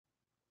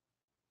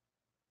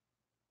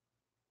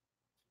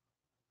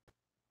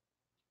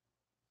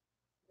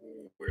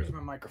Where's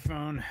my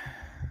microphone?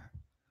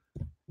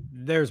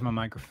 There's my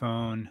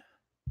microphone.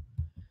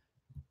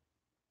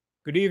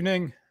 Good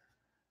evening.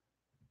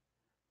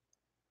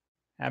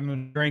 Having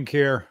a drink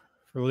here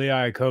for Lee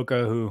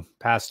Iacocca, who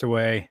passed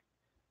away,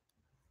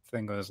 I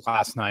think it was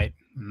last night,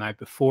 the night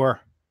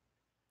before.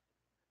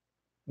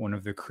 One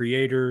of the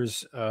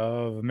creators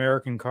of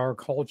American car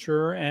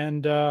culture,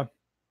 and for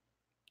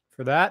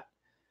that,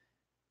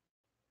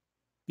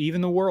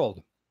 even the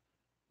world.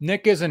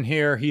 Nick isn't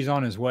here. He's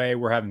on his way.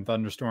 We're having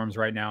thunderstorms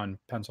right now in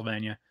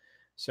Pennsylvania.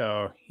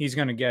 So he's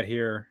going to get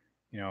here,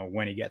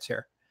 when he gets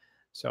here.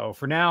 So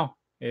for now,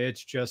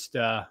 it's just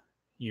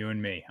you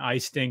and me.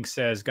 Ice Stink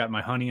says, got my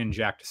honey and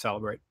Jack to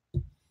celebrate.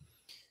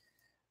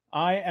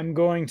 I am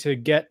going to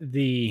get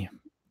the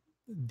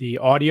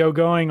audio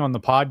going on the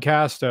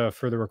podcast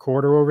for the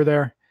recorder over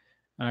there.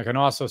 And I can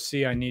also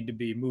see I need to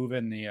be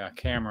moving the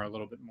camera a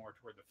little bit more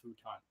toward the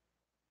futon.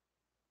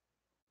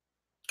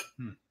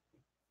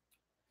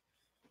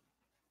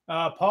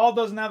 Paul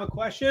doesn't have a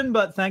question,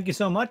 but thank you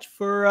so much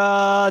for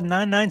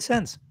 99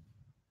 cents.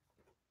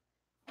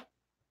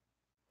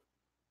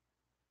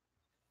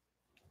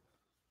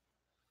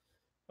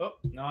 Oh,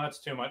 no, that's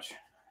too much.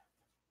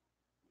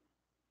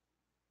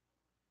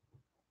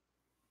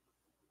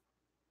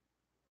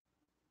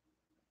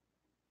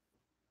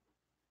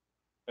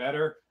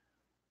 Better.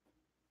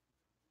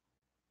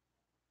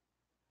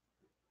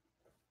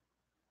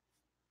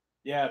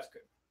 Yeah, it's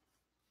good.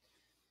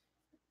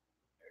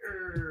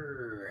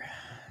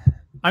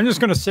 I'm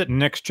just going to sit in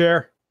Nick's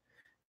chair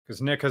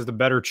because Nick has the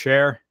better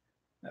chair.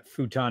 That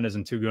futon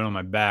isn't too good on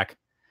my back.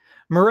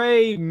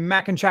 Murray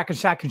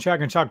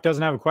Mackenchuck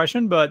doesn't have a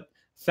question, but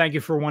thank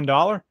you for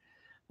 $1.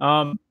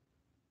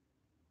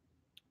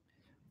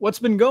 What's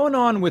been going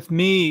on with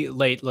me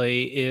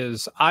lately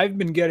is I've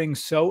been getting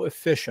so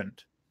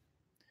efficient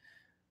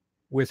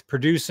with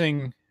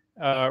producing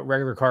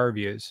regular car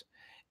reviews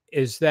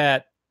is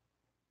that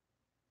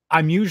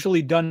I'm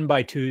usually done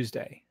by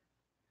Tuesday.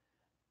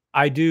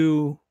 I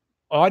do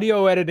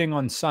audio editing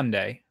on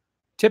Sunday.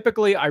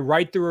 Typically, I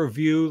write the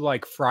review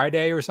like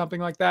Friday or something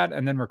like that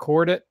and then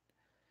record it,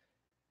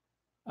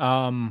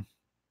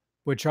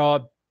 which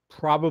I'll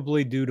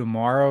probably do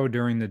tomorrow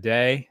during the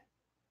day.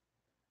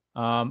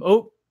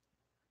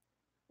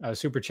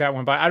 Super chat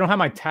went by. I don't have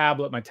my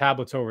tablet. My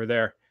tablet's over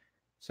there.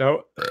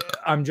 So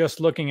I'm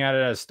just looking at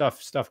it as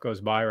stuff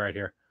goes by right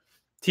here.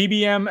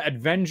 TBM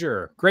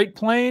Adventure, great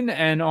plane,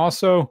 and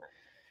also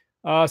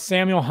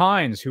Samuel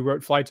Hines, who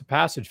wrote Flights of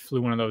Passage,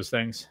 flew one of those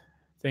things.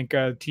 I think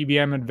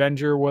TBM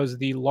Avenger was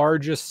the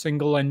largest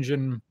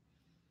single-engine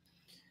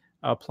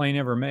plane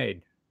ever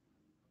made.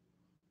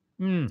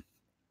 The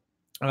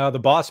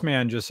boss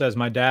man just says,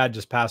 my dad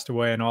just passed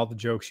away, and all the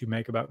jokes you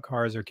make about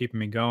cars are keeping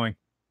me going.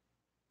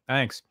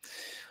 Thanks.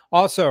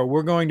 Also,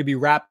 we're going to be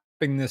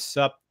wrapping this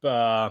up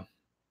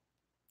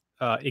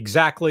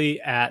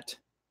exactly at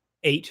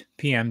 8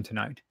 p.m.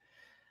 tonight.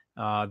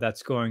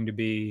 That's going to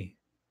be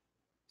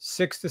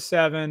 6 to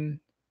 7.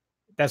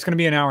 That's going to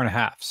be an hour and a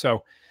half.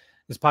 So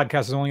this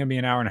podcast is only going to be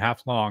an hour and a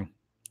half long.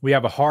 We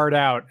have a hard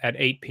out at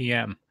 8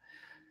 p.m.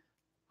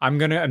 I'm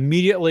going to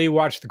immediately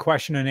watch the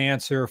question and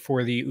answer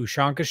for the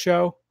Ushanka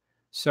show.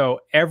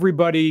 So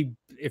everybody,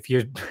 if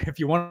you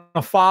want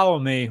to follow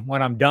me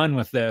when I'm done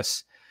with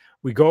this,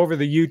 we go over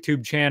the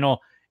YouTube channel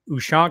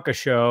Ushanka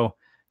show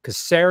because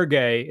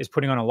Sergey is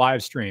putting on a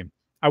live stream.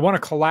 I want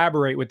to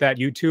collaborate with that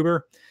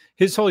YouTuber.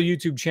 His whole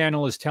YouTube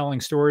channel is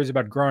telling stories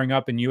about growing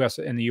up in the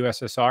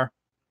USSR.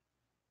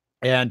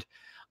 And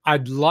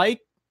I'd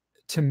like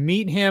to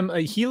meet him.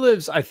 He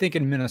lives, I think,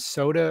 in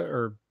Minnesota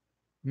or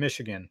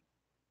Michigan.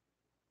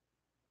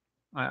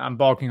 I'm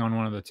balking on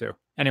one of the two.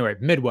 Anyway,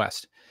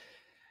 Midwest.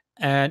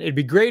 And it'd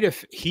be great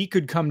if he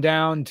could come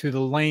down to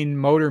the Lane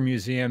Motor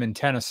Museum in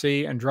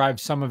Tennessee and drive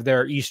some of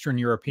their Eastern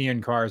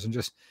European cars and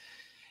just,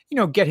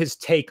 get his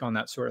take on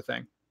that sort of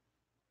thing.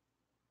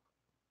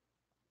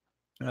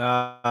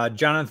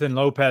 Jonathan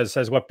Lopez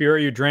says, what beer are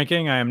you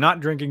drinking? I am not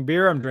drinking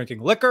beer. I'm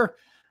drinking liquor.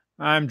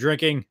 I'm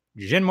drinking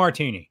gin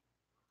martini.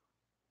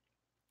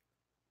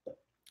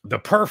 The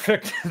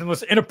perfect, the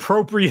most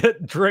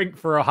inappropriate drink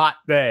for a hot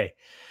day.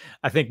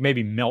 I think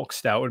maybe milk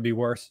stout would be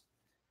worse.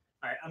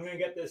 All right, I'm going to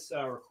get this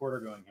recorder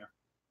going here.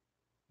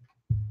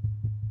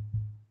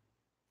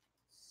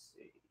 Let's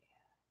see.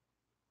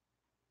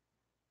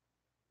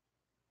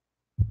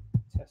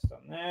 Test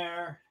on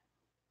there.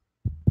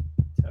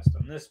 Test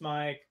on this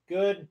mic.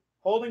 Good.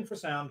 Holding for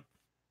sound.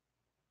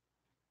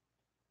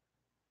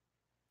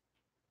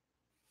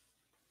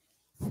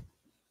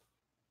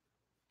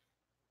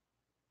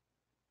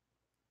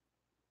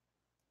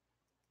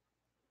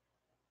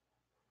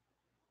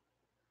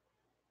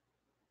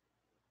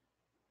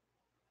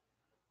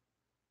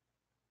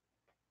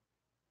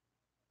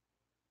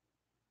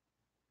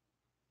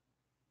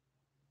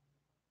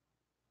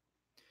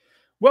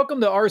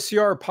 Welcome to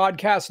RCR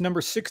podcast number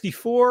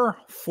 64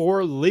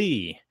 for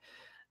Lee.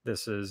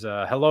 This is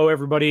hello,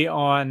 everybody,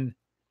 on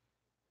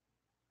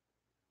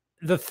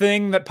the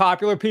thing that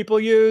popular people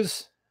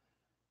use.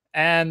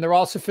 and they're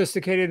all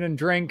sophisticated and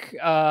drink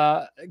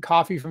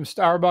coffee from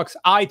Starbucks.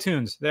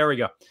 iTunes. There we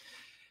go.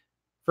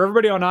 For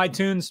everybody on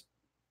iTunes,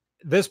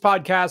 this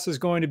podcast is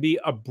going to be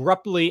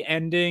abruptly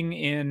ending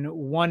in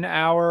 1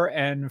 hour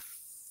and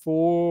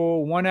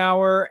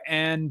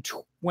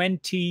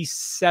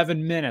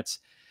 27 minutes.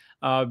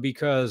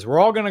 Because we're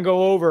all going to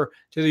go over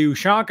to the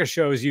Ushanka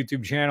Show's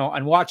YouTube channel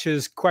and watch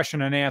his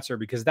question and answer,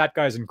 because that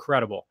guy's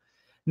incredible.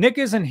 Nick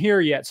isn't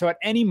here yet, so at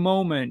any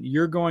moment,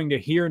 you're going to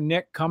hear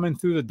Nick coming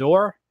through the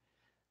door.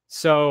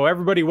 So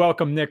everybody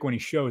welcome Nick when he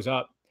shows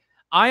up.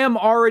 I am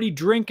already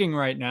drinking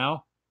right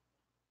now.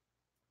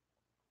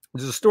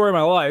 This is a story of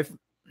my life,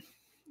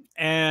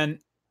 and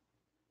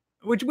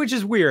which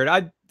is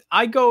weird.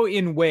 I go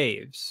in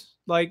waves.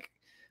 Like,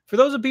 for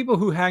those of people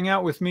who hang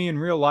out with me in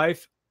real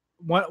life,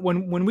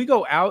 when we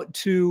go out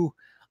to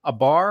a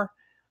bar,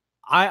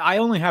 I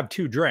only have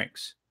 2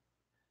 drinks,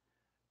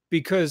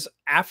 because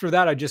after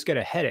that I just get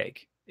a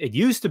headache. It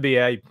used to be,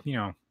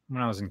 when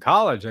I was in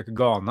college, I could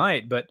go all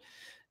night, but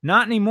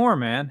not anymore,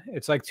 man.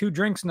 It's like 2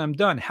 drinks and I'm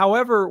done.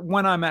 However,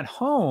 when I'm at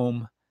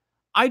home,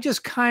 I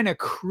just kind of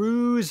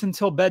cruise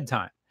until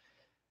bedtime.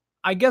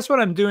 I guess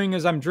what I'm doing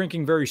is I'm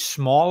drinking very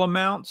small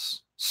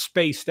amounts,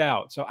 spaced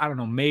out. So I don't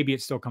know, maybe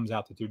it still comes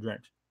out to 2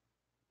 drinks.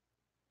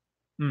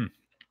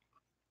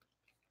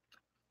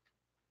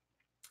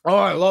 Oh,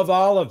 I love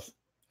olives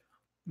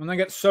when they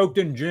get soaked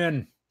in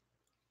gin.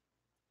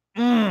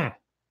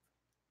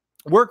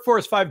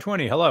 Workforce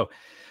 520, hello.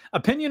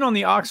 Opinion on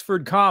the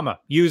Oxford comma.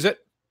 Use it.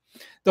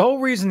 The whole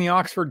reason the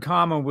Oxford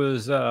comma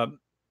was, and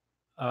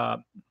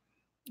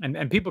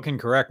people can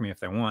correct me if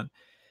they want.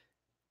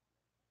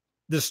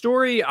 The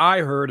story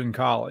I heard in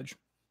college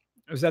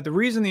was that the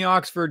reason the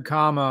Oxford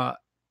comma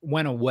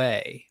went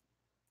away,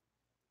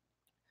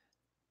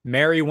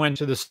 Mary went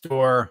to the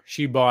store,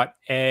 she bought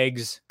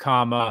eggs,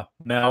 comma,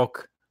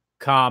 milk,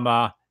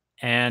 comma,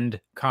 and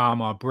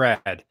comma,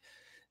 bread.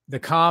 The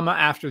comma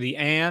after the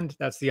and,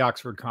 that's the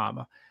Oxford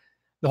comma.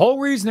 The whole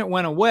reason it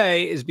went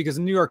away is because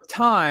the New York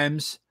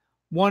Times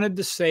wanted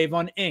to save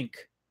on ink,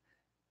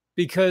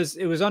 because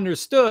it was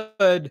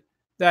understood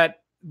that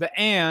the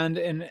and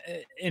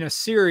in a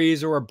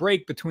series or a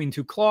break between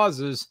 2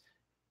 clauses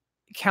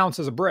counts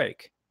as a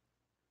break.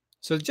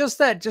 So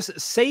just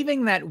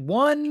saving that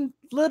one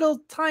little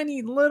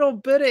tiny little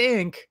bit of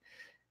ink,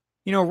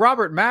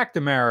 Robert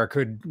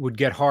McNamara would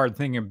get hard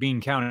thinking of bean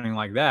counting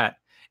like that.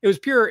 It was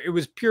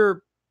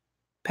pure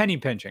penny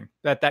pinching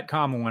that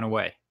comma went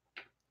away.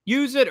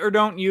 Use it or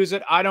don't use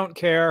it, I don't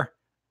care.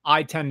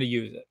 I tend to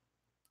use it.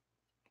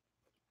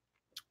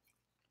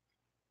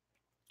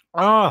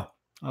 I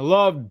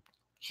love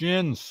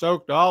gin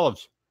soaked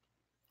olives.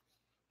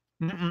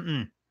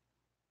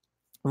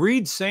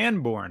 Reed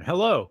Sanborn,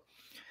 hello.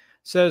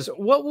 Says,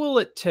 what will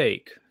it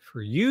take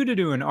for you to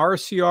do an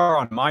RCR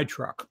on my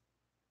truck?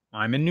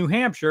 I'm in New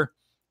Hampshire,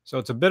 so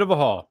it's a bit of a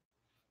haul.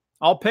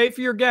 I'll pay for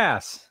your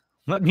gas.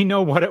 Let me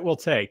know what it will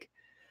take.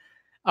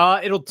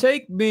 It'll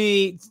take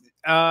me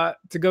to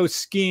go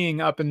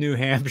skiing up in New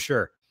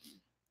Hampshire.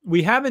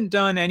 We haven't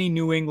done any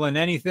New England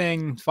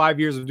anything.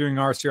 5 years of doing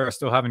RCR, I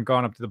still haven't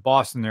gone up to the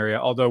Boston area,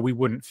 although we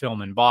wouldn't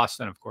film in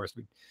Boston, of course.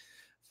 We'd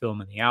film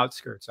in the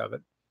outskirts of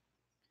it.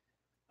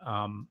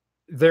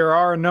 There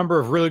are a number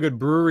of really good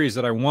breweries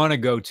that I want to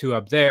go to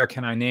up there.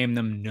 Can I name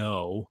them?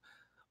 No.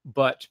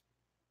 But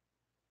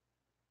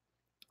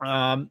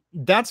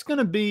that's going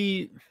to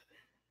be...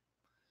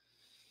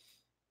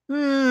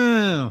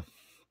 God,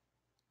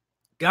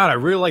 I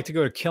really like to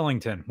go to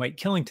Killington. Wait,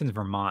 Killington's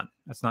Vermont.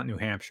 That's not New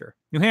Hampshire.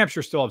 New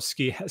Hampshire still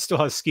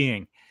has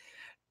skiing.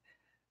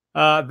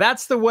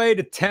 That's the way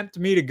to tempt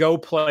me to go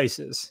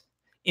places.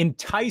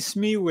 Entice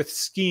me with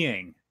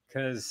skiing,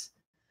 because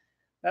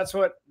that's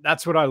what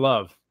I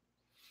love.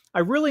 I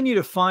really need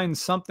to find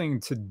something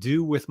to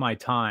do with my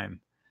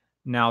time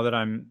now that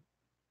I'm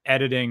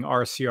editing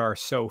RCR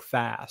so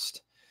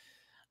fast.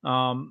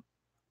 I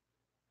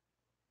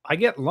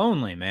get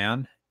lonely,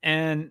 man.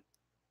 And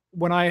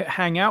when I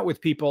hang out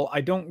with people, I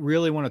don't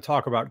really want to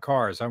talk about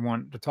cars. I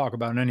want to talk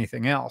about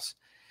anything else.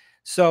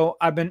 So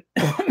I've been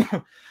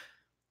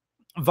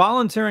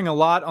volunteering a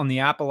lot on the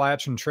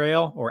Appalachian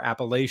Trail or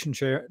Appalachian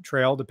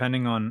Trail,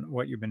 depending on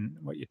what you want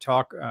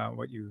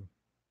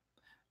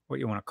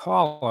to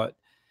call it.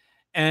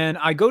 And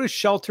I go to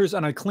shelters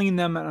and I clean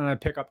them and I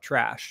pick up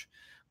trash.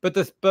 But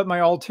my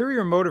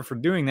ulterior motive for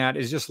doing that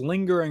is just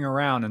lingering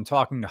around and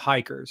talking to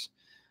hikers,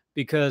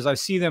 because I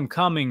see them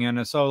coming and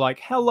it's so like,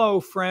 hello,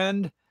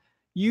 friend,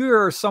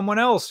 you're someone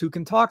else who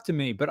can talk to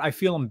me. But I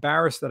feel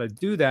embarrassed that I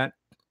do that,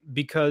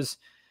 because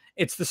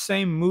it's the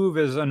same move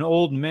as an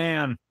old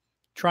man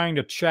trying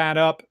to chat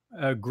up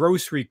a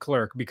grocery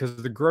clerk, because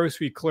the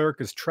grocery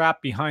clerk is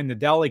trapped behind the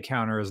deli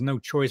counter, has no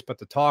choice but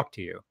to talk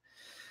to you.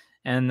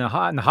 And the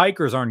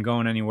hikers aren't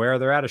going anywhere.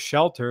 They're at a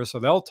shelter, so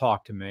they'll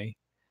talk to me.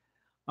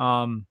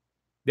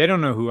 They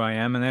don't know who I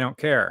am and they don't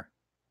care.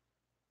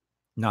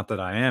 Not that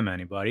I am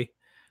anybody,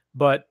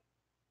 but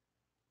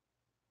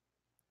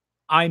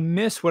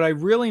what I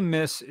really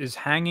miss is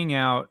hanging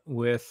out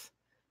with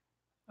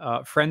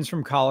friends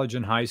from college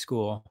and high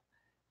school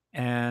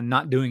and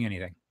not doing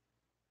anything.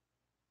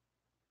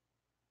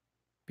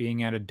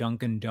 being at a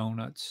Dunkin'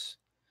 Donuts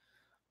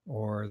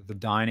or the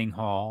dining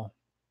hall,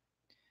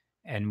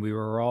 and we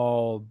were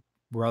all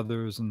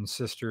brothers and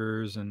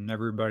sisters and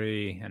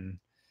everybody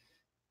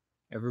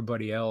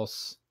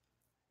else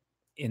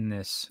in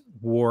this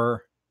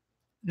war,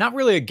 not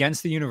really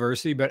against the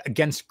university, but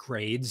against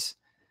grades.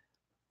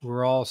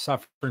 We're all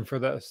suffering for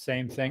the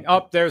same thing.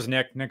 Oh, there's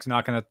Nick. Nick's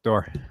knocking at the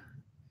door.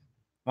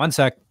 One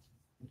sec.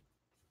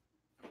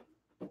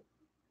 Come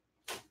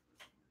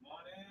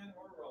on in,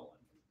 we're rolling.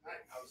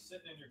 I was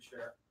sitting in your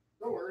chair.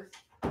 No worries.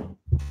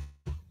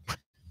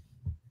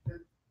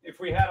 If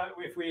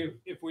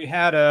we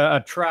had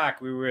a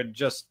track, we would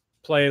just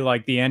play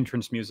like the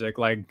entrance music,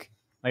 like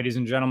 "Ladies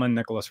and Gentlemen,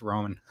 Nicholas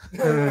Roman."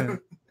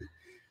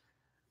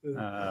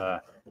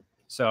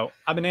 So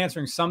I've been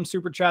answering some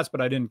super chats,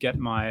 but I didn't get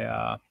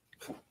my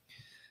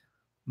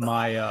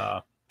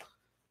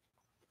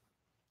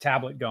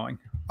tablet going.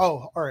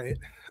 Oh, all right.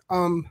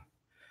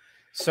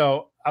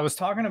 So I was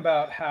talking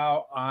about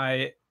how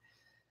I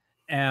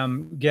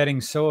am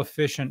getting so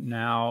efficient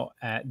now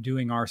at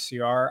doing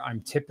RCR.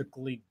 I'm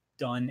typically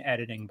done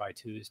editing by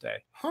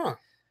Tuesday,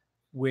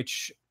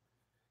 which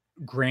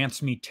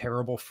grants me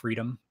terrible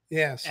freedom.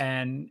 Yes.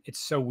 And it's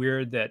so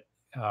weird that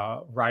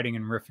writing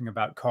and riffing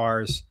about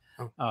cars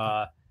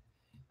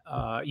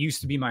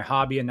used to be my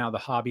hobby, and now the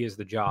hobby is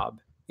the job.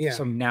 Yeah.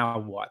 So now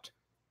what?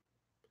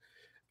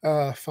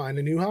 Find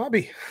a new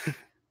hobby.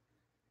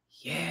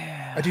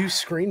 Yeah. I do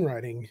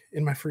screenwriting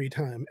in my free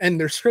time, and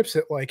there's scripts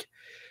that like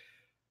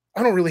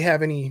I don't really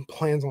have any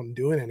plans on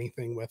doing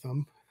anything with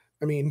them.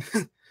 I mean,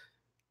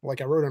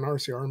 like I wrote an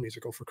RCR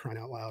musical, for crying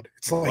out loud.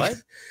 It's like,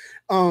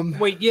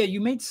 wait, yeah,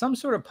 you made some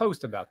sort of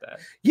post about that.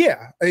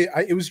 Yeah,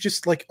 it was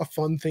just like a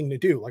fun thing to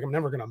do. Like I'm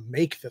never gonna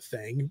make the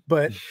thing,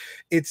 but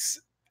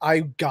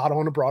I got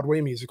on a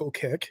Broadway musical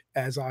kick,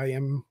 as I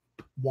am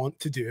wont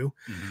to do,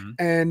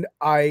 and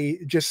I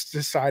just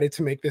decided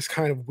to make this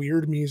kind of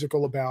weird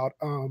musical about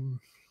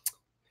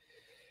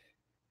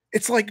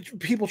it's like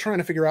people trying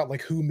to figure out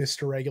like who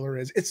Mr. Regular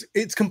is.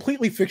 It's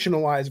completely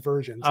fictionalized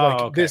versions.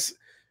 This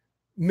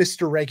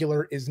Mr.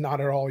 Regular is not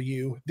at all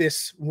you.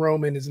 This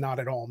Roman is not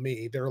at all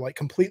me. They're like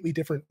completely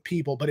different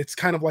people, but it's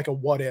kind of like a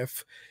what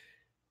if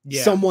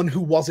someone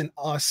who wasn't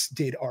us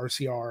did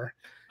RCR.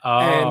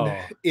 And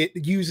it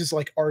uses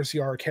like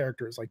RCR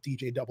characters, like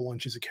DJ Double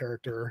Lunch is a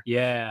character.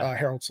 Yeah.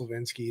 Harold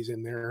Slavinsky's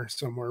in there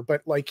somewhere,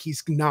 but like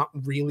he's not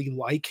really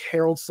like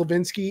Harold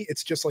Slavinsky.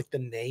 It's just like the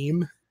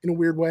name in a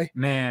weird way.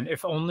 Man,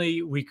 if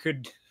only we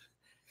could,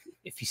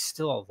 if he's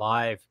still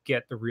alive,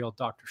 get the real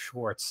Dr.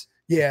 Schwartz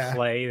to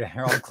play the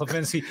Harold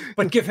Slavinsky,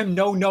 but give him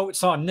no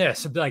notes on this.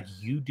 It'd be like,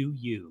 you do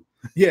you.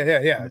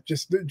 Yeah.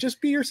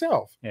 Just be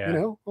yourself, you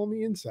know, on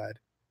the inside,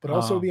 but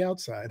also the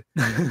outside.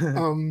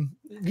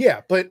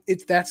 But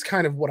that's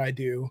kind of what I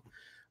do.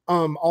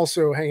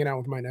 Also hanging out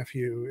with my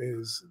nephew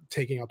is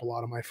taking up a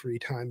lot of my free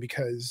time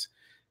because,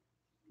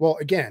 well,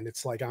 again,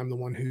 it's like I'm the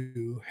one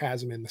who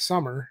has him in the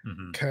summer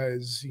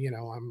because, you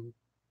know, I'm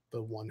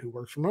the one who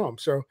works from home.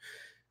 So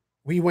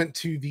we went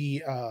to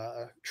the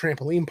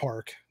trampoline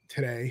park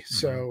today.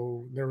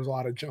 So there was a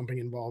lot of jumping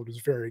involved. It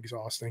was very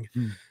exhausting.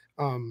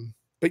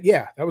 But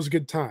yeah, that was a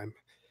good time.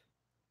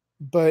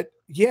 But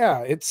yeah,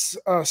 it's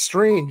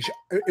strange.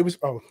 It was,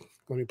 let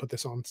me put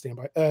this on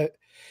standby.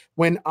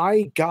 When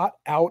I got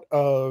out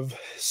of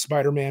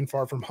Spider-Man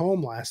Far From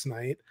Home last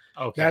night,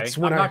 that's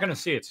when I'm not going to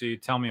see it, so you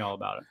tell me all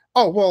about it.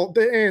 Oh, well,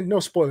 and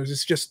no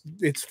spoilers.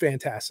 It's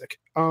fantastic.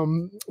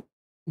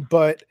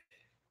 But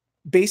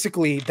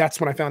basically that's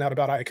when I found out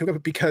about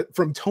Iacocca, because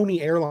from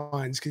Tony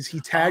Airlines, because he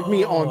tagged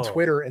me on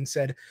Twitter and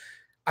said,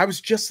 I was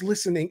just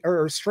listening,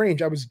 or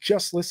Strange, I was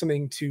just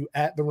listening to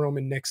At the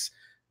Roman Nick's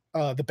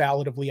The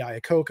Ballad of Lee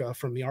Iacocca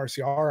from the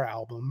RCR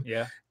album.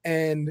 Yeah.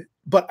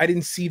 But I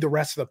didn't see the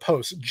rest of the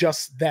post,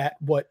 just that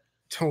what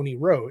Tony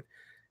wrote.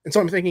 And so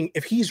I'm thinking,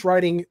 if he's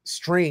writing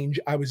Strange,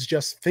 I was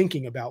just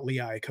thinking about Lee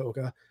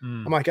Iacocca.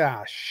 I'm like,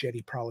 shit,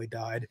 he probably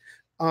died.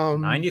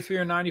 93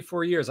 or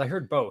 94 years. I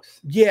heard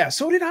both. Yeah,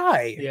 so did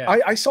I. Yeah.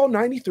 I saw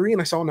 93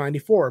 and I saw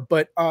 94,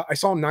 but I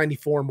saw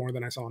 94 more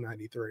than I saw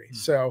 93.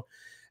 So,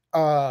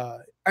 I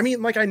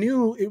mean, like I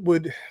knew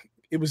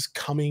it was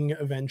coming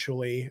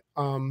eventually.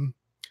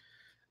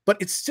 But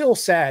it's still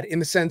sad in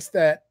the sense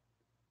that,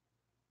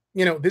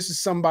 you know, this is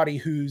somebody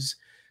whose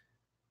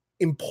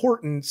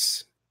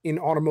importance in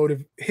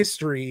automotive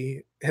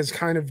history has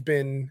kind of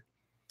been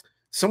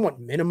somewhat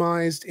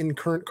minimized in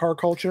current car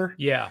culture.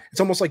 Yeah. It's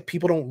almost like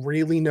people don't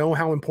really know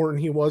how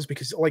important he was,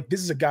 because like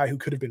this is a guy who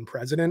could have been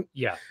president.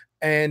 Yeah.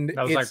 And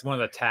that was like one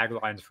of the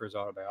taglines for his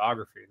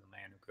autobiography, the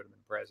man who could have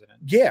been president.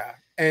 Yeah.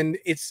 And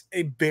it's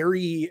a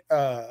very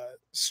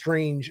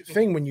strange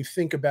thing when you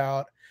think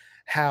about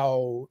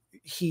how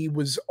he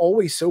was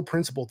always so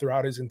principled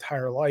throughout his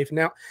entire life.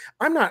 Now,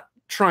 I'm not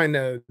trying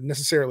to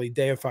necessarily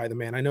deify the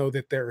man. I know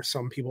that there are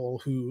some people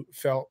who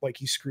felt like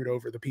he screwed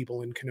over the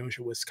people in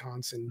Kenosha,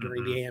 Wisconsin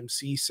during the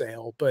AMC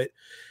sale, but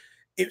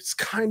it's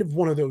kind of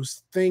one of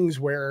those things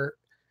where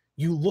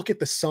you look at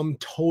the sum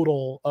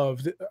total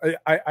of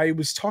I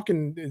was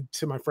talking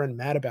to my friend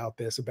Matt about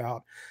this,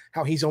 about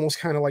how he's almost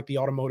kind of like the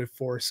automotive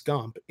Forrest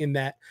Gump, in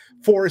that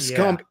Forrest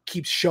Gump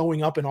keeps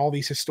showing up in all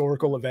these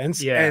historical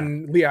events,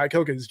 and Lee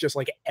Iacocca is just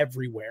like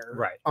everywhere.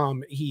 Right.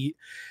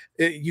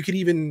 You could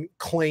even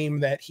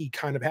claim that he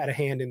kind of had a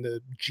hand in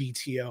the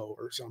GTO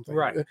or something,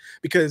 right?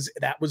 Because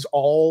that was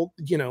all,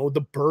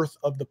 the birth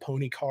of the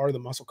pony car, the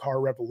muscle car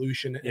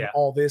revolution, and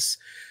all this.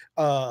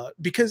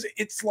 Because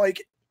it's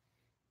like,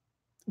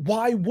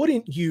 why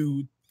wouldn't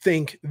you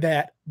think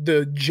that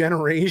the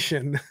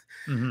generation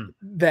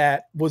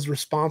that was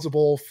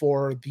responsible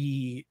for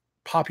the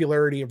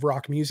popularity of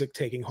rock music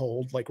taking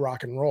hold, like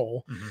rock and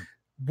roll,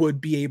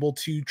 would be able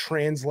to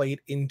translate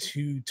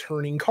into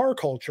turning car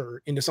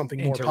culture into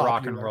something more popular.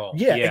 Rock and roll.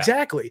 Yeah,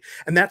 exactly.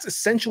 And that's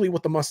essentially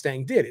what the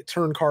Mustang did. It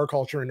turned car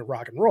culture into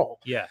rock and roll.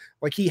 Yeah.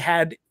 Like he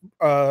had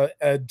a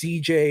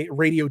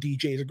radio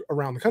DJs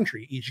around the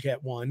country, each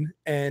get one.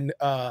 And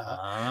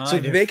so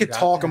they could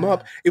talk them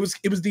up. It was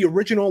the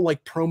original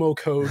like promo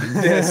code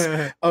this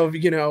of,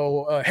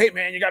 hey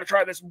man, you got to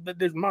try this.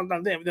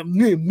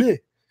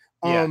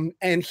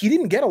 And he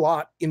didn't get a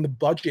lot in the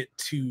budget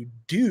to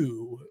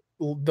do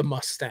the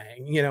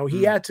Mustang.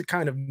 He had to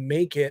kind of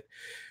make it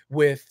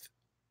with,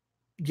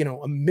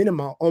 a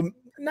minimal,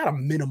 not a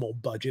minimal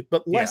budget,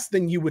 but less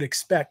than you would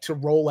expect to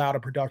roll out a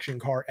production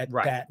car at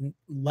that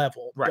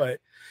level. But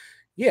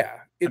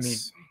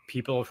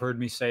people have heard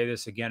me say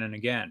this again and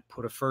again.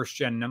 Put a first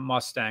gen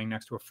Mustang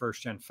next to a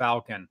first gen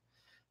Falcon,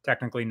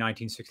 technically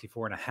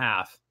 1964 and a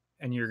half,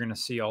 and you're going to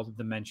see all the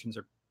dimensions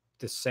are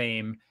the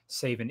same,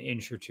 save an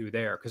inch or two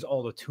there, because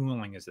all the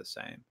tooling is the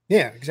same.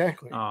 Yeah,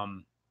 exactly.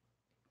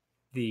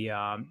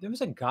 There was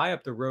a guy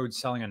up the road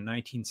selling a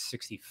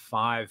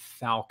 1965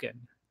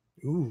 Falcon.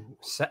 Ooh.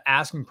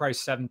 Asking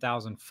price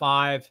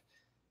 $7,500.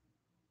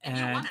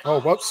 And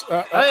whoops!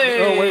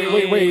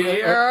 Hey,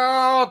 wait!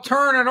 I'll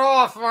turn it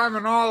off. I'm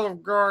an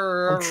Olive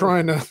Garden. I'm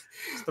trying to.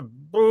 It's the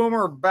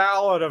boomer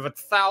ballad of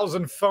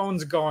 1,000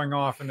 phones going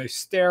off, and they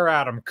stare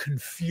at him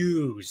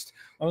confused.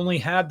 Only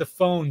had the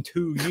phone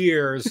 2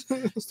 years,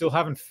 still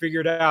haven't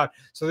figured out.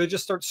 So they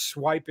just start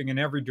swiping in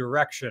every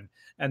direction,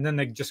 and then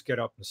they just get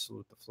up and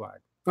salute the flag.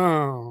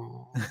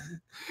 Oh,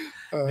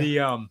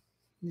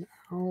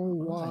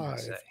 live.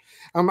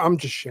 I'm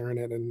just sharing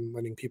it and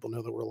letting people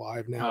know that we're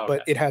live now.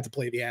 But it had to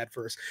play the ad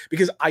first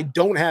because I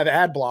don't have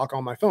ad block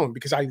on my phone,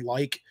 because I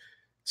like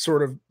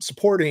sort of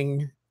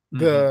supporting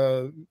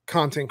the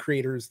content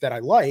creators that I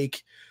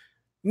like.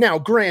 Now,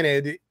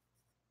 granted,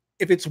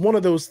 if it's one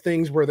of those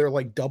things where they're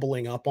like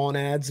doubling up on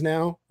ads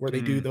now, where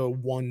they do the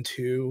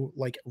 1-2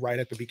 like right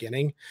at the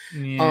beginning,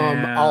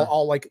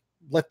 I'll like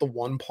let the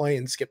one play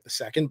and skip the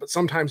second. But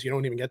sometimes you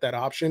don't even get that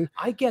option.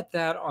 I get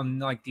that on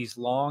like these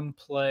long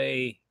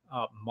play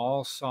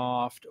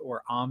Mallsoft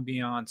or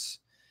Ambiance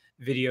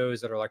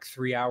videos that are like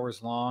 3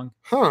 hours long.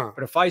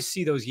 But if I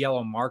see those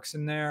yellow marks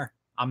in there,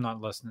 I'm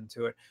not listening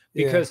to it,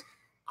 because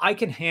I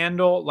can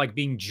handle like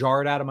being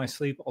jarred out of my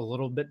sleep a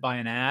little bit by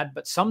an ad,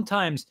 but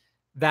sometimes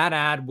that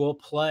ad will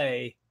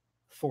play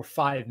for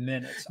 5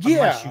 minutes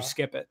unless you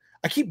skip it.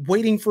 I keep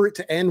waiting for it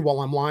to end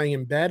while I'm lying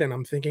in bed, and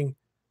I'm thinking,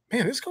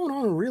 man, this is going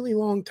on a really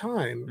long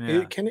time.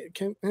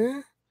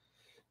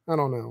 I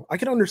don't know. I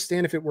could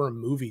understand if it were a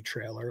movie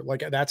trailer.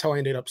 Like that's how I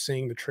ended up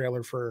seeing the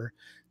trailer for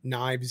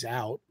Knives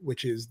Out,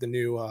 which is the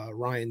new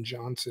Rian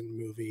Johnson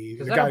movie.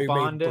 The guy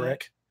who made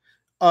Brick.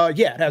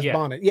 It has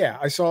Bond. Yeah,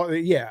 I saw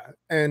it. Yeah.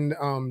 And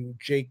not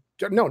Jake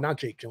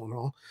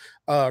Gyllenhaal.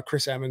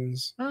 Chris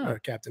Evans,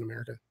 Captain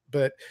America.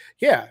 But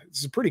yeah,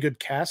 it's a pretty good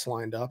cast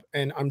lined up.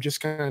 And I'm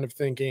just kind of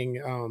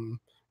thinking,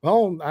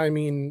 well, I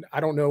mean, I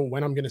don't know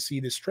when I'm going to see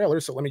this trailer,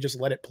 so let me just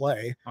let it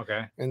play.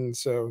 Okay. And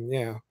so,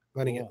 yeah,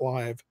 letting it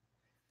live,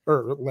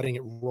 or letting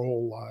it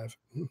roll live.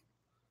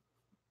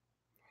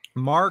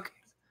 Mark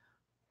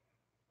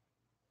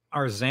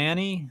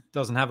Arzani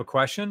doesn't have a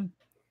question,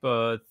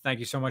 but thank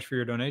you so much for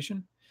your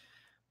donation.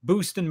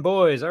 Boostin'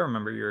 Boys, I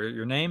remember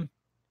your name.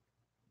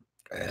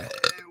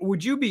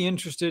 Would you be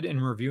interested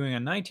in reviewing a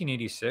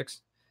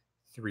 1986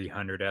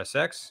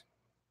 300SX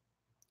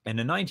and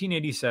a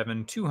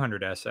 1987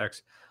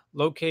 200SX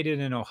located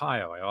in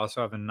Ohio? I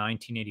also have a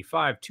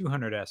 1985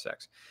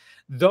 200SX.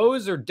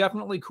 Those are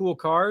definitely cool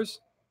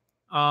cars.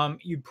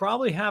 You'd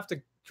probably have to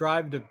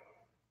drive to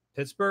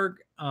Pittsburgh.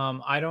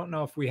 I don't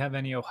know if we have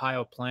any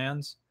Ohio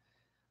plans.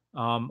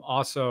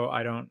 Also,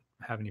 I don't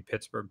have any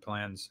Pittsburgh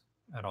plans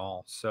at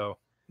all. So,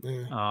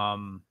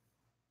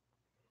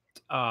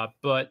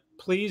 but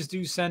please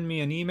do send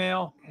me an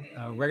email,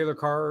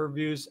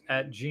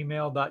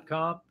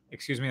 regularcarreviews@gmail.com.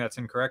 Excuse me, that's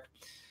incorrect.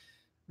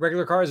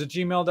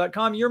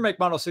 regularcars@gmail.com. Your make,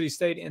 model, city,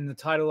 state in the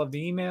title of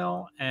the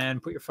email,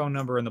 and put your phone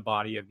number in the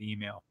body of the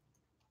email.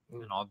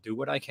 And I'll do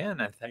what I can.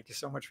 And thank you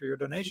so much for your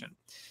donation.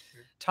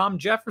 Tom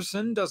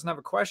Jefferson doesn't have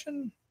a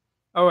question.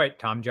 Oh, wait.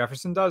 Tom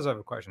Jefferson does have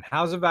a question.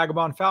 How's the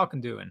Vagabond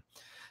Falcon doing?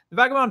 The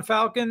Vagabond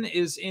Falcon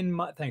is in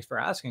my... Thanks for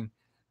asking.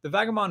 The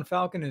Vagabond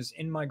Falcon is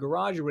in my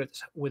garage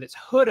with its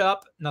hood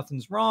up.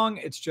 Nothing's wrong.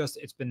 It's just,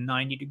 it's been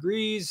 90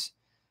 degrees.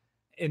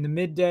 in the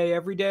midday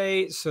every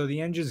day, so the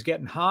engine's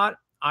getting hot.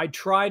 I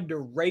tried to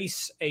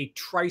race a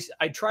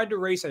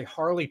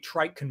Harley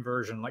trike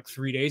conversion like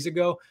 3 days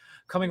ago,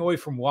 coming away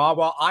from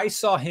Wawa. I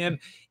saw him.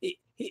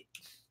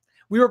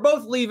 We were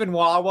both leaving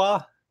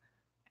Wawa,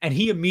 and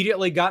he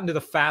immediately got into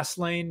the fast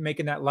lane,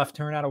 making that left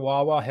turn out of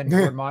Wawa, heading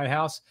toward my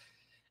house.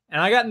 And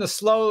I got in the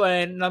slow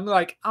lane, and I'm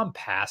like, I'm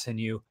passing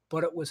you.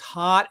 But it was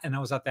hot, and I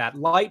was at that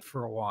light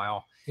for a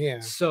while. Yeah.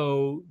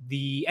 So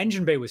the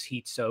engine bay was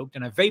heat soaked,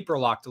 and I vapor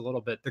locked a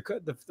little bit.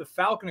 The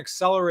Falcon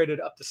accelerated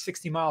up to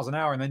 60 miles an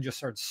hour and then just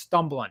started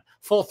stumbling.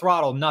 Full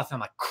throttle, nothing.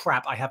 I'm like,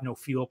 crap, I have no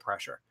fuel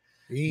pressure.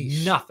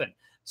 Eesh. Nothing.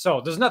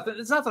 So there's nothing.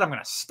 It's not that I'm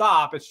going to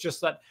stop. It's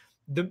just that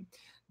the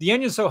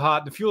engine's so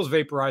hot, the fuel's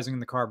vaporizing in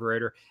the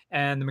carburetor,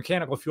 and the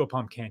mechanical fuel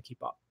pump can't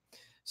keep up.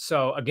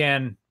 So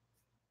again,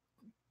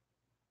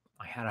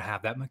 I had to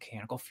have that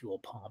mechanical fuel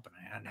pump, and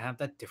I had to have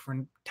that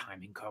different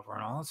timing cover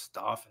and all that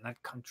stuff, and that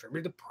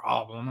contributed to the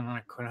problem, and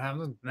I couldn't have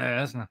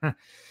this.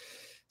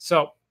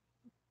 So,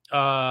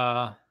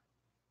 and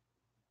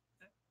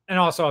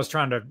also I was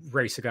trying to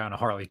race a guy on a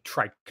Harley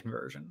trike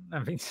conversion. I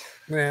mean,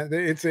 yeah,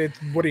 it's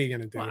what are you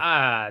gonna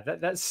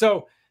do?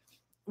 So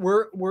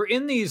we're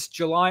in these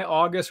July,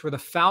 August where the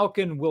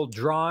Falcon will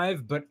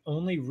drive, but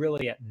only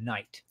really at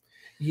night.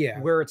 Yeah,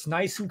 where it's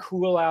nice and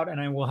cool out, and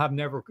I will have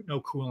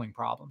no cooling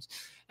problems.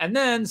 And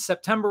then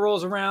September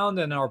rolls around,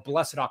 and our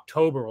blessed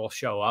October will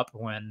show up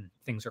when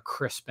things are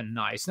crisp and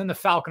nice. And then the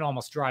Falcon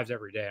almost drives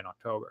every day in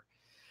October.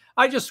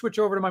 I just switch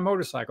over to my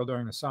motorcycle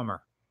during the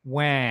summer.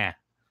 Wah.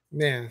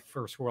 Yeah.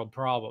 First world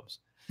problems.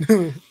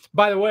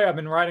 By the way, I've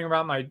been riding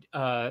around my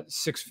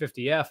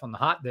 650F on the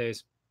hot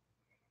days,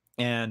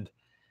 and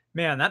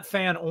man, that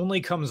fan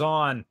only comes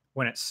on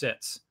when it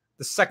sits.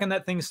 The second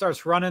that thing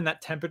starts running,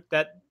 that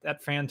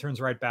fan turns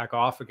right back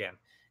off again.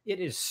 It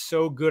is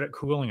so good at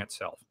cooling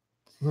itself.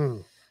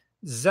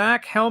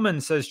 Zach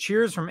Hellman says,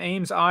 cheers from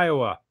Ames,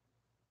 Iowa,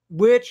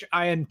 which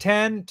I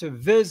intend to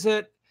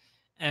visit.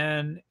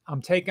 And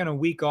I'm taking a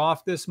week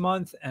off this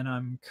month, and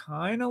I'm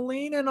kind of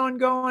leaning on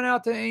going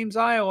out to Ames,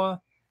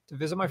 Iowa to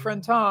visit my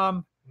friend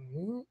Tom.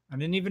 I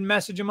didn't even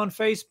message him on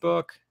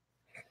Facebook.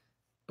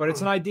 But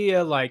it's an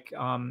idea. Like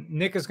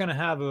Nick is going to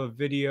have a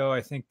video,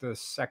 I think the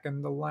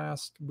second to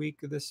last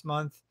week of this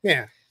month.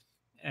 Yeah.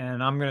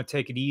 And I'm going to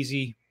take it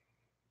easy.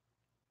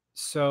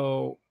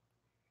 So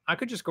I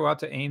could just go out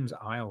to Ames,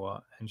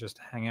 Iowa and just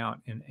hang out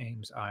in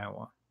Ames,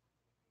 Iowa.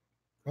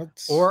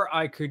 Or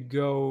I could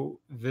go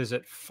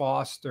visit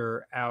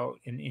Foster out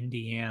in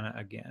Indiana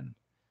again.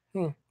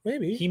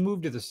 Maybe. He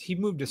moved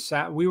to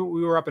south. We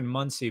were up in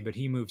Muncie, but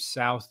he moved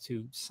south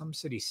to some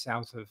city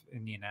south of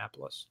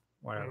Indianapolis.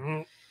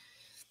 Whatever.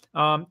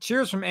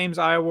 Cheers from Ames,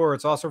 Iowa, where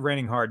it's also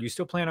raining hard. You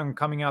still plan on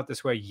coming out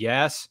this way?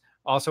 Yes.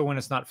 Also when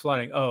it's not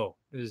flooding. Oh,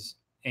 does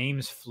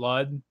Ames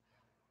flood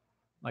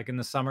like in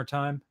the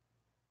summertime?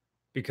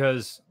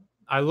 Because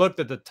I looked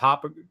at the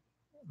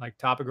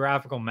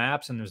topographical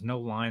maps, and there's no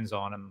lines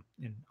on them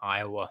in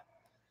Iowa.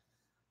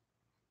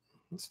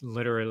 It's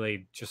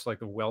literally just like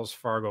the Wells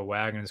Fargo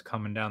wagon is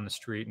coming down the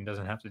street and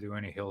doesn't have to do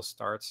any hill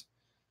starts.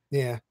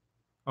 Yeah.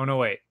 Oh, no,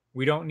 wait.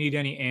 We don't need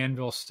any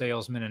anvil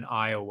salesmen in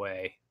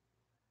Iowa.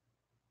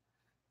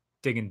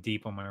 Digging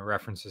deep on my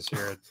references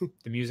here.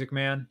 The Music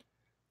Man?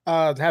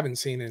 Haven't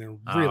seen it in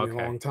a really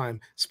long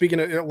time.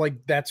 Speaking of,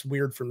 like, that's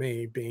weird for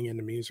me being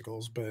into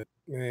musicals, but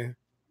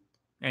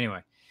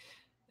Anyway,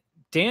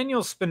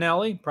 Daniel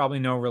Spinelli, probably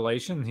no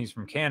relation. He's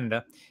from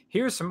Canada.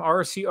 Here's some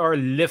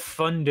RCR Le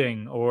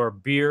Funding or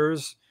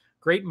beers.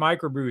 Great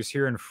microbrews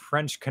here in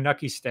French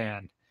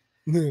Canuckistan.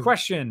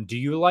 Question, do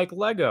you like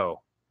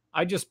Lego?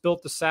 I just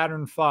built the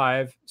Saturn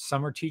V,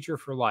 summer teacher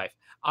for life.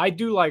 I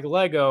do like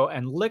Lego,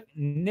 and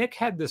Nick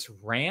had this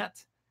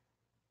rant.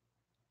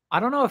 I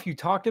don't know if you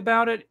talked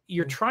about it.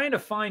 You're trying to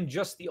find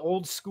just the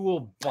old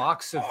school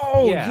box of...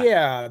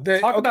 yeah.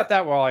 Talk about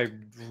that while I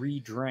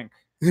re-drink.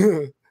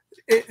 Party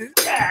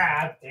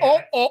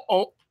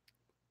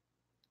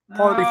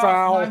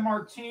foul. My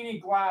martini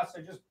glass,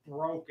 I just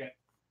broke it.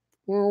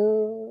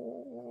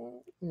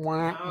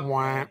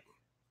 Wah.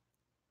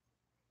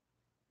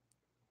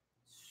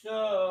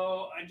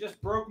 So I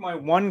just broke my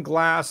one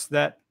glass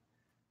that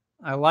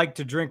I like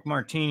to drink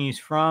martinis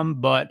from,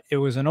 but it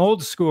was an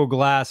old school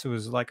glass. It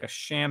was like a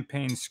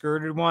champagne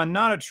skirted one,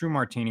 not a true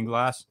martini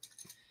glass.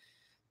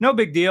 No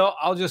big deal.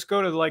 I'll just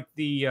go to like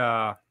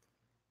the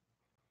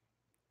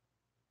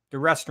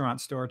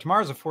restaurant store.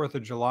 Tomorrow's the 4th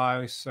of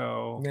July,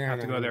 so I have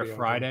to go there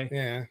Friday.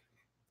 Yeah.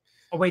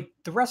 Oh, wait.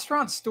 The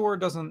restaurant store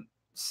doesn't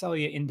sell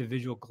you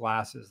individual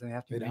glasses. They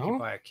have to make you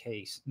buy a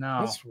case.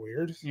 No. That's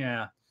weird.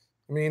 Yeah.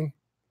 I mean,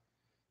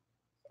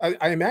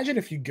 I imagine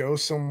if you go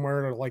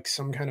somewhere to like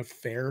some kind of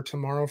fair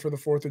tomorrow for the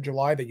 4th of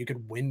July that you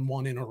could win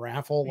one in a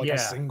raffle, like a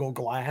single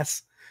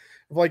glass.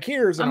 Like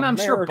here's I'm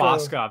sure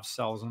Boscov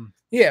sells them.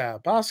 Yeah,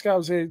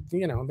 Boscov's, they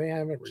have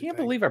everything. I can't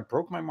believe I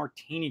broke my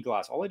martini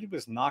glass. All I did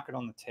was knock it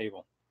on the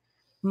table.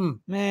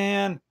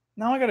 Man,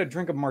 now I got to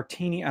drink a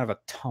martini out of a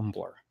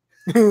tumbler.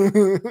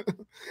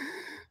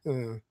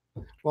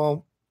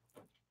 Well,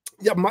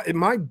 yeah,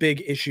 my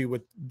big issue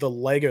with the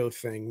Lego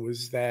thing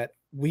was that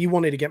we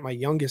wanted to get my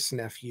youngest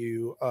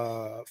nephew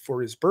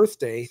for his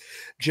birthday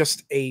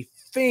just a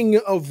thing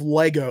of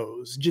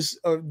Legos, just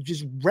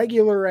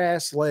regular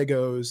ass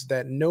Legos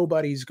that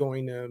nobody's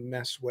going to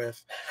mess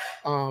with,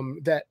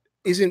 that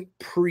isn't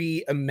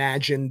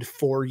pre-imagined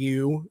for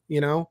you,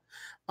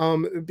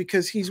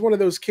 because he's one of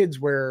those kids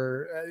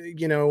where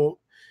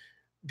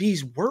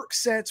these work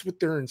sets with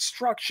their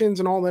instructions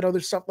and all that other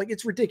stuff, like,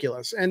 it's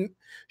ridiculous. And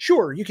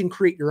sure, you can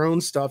create your own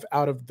stuff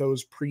out of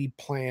those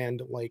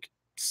pre-planned like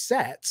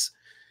sets,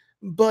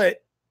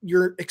 but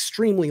you're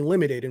extremely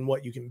limited in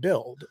what you can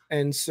build.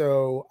 And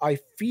so I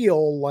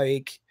feel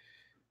like,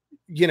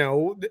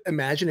 the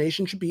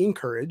imagination should be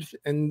encouraged,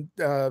 and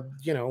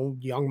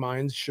young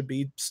minds should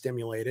be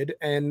stimulated.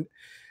 And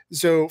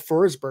so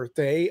for his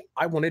birthday,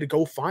 I wanted to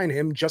go find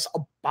him just a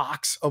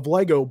box of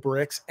Lego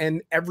bricks,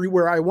 and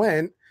everywhere I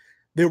went,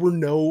 there were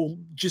no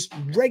just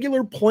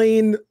regular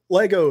plain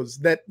Legos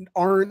that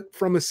aren't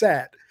from a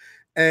set.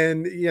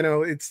 And,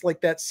 it's like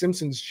that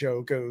Simpsons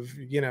joke of,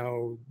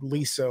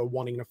 Lisa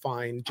wanting to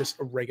find just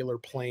a regular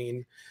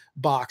plain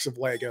box of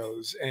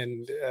Legos,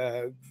 and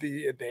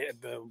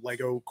the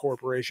Lego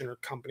Corporation or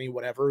company,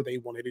 whatever, they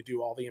wanted to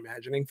do all the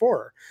imagining for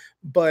her.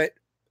 But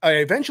I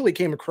eventually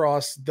came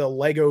across the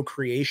Lego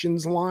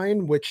Creations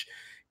line, which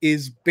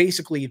is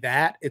basically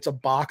that. It's a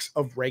box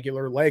of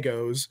regular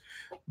Legos,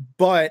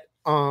 but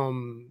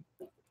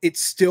it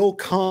still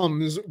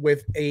comes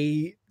with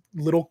a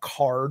little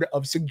card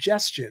of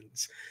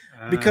suggestions,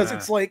 because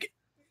it's like,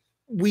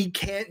 we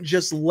can't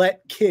just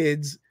let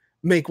kids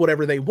make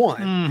whatever they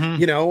want.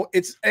 And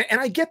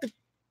I get that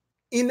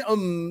in a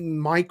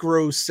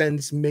micro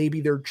sense,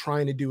 maybe they're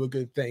trying to do a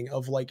good thing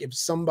of like, if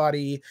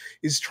somebody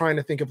is trying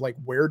to think of like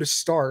where to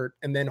start,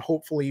 and then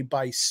hopefully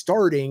by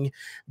starting,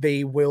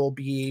 they will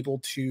be able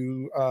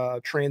to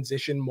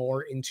transition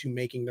more into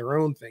making their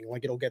own thing.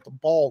 Like, it'll get the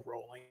ball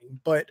rolling.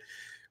 But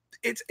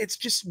it's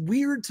just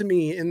weird to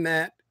me in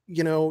that,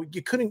 you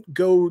couldn't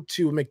go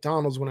to a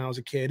McDonald's when I was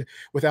a kid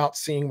without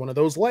seeing one of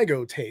those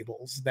Lego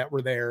tables that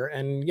were there.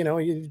 And,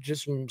 you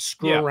just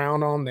screw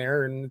around on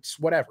there and it's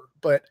whatever.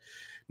 But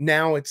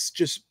now it's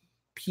just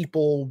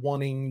people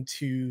wanting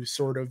to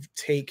sort of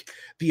take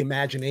the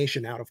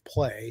imagination out of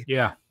play.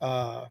 Yeah.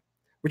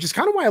 Which is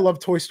kind of why I love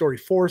Toy Story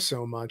 4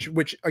 so much,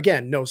 which,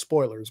 again, no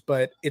spoilers,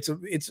 but it's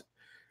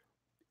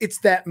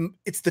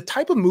the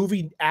type of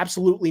movie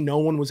absolutely no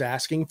one was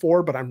asking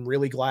for, but I'm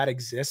really glad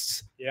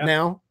exists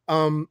now.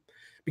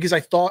 Because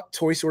I thought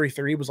Toy Story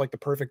 3 was like the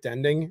perfect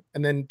ending,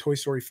 and then Toy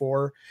Story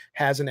 4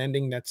 has an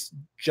ending that's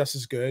just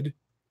as good.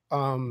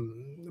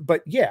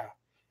 But yeah,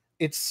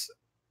 it's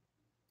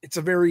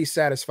a very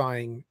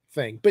satisfying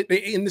thing. But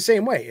in the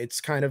same way, it's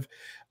kind of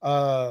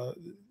how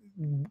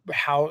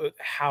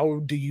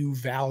do you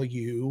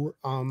value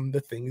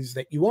the things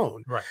that you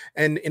own, right?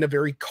 And in a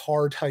very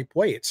car type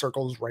way, it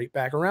circles right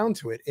back around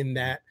to it, in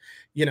that,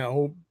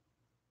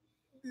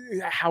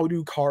 how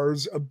do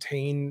cars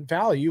obtain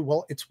value?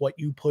 Well, it's what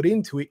you put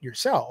into it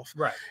yourself,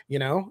 right?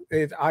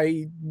 If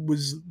I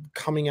was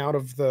coming out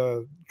of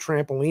the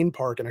trampoline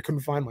park and I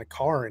couldn't find my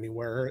car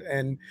anywhere,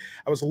 and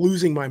I was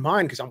losing my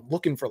mind because I'm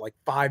looking for like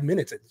 5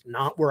 minutes, it's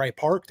not where I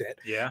parked it.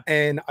 Yeah.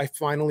 And I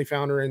finally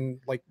found her in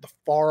like the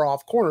far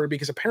off corner,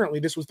 because apparently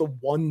this was the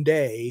one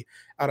day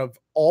out of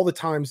all the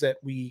times that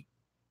we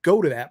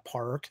go to that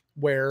park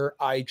where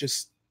I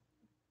just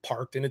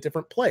parked in a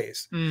different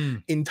place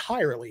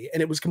entirely,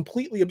 and it was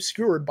completely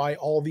obscured by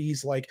all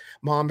these like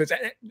mom vans.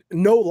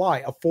 No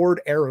lie, a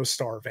Ford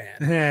Aerostar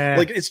van.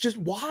 Like, it's just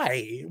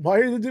why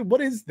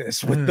what is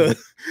this with the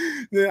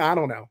I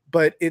don't know,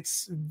 but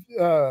it's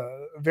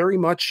very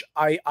much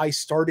I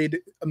started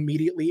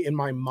immediately in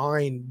my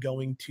mind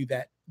going to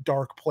that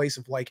dark place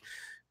of like,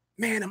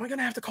 man, am I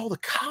gonna have to call the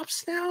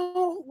cops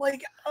now?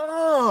 Like,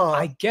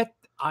 I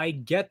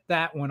get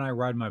that when I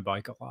ride my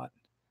bike a lot,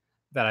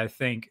 that I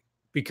think,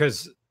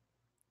 because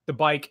the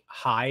bike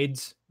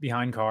hides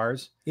behind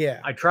cars.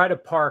 Yeah. I try to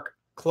park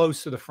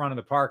close to the front of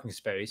the parking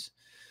space,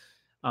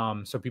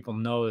 so people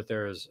know that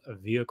there's a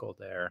vehicle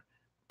there.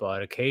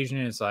 But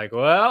occasionally it's like,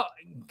 well, I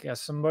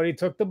guess somebody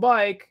took the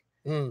bike,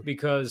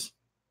 because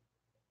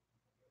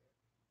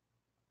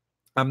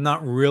I'm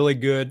not really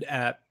good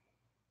at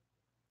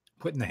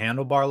putting the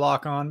handlebar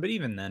lock on. But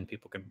even then,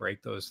 people can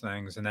break those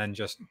things and then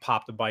just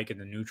pop the bike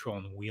into neutral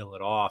and wheel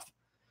it off.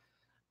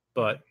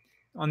 But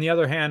on the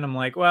other hand, I'm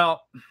like,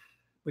 well,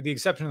 with the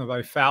exception of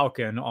my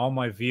Falcon, all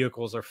my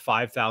vehicles are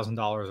 $5,000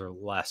 or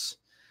less.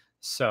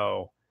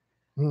 So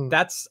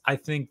that's, I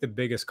think, the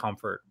biggest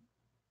comfort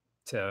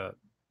to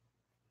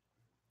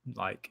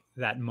like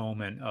that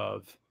moment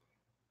of,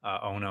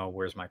 oh no,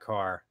 where's my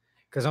car?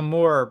 Because I'm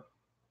more,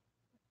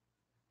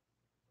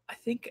 I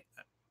think,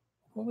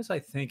 what was I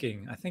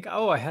thinking? I think,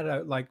 I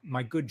had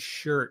my good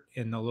shirt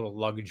in the little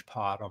luggage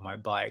pod on my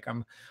bike.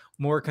 I'm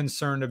more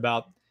concerned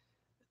about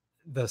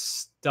the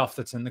stuff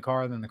that's in the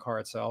car than the car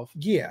itself.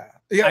 Yeah.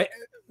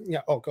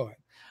 Oh, go ahead.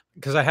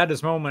 Because I had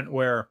this moment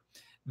where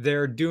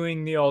they're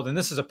doing the old, and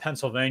this is a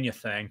Pennsylvania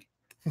thing,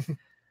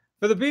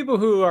 For the people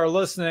who are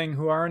listening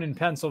who aren't in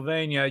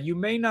Pennsylvania, you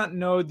may not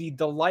know the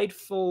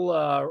delightful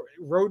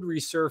road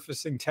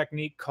resurfacing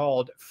technique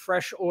called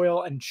fresh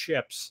oil and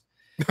chips,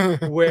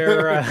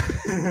 where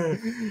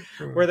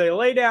where they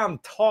lay down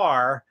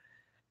tar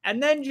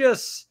and then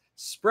just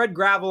spread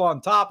gravel on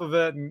top of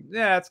it, and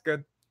yeah, it's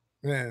good.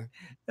 Yeah,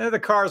 and the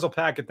cars will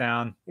pack it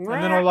down, and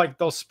then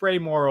they'll spray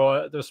more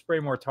oil, they'll spray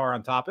more tar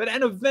on top of it,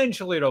 and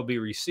eventually it'll be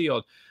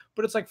resealed.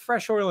 But it's like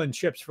fresh oil and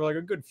chips for like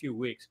a good few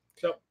weeks.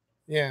 So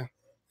yeah.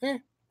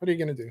 What are you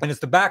gonna do? And it's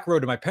the back road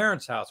to my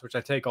parents' house, which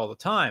I take all the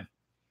time.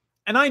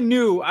 And I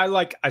knew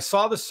I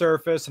saw the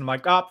surface and I'm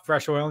like, oh,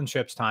 fresh oil and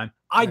chips time.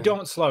 I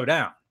don't slow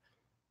down.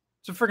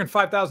 It's a freaking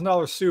 $5,000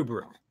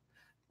 Subaru.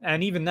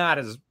 And even that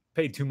is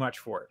paid too much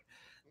for it.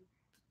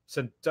 It's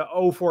a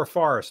 04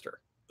 Forester.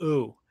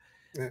 Ooh.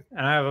 Yeah.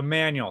 And I have a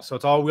manual, so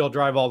it's all-wheel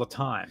drive all the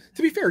time.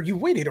 To be fair, you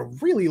waited a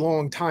really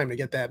long time to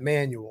get that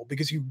manual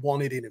because you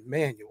wanted it in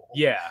manual.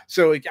 Yeah.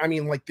 So, I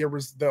mean, like, there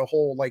was the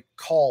whole, like,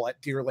 call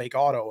at Deer Lake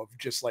Auto of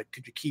just, like,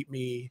 could you keep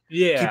a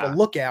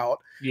lookout?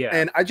 Yeah.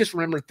 And I just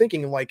remember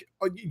thinking, like,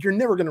 oh, you're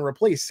never going to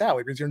replace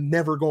Sally because you're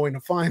never going to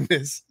find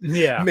this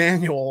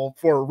manual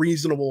for a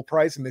reasonable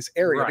price in this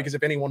area. Because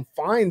if anyone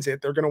finds it,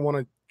 they're going to want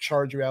to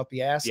charge you out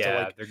the ass to,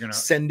 like, they're gonna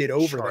send it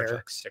over there.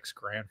 Like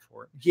 $6,000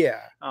 for it. Yeah.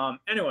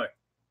 Anyway.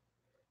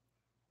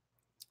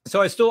 So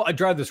I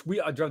drive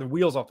the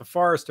wheels off the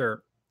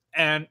Forester,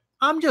 and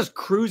I'm just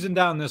cruising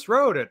down this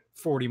road at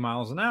 40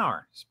 miles an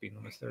hour. Speed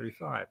limit's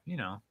 35. It's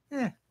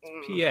PA.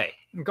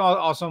 And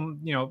also,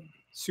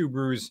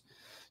 Subaru's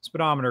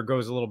speedometer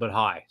goes a little bit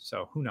high,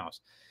 so who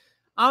knows?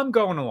 I'm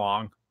going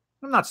along.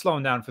 I'm not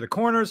slowing down for the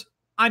corners.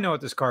 I know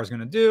what this car is going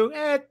to do.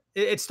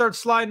 It starts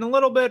sliding a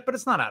little bit, but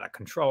it's not out of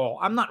control.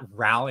 I'm not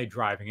rally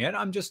driving it.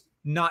 I'm just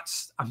not.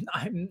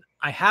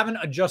 I haven't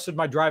adjusted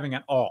my driving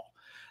at all,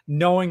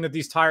 knowing that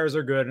these tires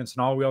are good and it's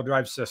an all-wheel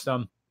drive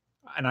system,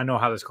 and I know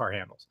how this car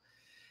handles.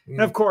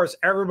 And of course,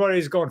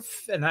 everybody's going,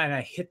 and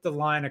I hit the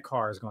line of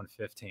cars going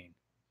 15.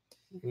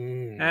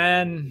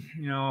 And,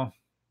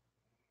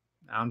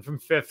 down from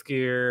 5th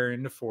gear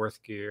into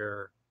 4th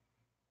gear,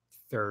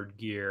 3rd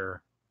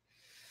gear.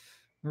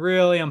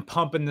 Really, I'm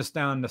pumping this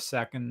down to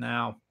 2nd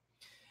now.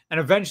 And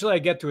eventually I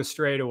get to a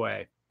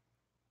straightaway.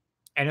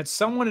 And it's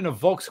someone in a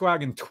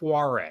Volkswagen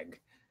Touareg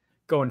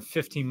going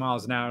 15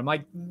 miles an hour. I'm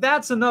like,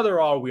 that's another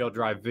all-wheel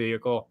drive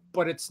vehicle,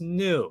 but it's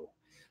new.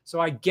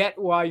 So I get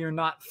why you're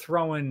not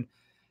throwing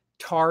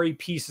tarry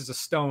pieces of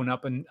stone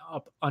up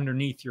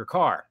underneath your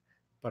car.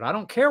 But I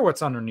don't care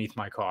what's underneath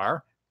my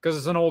car because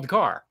it's an old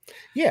car.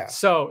 Yeah.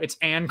 So it's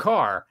an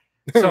car.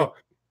 So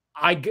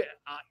I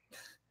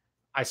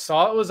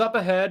saw it was up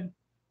ahead.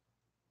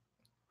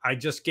 I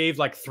just gave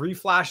like 3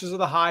 flashes of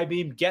the high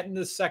beam, get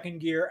into 2nd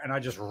gear, and I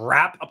just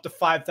wrap up to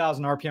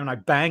 5,000 RPM, and I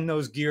bang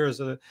those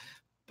gears.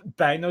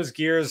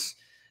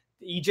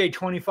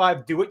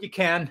 EJ25, do what you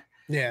can.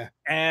 Yeah.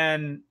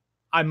 And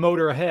I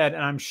motor ahead,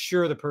 and I'm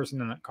sure the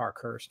person in that car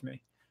cursed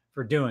me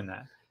for doing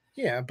that.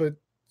 Yeah, but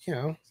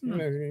you're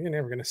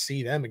never going to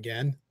see them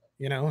again.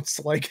 It's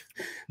like,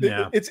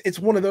 it's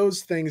one of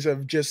those things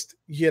of just,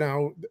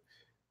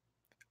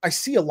 I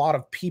see a lot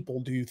of people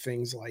do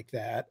things like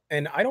that,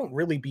 and I don't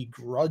really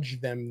begrudge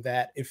them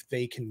that if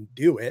they can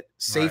do it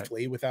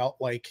safely without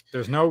like.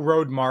 There's no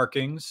road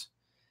markings,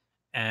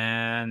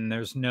 and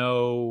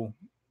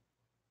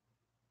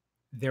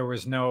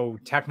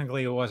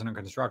technically it wasn't a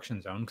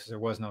construction zone because there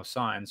was no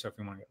sign. So if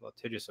you want to get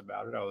litigious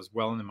about it, I was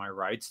well into my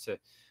rights to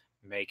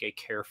make a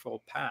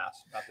careful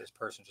pass about this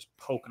person just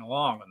poking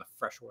along on the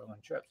fresh oil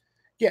and chips.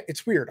 Yeah,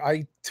 it's weird.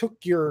 I took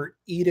your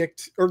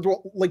edict, or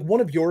like one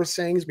of your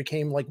sayings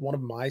became like one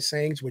of my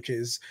sayings, which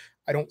is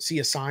I don't see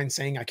a sign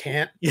saying I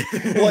can't.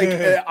 Like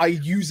I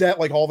use that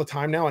like all the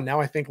time now, and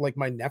now I think like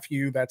my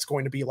nephew, that's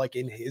going to be like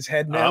in his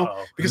head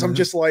now because I'm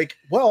just like,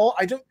 well,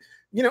 I don't,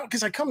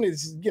 because I come to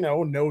this,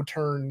 no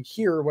turn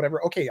here or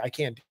whatever. Okay, I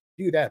can't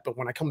do that, but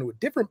when I come to a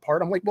different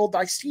part, I'm like, well,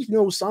 I see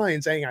no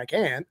sign saying I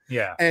can.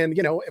 Yeah, and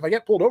if I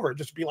get pulled over,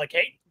 just be like,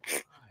 hey,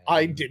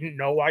 I didn't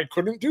know I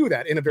couldn't do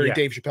that in a very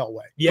Dave Chappelle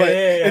way. Yeah, but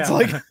yeah. It's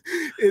like,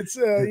 it's,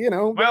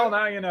 well,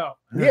 now you know.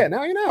 Yeah,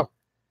 now you know.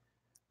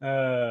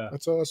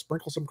 Let's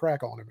sprinkle some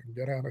crack on him and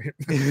get out of here.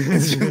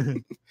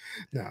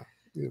 No.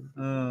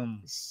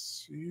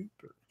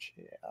 Super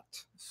chat.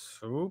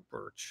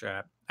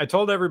 I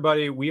told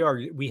everybody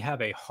we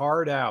have a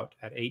hard out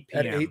at 8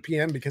 p.m. At 8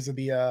 p.m. because of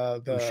the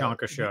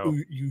Ushanka show.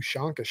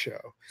 Ushanka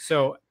show.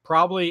 So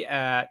probably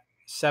at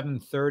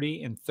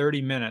 7:30 in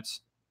 30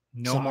 minutes.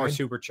 No more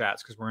super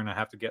chats because we're going to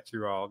have to get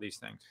through all these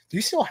things. Do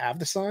you still have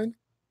the sign?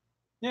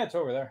 Yeah, it's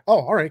over there. Oh,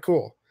 all right,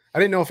 cool. I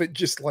didn't know if it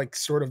just like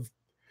sort of,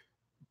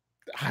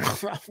 I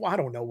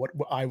don't know what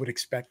I would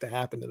expect to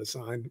happen to the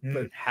sign.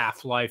 But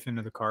half-life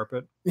into the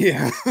carpet.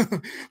 Yeah.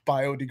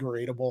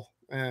 Biodegradable.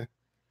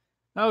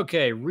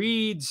 Okay.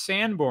 Reed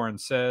Sanborn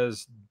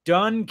says,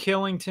 done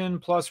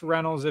Killington plus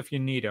Reynolds if you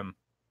need him.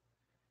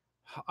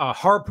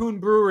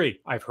 Harpoon Brewery.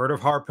 I've heard of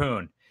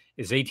Harpoon.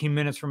 Is 18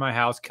 minutes from my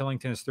house.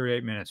 Killington is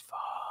 38 minutes. Fuck.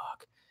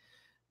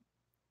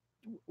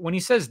 When he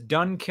says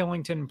done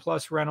Killington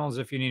plus Reynolds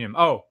if you need him.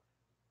 Oh,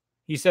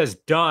 He says,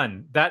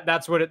 done.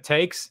 That's what it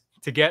takes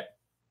to get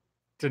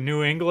to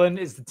New England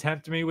is to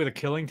tempt me with a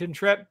Killington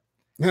trip.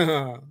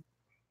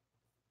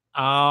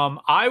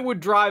 I would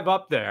drive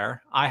up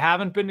there. I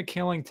haven't been to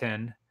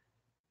Killington.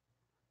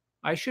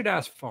 I should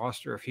ask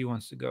Foster if he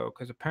wants to go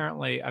because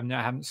apparently I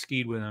haven't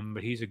skied with him,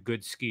 but he's a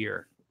good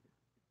skier.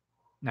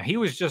 Now, he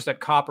was just at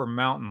Copper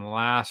Mountain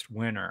last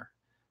winter.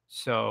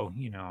 So,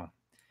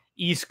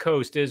 East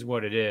Coast is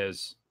what it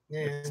is. Yeah.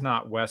 It's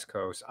not West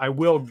Coast. I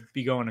will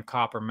be going to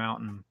Copper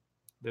Mountain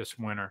this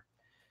winter.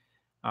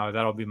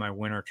 That'll be my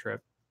winter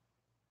trip.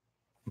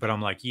 But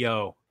I'm like,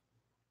 yo,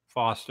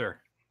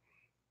 Foster,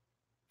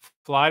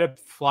 fly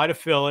to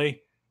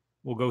Philly.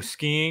 We'll go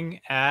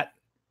skiing at.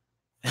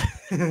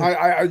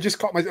 I just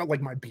caught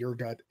my beer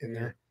gut in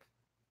there.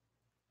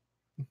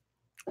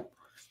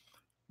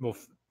 Well,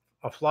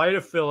 I'll fly to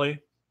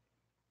Philly.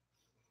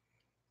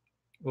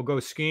 We'll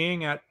go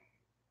skiing at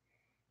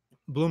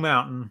Blue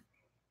Mountain,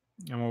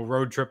 and we'll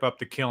road trip up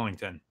to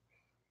Killington.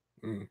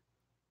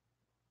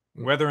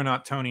 Whether or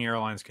not Tony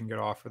Airlines can get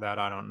off for that,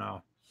 I don't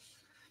know.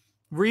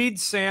 Reed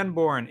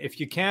Sanborn, if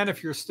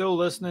you're still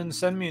listening,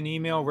 send me an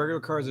email,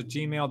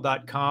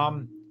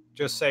 regularcars@gmail.com.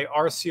 Just say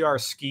RCR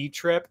ski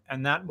trip,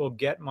 and that will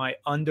get my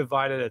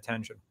undivided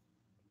attention.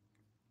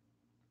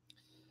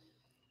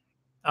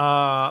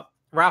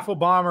 Raffle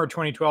Bomber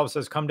 2012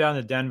 says, come down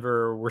to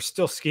Denver. We're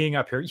still skiing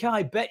up here. Yeah,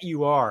 I bet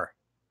you are.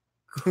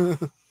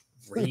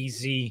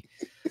 Crazy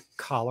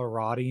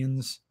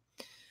Coloradians.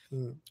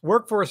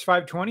 Workforce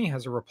 520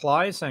 has a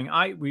reply saying,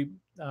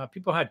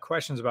 people had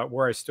questions about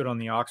where I stood on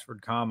the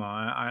Oxford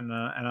comma, and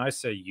I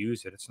say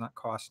use it. It's not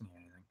costing you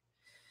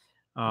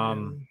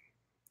anything.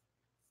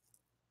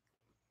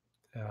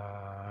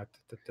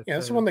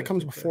 That's the one that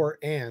comes before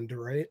and,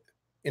 right?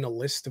 In a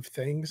list of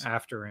things.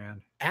 After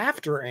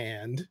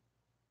and.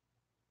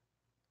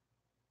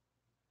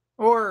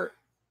 Or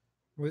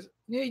was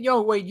wait,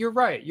 you're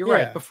right. You're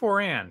right.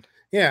 Before and.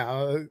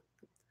 Yeah.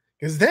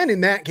 Because then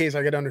in that case,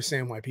 I could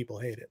understand why people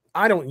hate it.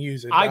 I don't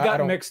use it. I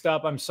got mixed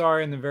up. I'm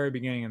sorry in the very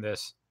beginning of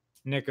this.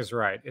 Nick is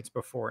right. It's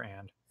before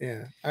and.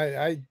 Yeah.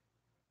 I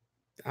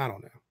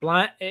don't know.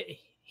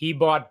 He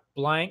bought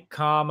blank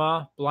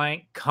comma,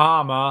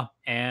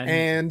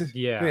 and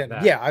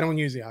yeah. I don't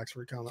use the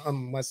Oxford comma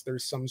unless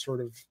there's some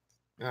sort of,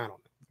 I don't know.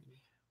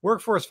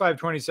 Workforce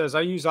 520 says,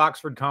 I use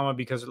Oxford comma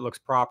because it looks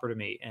proper to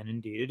me. And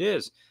indeed it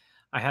is.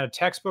 I had a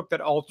textbook that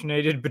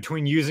alternated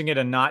between using it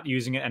and not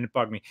using it, and it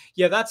bugged me.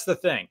 Yeah, that's the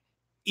thing.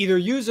 Either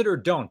use it or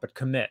don't, but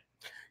commit.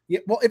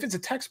 Yeah, well, if it's a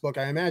textbook,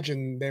 I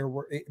imagine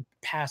it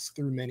passed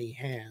through many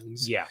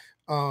hands. Yeah.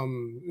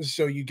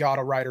 So you got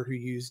a writer who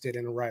used it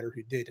and a writer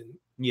who didn't.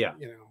 Yeah.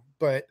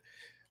 But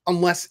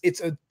unless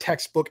it's a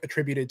textbook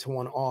attributed to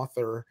one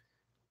author,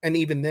 and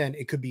even then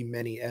it could be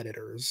many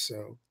editors.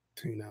 So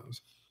who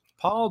knows?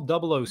 Paul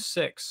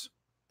 006,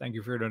 thank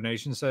you for your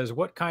donation, says,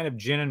 what kind of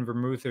gin and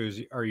vermouth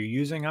are you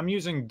using? I'm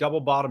using double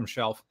bottom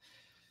shelf.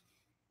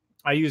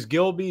 I use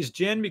Gilby's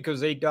gin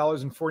because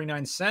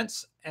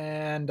 $8.49,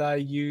 and I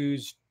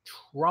use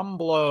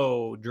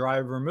Trumblo dry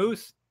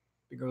vermouth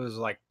because it's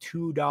like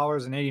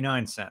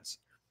 $2.89.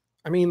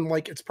 I mean,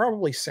 it's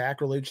probably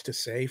sacrilege to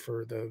say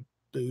for the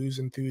booze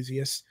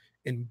enthusiasts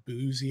and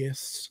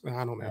boozyists,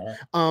 I don't know,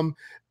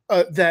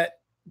 that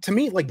to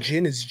me,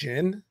 gin is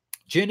gin.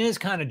 Gin is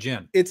kind of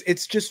gin.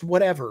 It's just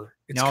whatever.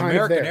 It's now,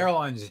 American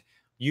Airlines,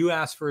 you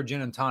ask for a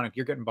gin and tonic,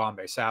 you're getting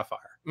Bombay Sapphire.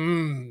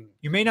 You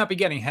may not be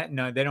getting,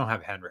 no, they don't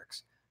have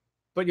Hendrix,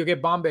 but you'll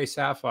get Bombay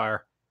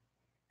Sapphire.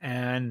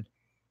 And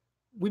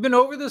we've been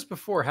over this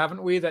before,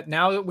 haven't we? That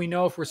now that we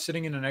know if we're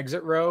sitting in an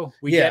exit row,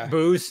 we get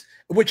booze.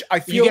 Which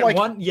I feel like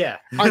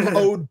I'm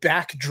owed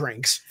back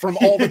drinks from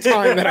all the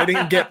time that I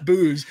didn't get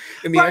booze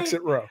in the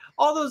exit row.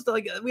 All those,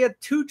 we had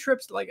 2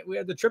 trips, we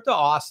had the trip to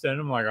Austin.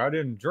 I'm like, I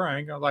didn't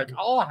drink. I'm like,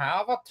 I'll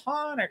have a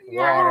tonic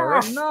water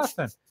and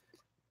nothing.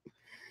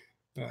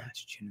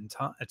 That's gin and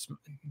tonic.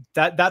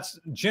 That's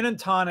gin and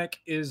tonic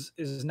is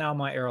now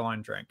my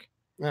airline drink.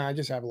 I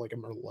just have a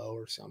Merlot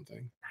or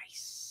something.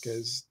 Nice.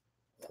 Because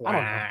I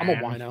don't know. I'm a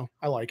wino.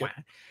 I like it.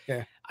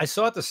 Yeah. I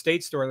saw at the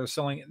State Store they're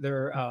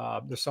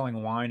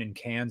selling wine in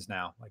cans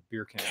now, like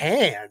beer cans.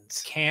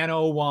 Cans.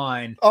 Can-o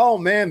wine. Oh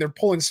man, they're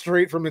pulling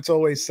straight from It's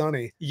Always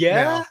Sunny.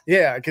 Yeah. Now.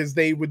 Yeah, because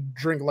they would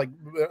drink a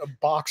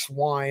box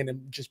wine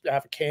and just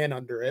have a can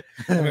under it,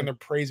 and then they're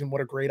praising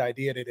what a great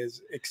idea it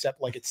is,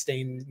 except it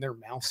stained their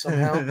mouth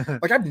somehow.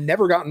 I've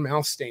never gotten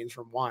mouth stains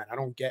from wine. I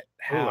don't get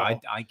how. Ooh,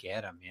 I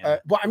get them. Yeah.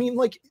 Well, I mean,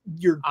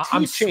 your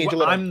teeth change a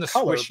little. I'm the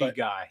color, swishy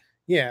guy.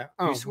 Yeah.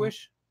 You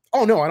swish?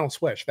 Oh no, I don't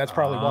swish. That's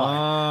probably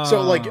why.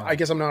 So I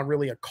guess I'm not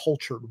really a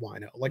cultured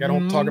wino. I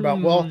don't talk about,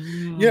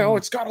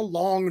 it's got a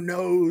long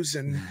nose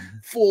and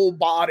full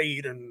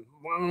bodied and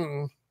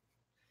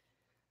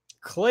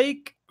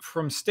Clake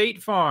from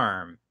State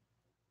Farm,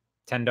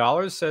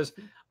 $10 says,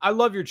 I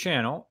love your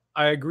channel.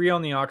 I agree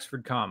on the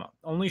Oxford comma.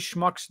 Only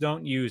schmucks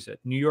don't use it.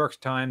 New York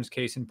Times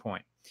case in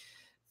point.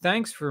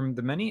 Thanks for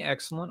the many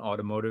excellent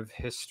automotive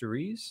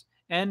histories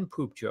and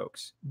poop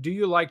jokes. Do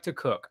you like to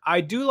cook?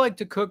 I do like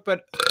to cook,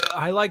 but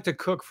I like to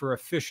cook for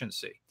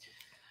efficiency.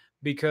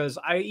 because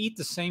I eat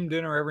the same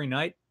dinner every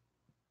night.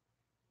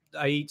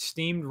 I eat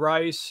steamed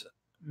rice,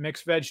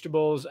 mixed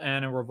vegetables,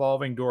 and a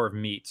revolving door of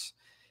meats.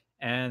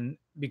 And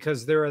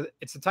because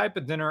it's the type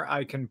of dinner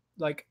I can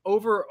like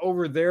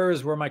over there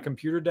is where my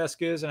computer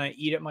desk is, and I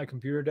eat at my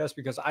computer desk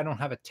because I don't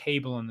have a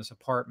table in this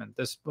apartment.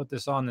 Put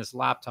this on this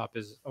laptop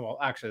is, well,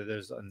 actually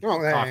there's a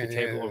coffee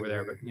table over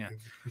there, but yeah.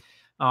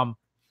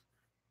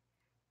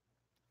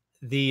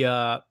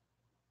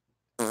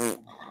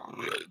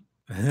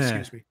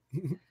 Excuse me.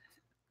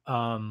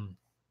 What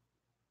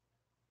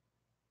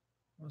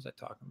was I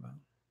talking about?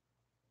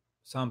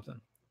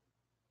 Something.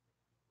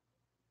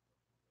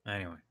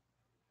 Anyway.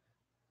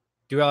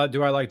 Do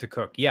I like to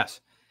cook?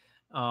 Yes.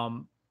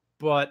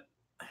 But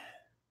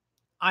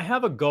I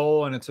have a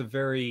goal, and it's a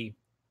very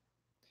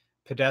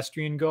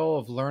pedestrian goal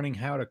of learning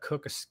how to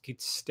cook a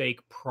steak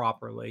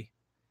properly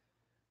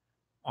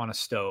on a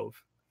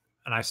stove.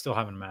 And I still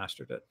haven't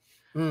mastered it.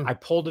 I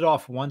pulled it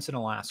off once in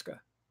Alaska,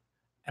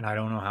 and I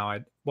don't know how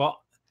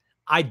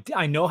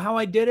I know how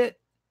I did it,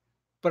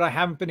 but I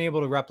haven't been able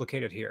to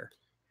replicate it here.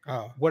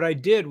 Oh. What I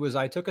did was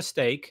I took a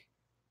steak,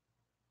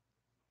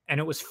 and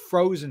it was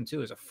frozen too.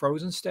 It was a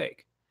frozen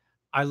steak.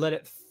 I let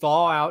it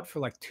thaw out for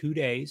like 2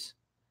 days.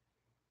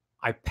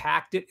 I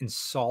packed it in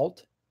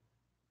salt.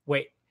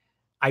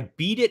 I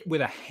beat it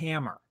with a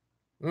hammer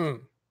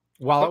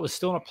while it was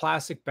still in a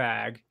plastic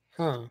bag.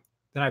 Huh.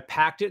 Then I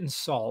packed it in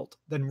salt,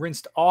 then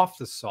rinsed off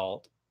the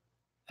salt,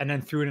 and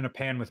then threw it in a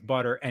pan with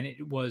butter, and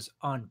it was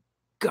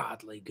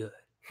ungodly good.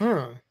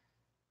 Huh.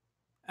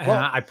 And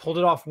I pulled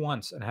it off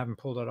once and haven't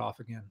pulled it off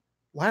again.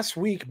 Last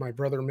week, my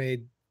brother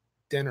made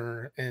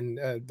dinner, and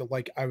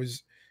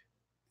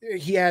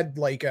he had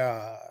like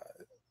a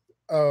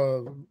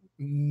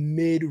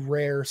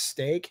mid-rare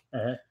steak,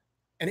 and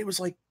it was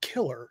like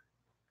killer.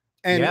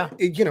 And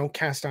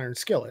cast iron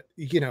skillet.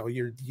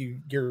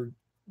 You're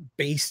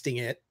basting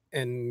it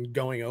and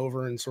going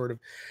over and sort of,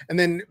 and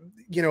then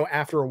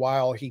after a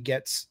while he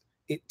gets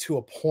it to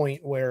a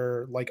point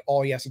where like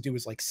all he has to do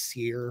is like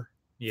sear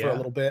for a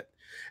little bit.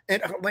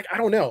 And like, I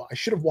don't know, I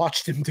should have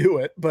watched him do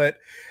it, but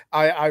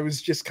I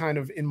was just kind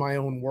of in my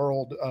own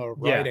world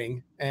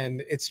writing,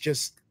 and it's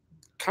just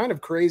kind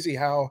of crazy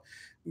how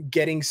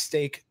getting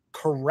steak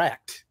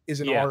correct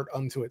is an art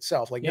unto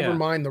itself. Like, never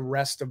mind the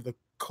rest of the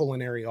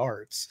culinary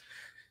arts.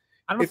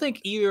 I don't think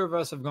either of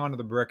us have gone to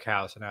the Brick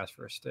House and asked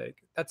for a steak.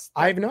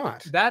 I've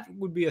not. That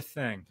would be a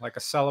thing, like a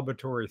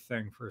celebratory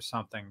thing for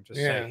something. Just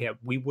say, yeah,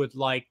 we've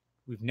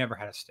never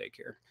had a steak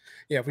here.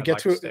 Yeah, if we get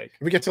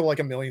to like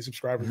 1 million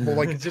subscribers, we'll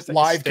like just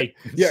live steak.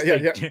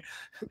 Yeah.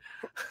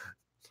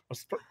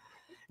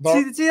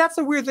 See, that's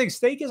the weird thing.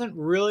 Steak isn't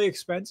really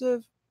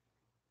expensive.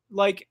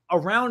 Like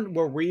around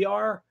where we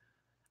are,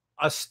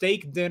 a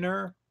steak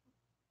dinner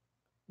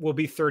will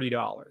be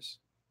 $30.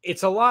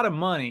 It's a lot of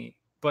money,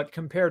 but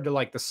compared to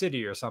like the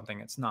city or something,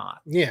 it's not.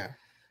 Yeah.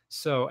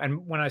 So,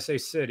 and when I say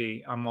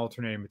city, I'm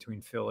alternating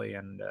between Philly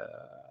and the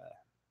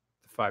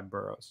 5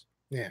 boroughs.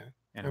 Yeah.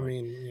 Anyway. I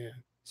mean, yeah.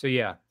 So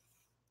yeah,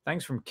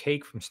 thanks from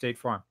Cake from State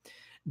Farm.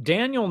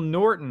 Daniel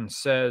Norton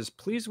says,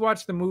 please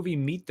watch the movie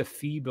Meet the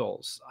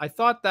Feebles. I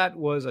thought that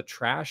was a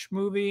trash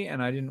movie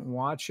and I didn't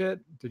watch it.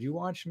 Did you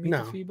watch Meet the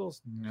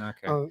Feebles?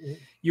 Okay.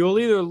 You'll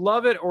either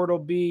love it or it'll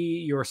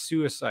be your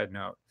suicide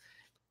note.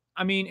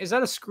 I mean, is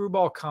that a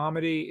screwball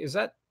comedy? Is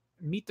that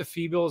Meet the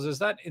Feebles? Is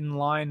that in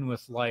line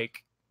with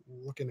like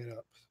looking it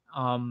up?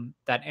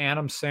 That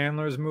Adam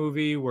Sandler's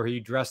movie where he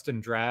dressed in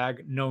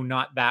drag? No,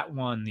 not that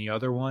one. The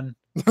other one.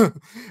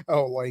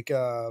 Oh, like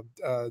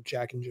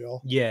Jack and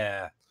Jill.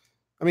 Yeah.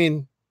 I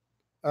mean,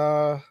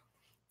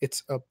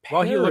 it's a parody.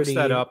 While he looks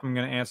that up, I'm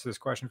going to answer this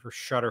question for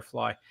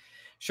Shutterfly.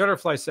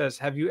 Shutterfly says,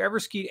 have you ever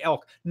skied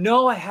elk?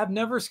 No, I have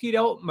never skied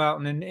Elk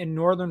Mountain in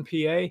northern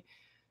PA,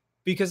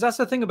 because that's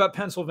the thing about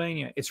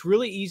Pennsylvania. It's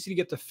really easy to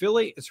get to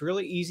Philly. It's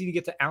really easy to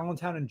get to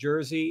Allentown in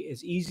Jersey.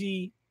 It's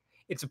easy.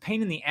 It's a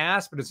pain in the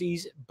ass, but it's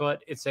easy.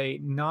 But it's a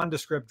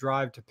nondescript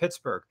drive to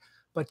Pittsburgh.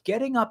 But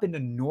getting up into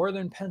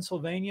northern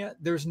Pennsylvania,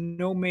 there's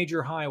no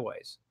major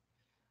highways.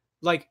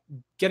 Like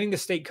getting to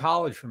State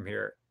College from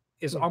here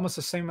is almost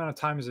the same amount of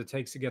time as it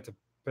takes to get to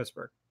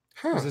Pittsburgh.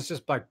 Because it's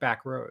just like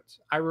back roads.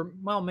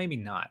 Well, maybe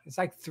not. It's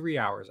like 3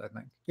 hours, I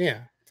think. Yeah,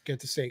 to get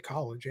to State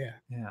College, yeah.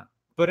 Yeah.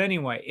 But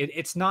anyway,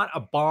 it's not a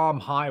bomb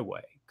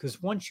highway,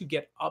 because once you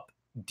get up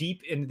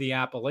deep into the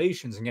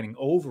Appalachians and getting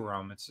over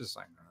them, it's just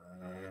like...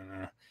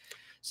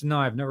 So no,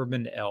 I've never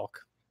been to Elk.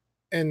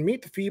 And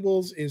Meet the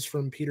Feebles is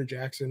from Peter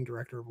Jackson,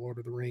 director of Lord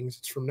of the Rings.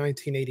 It's from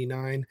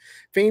 1989.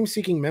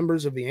 Fame-seeking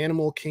members of the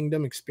animal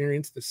kingdom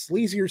experience the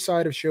sleazier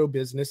side of show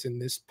business in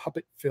this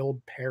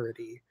puppet-filled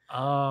parody.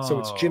 Oh. So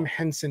it's Jim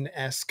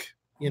Henson-esque,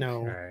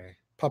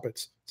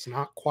 puppets. It's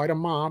not quite a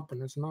mop,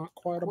 and it's not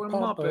quite a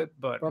puppet,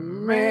 but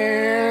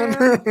man.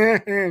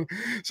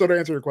 So to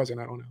answer your question,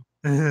 I don't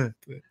know.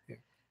 But,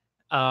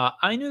 yeah.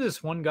 I knew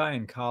this one guy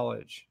in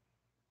college,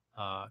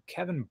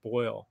 Kevin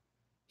Boyle.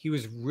 He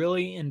was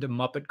really into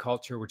Muppet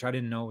culture, which I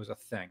didn't know was a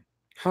thing.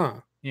 Huh.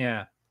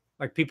 Yeah.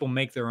 Like people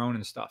make their own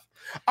and stuff.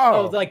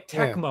 Oh, like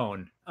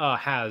Techmoan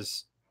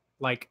has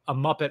like a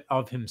Muppet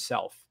of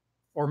himself.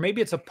 Or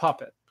maybe it's a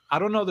puppet. I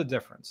don't know the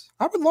difference.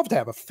 I would love to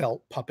have a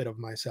felt puppet of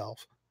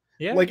myself.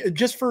 Yeah. Like,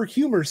 just for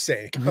humor's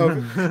sake.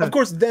 Of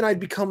course, then I'd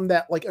become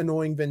that like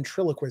annoying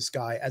ventriloquist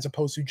guy as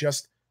opposed to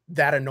just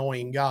that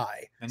annoying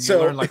guy. And you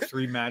learn like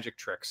 3 magic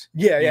tricks.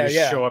 Yeah.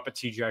 Show up at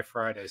TGI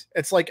Fridays.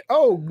 It's like,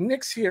 oh,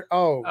 Nick's here.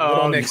 Oh,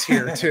 little Nick's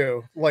here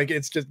too. Like,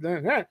 it's just,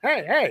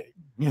 hey,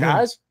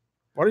 guys,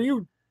 what are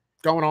you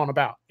going on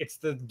about? It's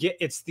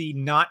the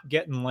not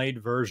getting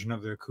laid version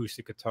of the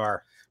acoustic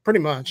guitar. Pretty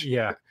much.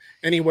 Yeah.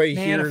 Anyway,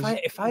 man,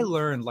 if I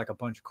learned like a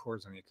bunch of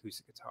chords on the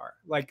acoustic guitar,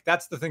 like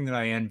that's the thing that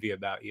I envy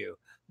about you.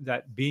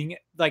 That being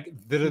like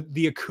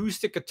the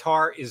acoustic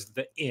guitar is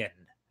the in.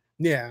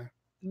 Yeah.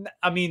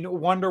 I mean,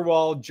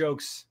 Wonderwall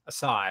jokes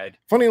aside.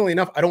 Funnily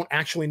enough, I don't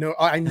actually know.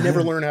 I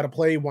never learned how to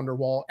play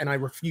Wonderwall, and I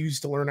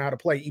refuse to learn how to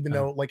play, even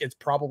though like it's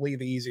probably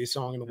the easiest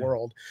song in the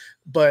world.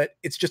 But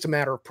it's just a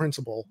matter of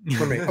principle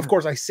for me. Of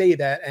course, I say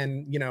that,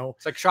 and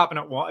it's like shopping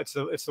at it's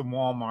the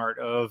Walmart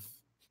of.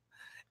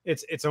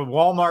 It's a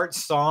Walmart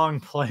song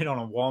played on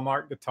a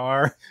Walmart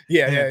guitar.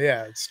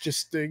 Yeah. It's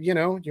just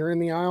you're in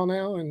the aisle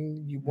now,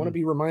 and you want to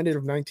be reminded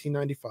of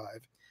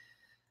 1995.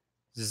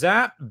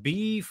 Zap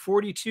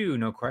B42,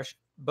 no question,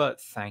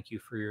 but thank you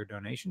for your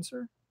donation,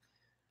 sir.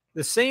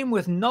 The same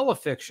with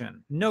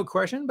Nullifiction, no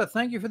question, but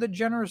thank you for the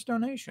generous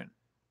donation.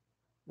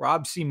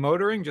 Rob C.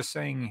 Motoring just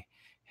saying,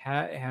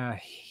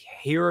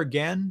 here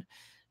again,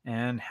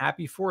 and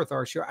happy 4th,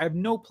 our show. I have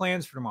no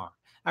plans for tomorrow.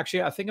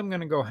 Actually, I think I'm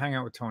going to go hang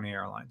out with Tony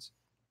Airlines,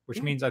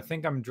 which means I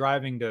think I'm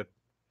driving to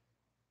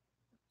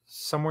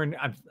somewhere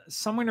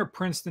near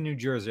Princeton, New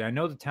Jersey. I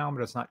know the town,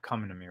 but it's not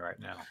coming to me right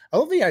now. I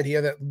love the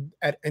idea that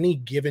at any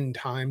given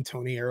time,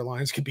 Tony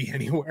Airlines could be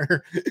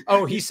anywhere.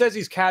 Oh, he says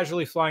he's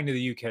casually flying to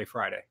the UK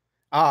Friday.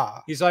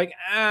 He's like,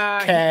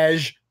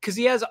 cash. Because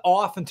he has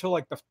off until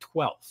like the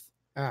 12th.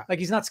 Like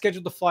he's not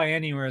scheduled to fly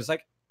anywhere. It's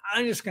like,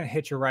 I'm just going to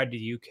hitch a ride to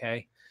the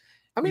UK.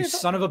 I mean, you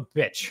son of a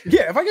bitch.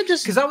 Yeah, if I could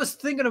just... Because I was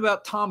thinking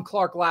about Tom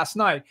Clark last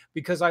night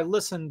because I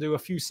listened to a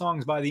few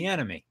songs by The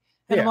Enemy.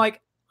 And I'm like,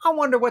 I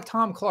wonder what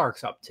Tom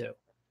Clark's up to.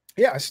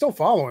 Yeah, I still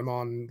follow him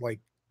on like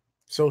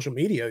social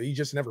media. He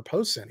just never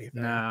posts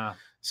anything. Nah.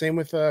 Same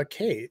with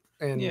Kate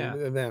and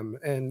them.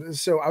 And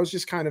so I was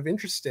just kind of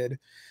interested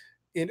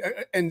in,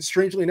 and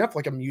strangely enough,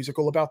 like a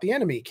musical about The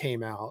Enemy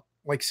came out,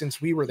 like since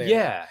we were there.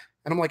 Yeah.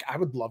 And I'm like, I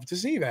would love to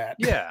see that.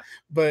 Yeah.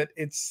 But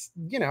it's,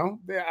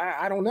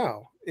 I don't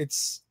know.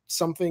 It's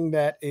something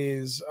that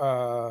is,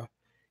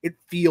 it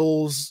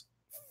feels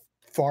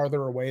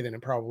farther away than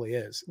it probably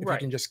is. If you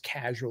can just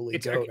casually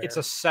go there. It's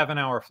a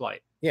 7-hour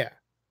flight. Yeah.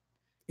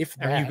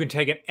 And you can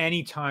take it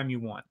any time you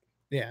want.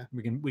 Yeah.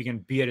 We can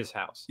be at his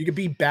house. You could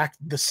be back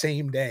the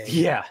same day.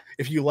 Yeah.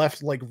 If you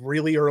left like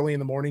really early in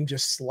the morning,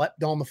 just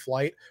slept on the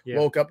flight,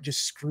 woke up,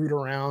 just screwed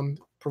around,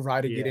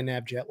 provided you didn't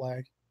have jet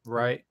lag.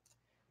 Right.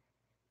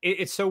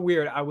 It's so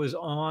weird. I was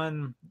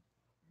on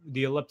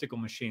the elliptical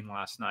machine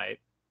last night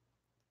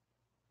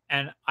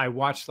and I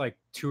watched like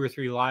 2 or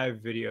 3 live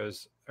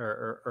videos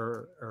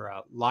or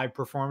live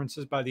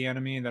performances by The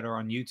Enemy that are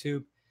on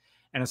YouTube.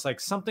 And it's like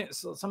something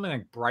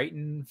like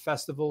Brighton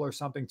Festival or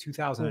something,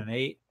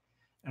 2008.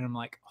 And I'm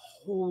like,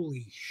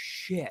 holy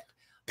shit.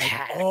 Like,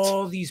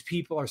 all these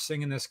people are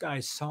singing this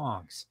guy's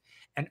songs.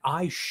 And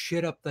I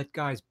shit up that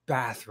guy's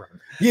bathroom.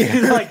 Yeah.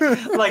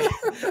 like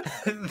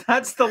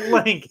that's the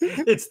link.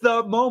 It's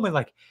the moment.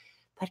 Like,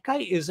 that guy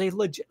is a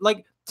legit,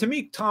 like, to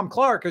me, Tom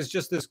Clark is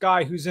just this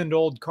guy who's into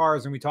old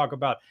cars and we talk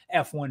about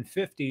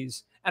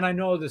F-150s. And I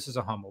know this is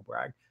a humble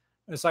brag.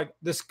 It's like,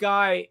 this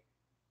guy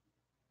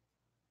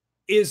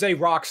is a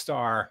rock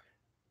star,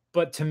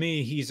 but to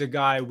me, he's a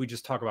guy we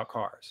just talk about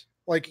cars.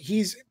 Like,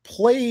 he's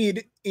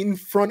played in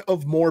front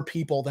of more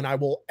people than I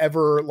will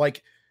ever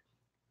like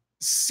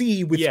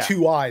see with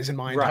 2 eyes in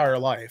my entire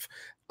life.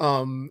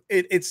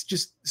 It's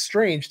just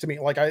strange to me.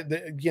 Like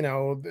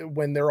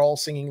when they're all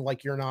singing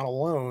like You're Not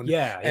Alone.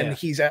 And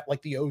he's at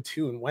like the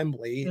O2 in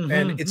Wembley.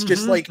 And it's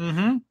just like,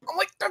 I'm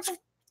like,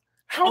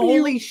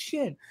 holy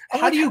shit.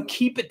 How do you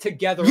keep it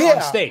together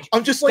on stage?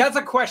 I'm just like, that's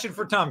a question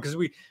for Tom, because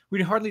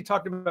we hardly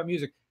talked about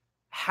music.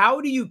 How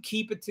do you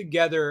keep it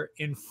together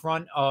in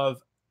front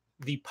of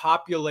the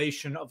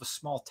population of a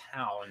small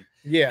town?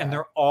 And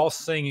they're all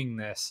singing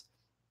this.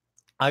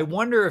 I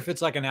wonder if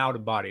it's like an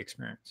out-of-body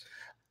experience.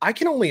 I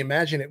can only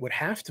imagine it would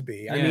have to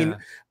be. I mean,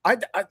 I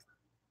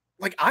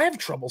have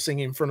trouble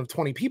singing in front of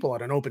 20 people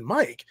at an open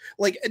mic.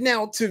 Like,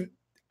 now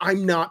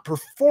I'm not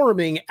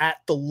performing at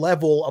the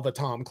level of a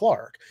Tom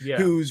Clark,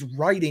 who's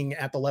writing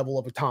at the level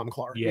of a Tom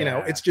Clark.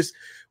 It's just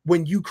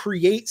when you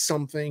create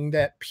something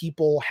that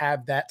people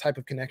have that type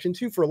of connection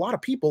to, for a lot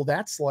of people,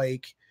 that's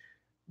like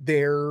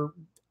their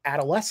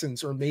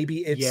adolescence, or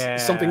maybe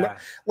it's something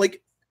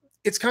like,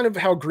 it's kind of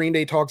how Green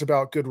Day talks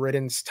about Good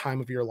Riddance, Time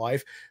of Your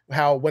Life,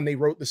 how when they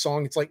wrote the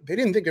song, it's like they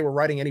didn't think they were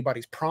writing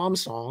anybody's prom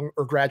song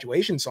or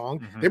graduation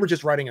song. They were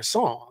just writing a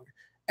song.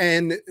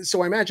 And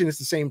so I imagine it's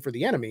the same for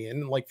The Enemy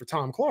and like for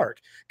Tom Clark,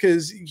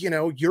 because,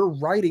 you're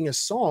writing a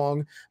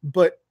song,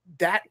 but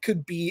that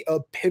could be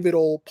a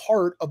pivotal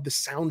part of the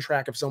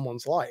soundtrack of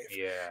someone's life.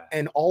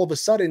 And all of a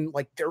sudden,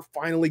 like, they're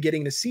finally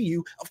getting to see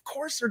you. Of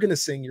course they're going to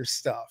sing your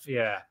stuff.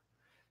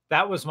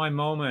 that was my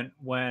moment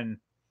when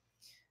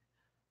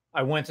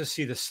I went to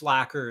see the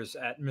Slackers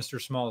at Mr.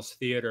 Small's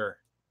Theater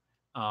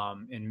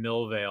in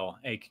Millvale,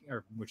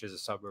 which is a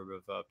suburb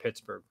of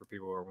Pittsburgh, for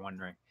people who are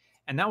wondering.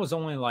 And that was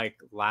only like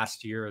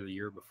last year or the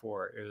year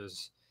before.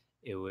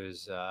 It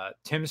was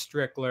Tim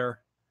Strickler,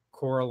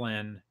 Cora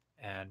Lynn,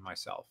 and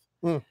myself.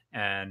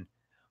 And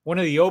one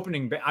of the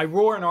opening, I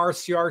wore an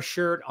RCR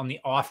shirt on the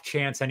off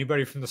chance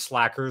anybody from the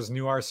Slackers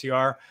knew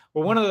RCR.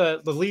 Well, one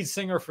of the lead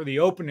singer for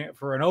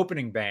an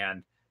opening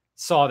band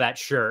saw that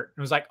shirt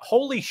and was like,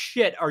 "Holy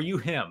shit, are you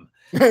him?"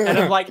 And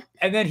I'm like,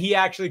 and then he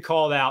actually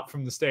called out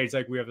from the stage,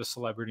 like, "We have a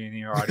celebrity in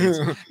the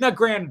audience." Now,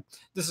 granted,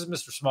 this is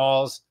Mr.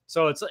 Smalls,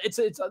 so it's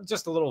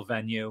just a little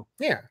venue.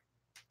 Yeah,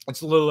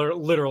 it's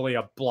literally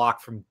a block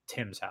from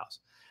Tim's house,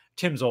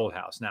 Tim's old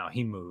house. Now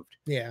he moved,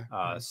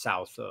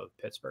 south of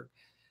Pittsburgh,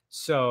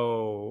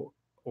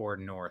 or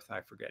north,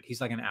 I forget. He's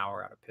like an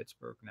hour out of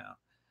Pittsburgh now,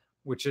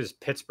 which is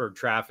Pittsburgh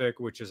traffic,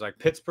 which is like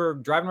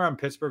Pittsburgh. Driving around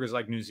Pittsburgh is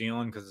like New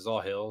Zealand because it's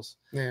all hills.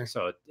 Yeah.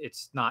 So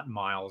it's not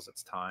miles,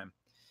 it's time.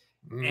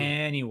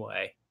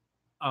 Anyway,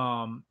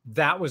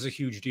 that was a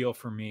huge deal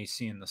for me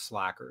seeing the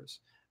Slackers,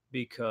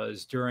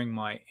 because during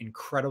my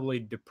incredibly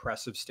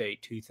depressive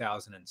state,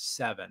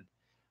 2007,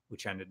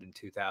 which ended in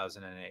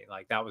 2008,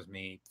 like that was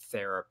me,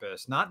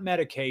 therapist, not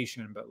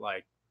medication, but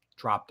like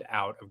dropped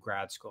out of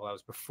grad school. That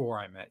was before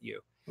I met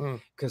you.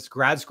 Because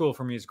grad school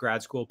for me is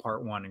grad school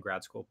part 1 and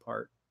grad school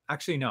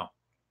actually, no.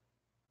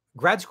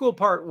 Grad school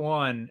part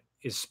 1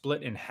 is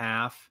split in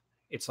half.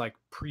 It's like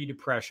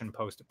pre-depression,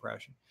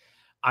 post-depression.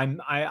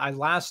 I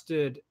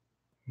lasted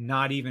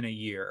not even a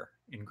year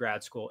in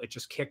grad school. It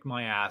just kicked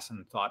my ass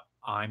and thought,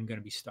 I'm going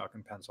to be stuck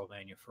in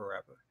Pennsylvania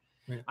forever.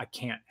 Yeah. I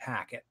can't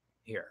hack it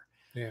here.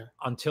 Yeah.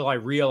 Until I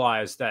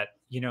realized that,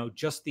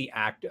 just the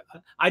act.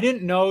 I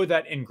didn't know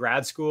that in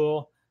grad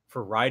school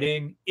for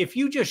writing, if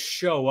you just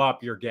show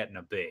up, you're getting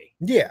a B.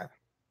 Yeah.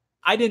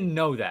 I didn't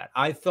know that.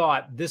 I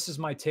thought this is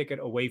my ticket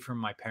away from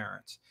my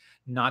parents.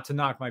 Not to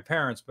knock my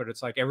parents, but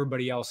it's like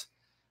everybody else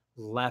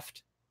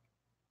left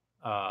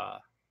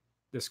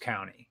this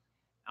county.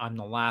 I'm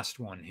the last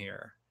one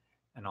here,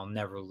 and I'll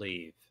never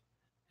leave,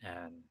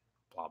 and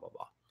blah, blah,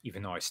 blah.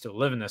 Even though I still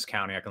live in this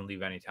county, I can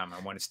leave anytime I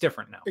want. It's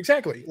different now.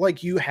 Exactly.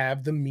 Like you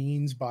have the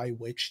means by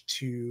which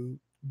to,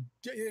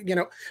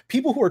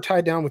 people who are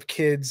tied down with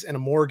kids and a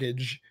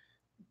mortgage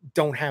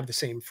don't have the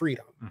same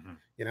freedom,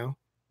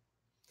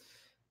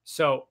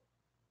 So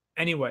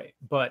anyway,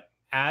 but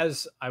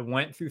as I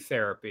went through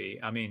therapy,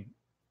 I mean,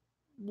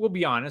 we'll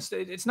be honest,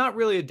 it's not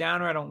really a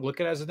downer. I don't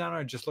look at it as a downer.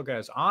 I just look at it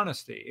as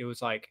honesty. It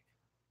was like,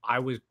 I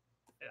was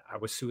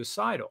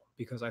suicidal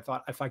because I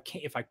thought if I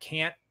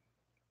can't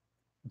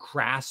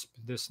grasp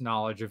this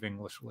knowledge of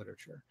English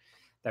literature,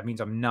 that means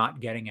I'm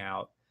not getting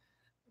out.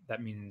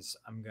 That means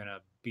I'm going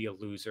to be a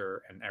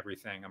loser and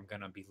everything. I'm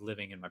going to be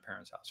living in my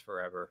parents' house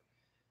forever.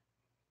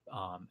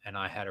 And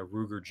I had a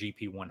Ruger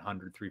GP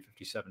 100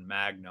 357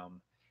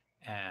 Magnum.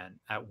 And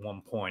at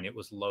one point it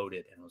was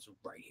loaded and it was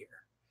right here.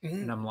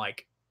 And I'm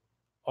like,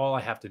 all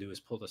I have to do is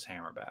pull this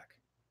hammer back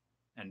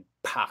and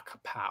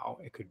pow,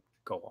 it could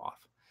go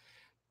off.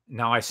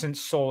 Now, I since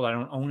sold, I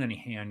don't own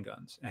any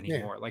handguns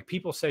anymore. Yeah. Like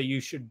people say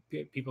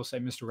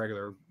Mr.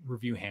 Regular,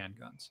 review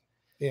handguns.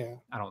 Yeah.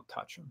 I don't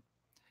touch them.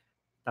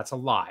 That's a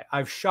lie.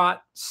 I've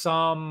shot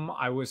some.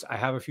 I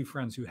have a few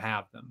friends who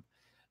have them,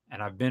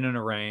 and I've been in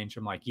a range.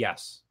 I'm like,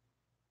 yes,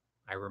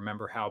 I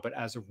remember how, but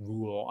as a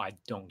rule, I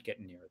don't get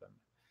near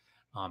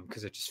them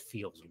because it just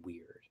feels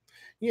weird.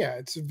 Yeah.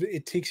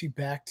 It takes you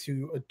back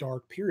to a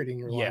dark period in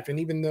your life.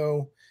 And even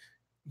though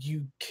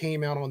you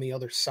came out on the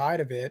other side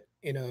of it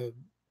in a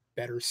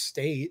better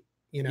state,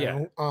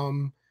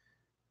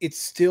 it's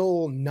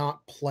still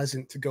not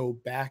pleasant to go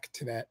back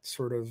to that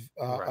sort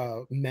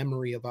of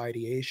memory of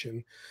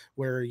ideation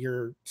where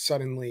you're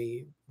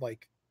suddenly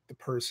like the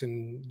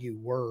person you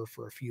were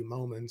for a few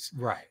moments.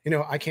 Right.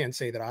 I can't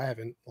say that I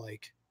haven't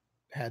like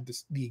had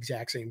the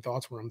exact same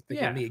thoughts where I'm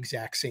thinking the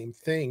exact same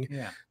thing.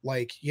 Yeah.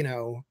 Like,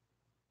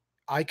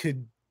 I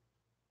could,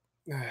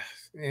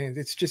 and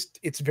it's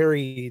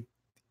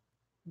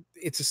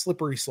a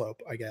slippery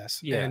slope, I guess.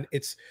 Yeah. And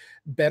it's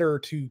better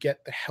to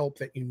get the help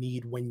that you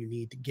need when you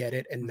need to get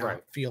it and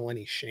not feel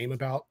any shame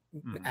about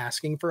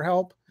asking for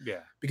help.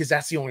 Yeah. Because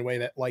that's the only way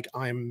that like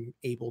I'm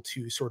able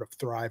to sort of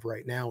thrive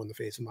right now in the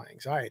face of my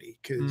anxiety.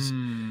 Because,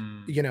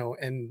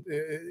 and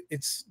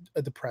it's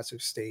a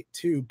depressive state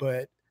too,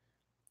 but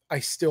I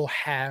still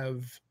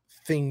have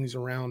things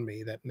around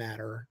me that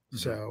matter.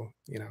 So,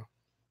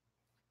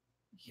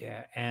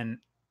 Yeah. And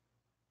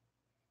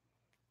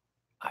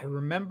I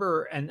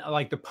remember, and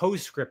like the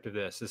postscript of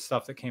this is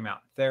stuff that came out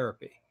in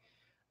therapy,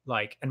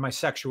 like, and my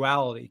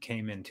sexuality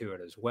came into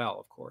it as well,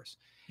 of course.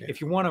 Yeah.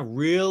 If you want to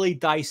really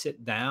dice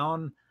it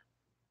down,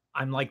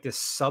 I'm like this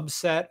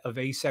subset of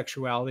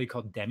asexuality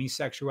called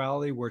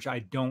demisexuality, which I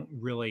don't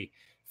really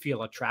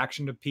feel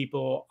attraction to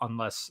people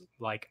unless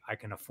like I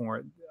can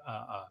afford,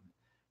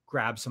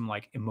 grab some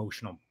like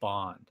emotional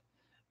bond.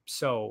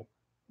 So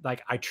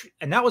like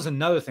and that was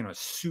another thing that was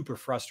super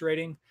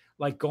frustrating.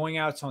 Like going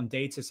out on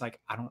dates, it's like,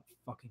 I don't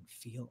fucking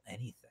feel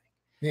anything.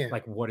 Yeah.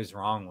 Like, what is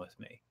wrong with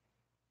me?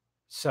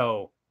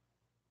 So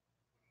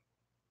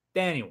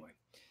anyway,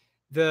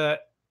 and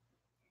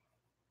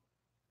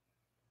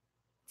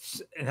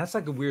that's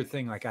like the weird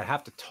thing. Like, I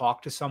have to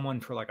talk to someone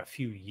for like a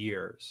few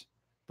years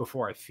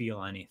before I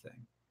feel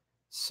anything.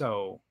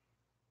 So,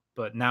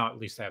 but now at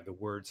least I have the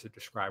words to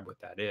describe what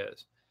that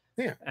is.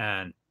 Yeah.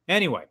 And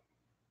anyway,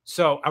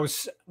 so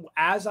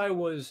as I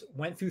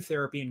went through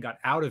therapy and got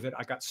out of it,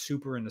 I got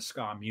super into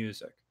ska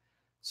music.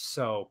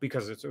 So,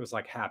 because it was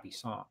like happy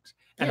songs,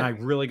 and I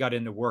really got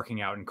into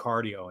working out and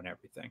cardio and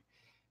everything.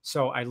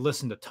 So I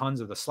listened to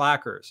tons of the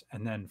Slackers,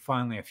 and then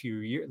finally a few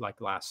years, like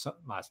last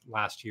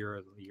year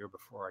or the year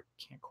before, I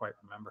can't quite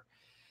remember.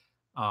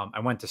 I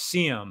went to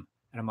see them,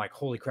 and I'm like,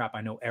 holy crap,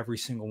 I know every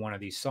single one of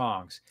these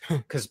songs.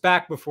 Because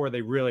back before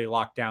they really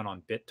locked down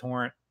on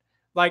BitTorrent,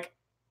 like,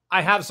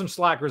 I have some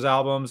Slackers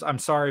albums. I'm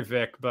sorry,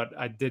 Vic, but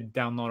I did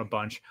download a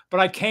bunch. But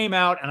I came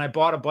out and I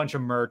bought a bunch of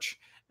merch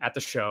at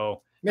the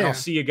show. Yeah. And I'll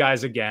see you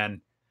guys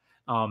again.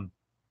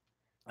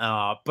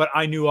 But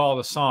I knew all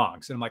the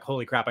songs, and I'm like,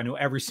 holy crap, I know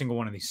every single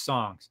one of these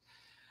songs.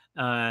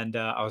 And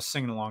I was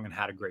singing along and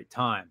had a great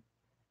time.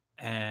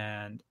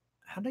 And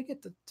how did I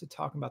get to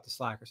talking about the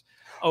Slackers?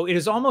 Oh, it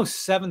is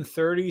almost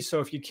 7:30.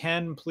 So if you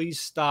can, please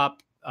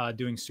stop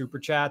doing super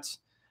chats,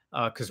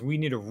 because we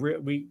need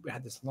we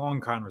had this long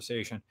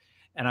conversation,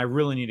 and I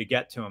really need to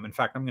get to them. In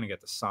fact, I'm going to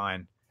get the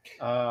sign.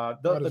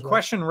 The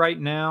question right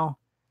now.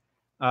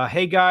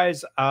 Hey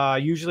guys,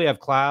 usually have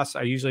class.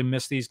 I usually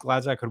miss these.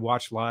 Glad I could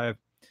watch live.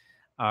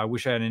 I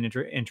wish I had an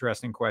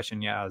interesting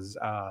question. Yeah,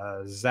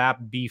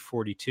 Zap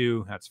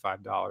B42. That's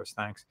 $5.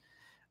 Thanks.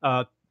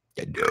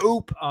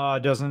 Nope.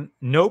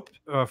 Nope.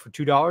 For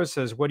 $2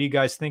 says, what do you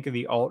guys think of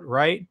the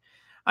alt-right?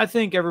 I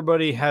think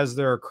everybody has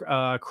their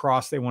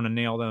cross they want to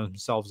nail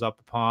themselves up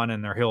upon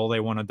and their hill they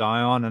want to die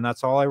on. And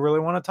that's all I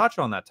really want to touch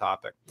on that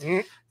topic.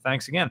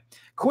 Thanks again.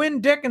 Quinn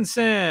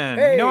Dickinson.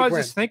 Hey, I was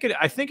just thinking,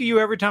 I think of you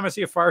every time I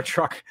see a fire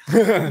truck.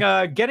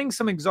 Getting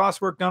some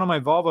exhaust work done on my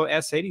Volvo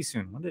S80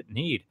 soon. What did it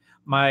need?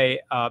 My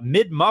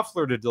mid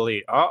muffler to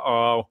delete.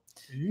 Uh-oh.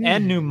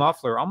 And new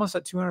muffler. Almost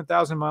at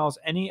 200,000 miles.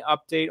 Any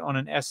update on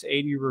an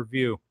S80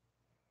 review?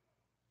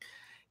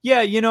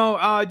 Yeah,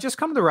 just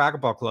come to the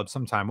Racquetball Club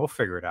sometime. We'll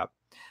figure it out.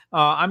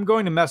 I'm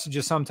going to message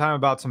you sometime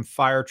about some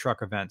fire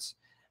truck events.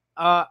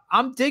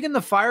 I'm digging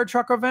the fire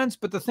truck events,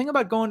 but the thing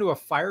about going to a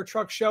fire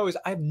truck show is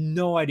I have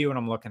no idea what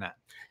I'm looking at.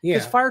 Yeah.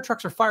 Because fire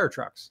trucks are fire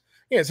trucks.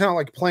 Yeah, it's not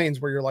like planes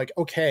where you're like,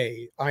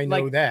 okay, I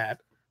know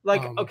that.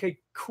 Like, okay,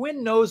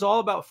 Quinn knows all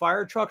about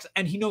fire trucks,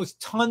 and he knows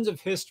tons of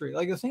history.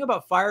 Like, the thing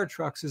about fire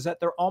trucks is that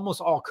they're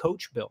almost all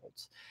coach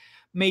builds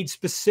made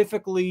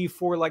specifically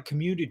for like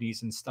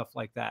communities and stuff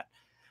like that.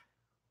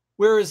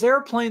 Whereas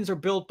airplanes are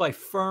built by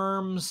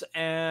firms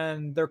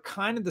and they're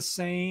kind of the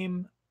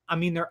same. I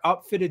mean, they're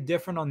outfitted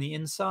different on the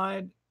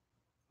inside.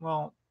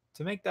 Well,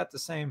 to make that the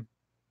same,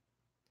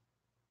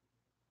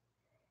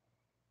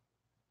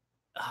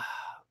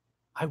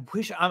 I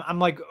wish I'm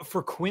like,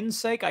 for Quinn's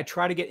sake, I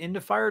try to get into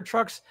fire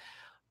trucks,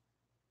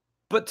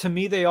 but to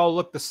me, they all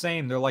look the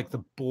same. They're like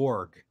the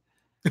Borg.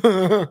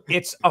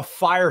 It's a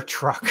fire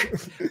truck.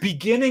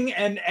 Beginning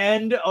and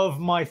end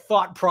of my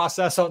thought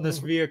process on this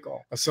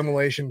vehicle.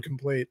 Assimilation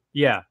complete.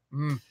 Yeah.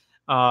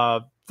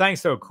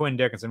 Thanks to Quinn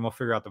Dickinson. We'll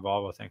figure out the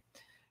Volvo thing.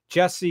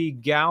 Jesse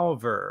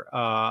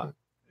Galver,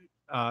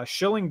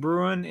 Schilling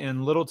Bruin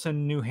in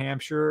Littleton, New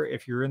Hampshire.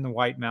 If you're in the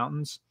White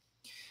Mountains,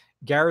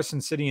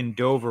 Garrison City and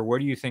Dover. Where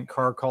do you think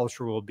car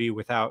culture would be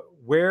without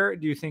Lee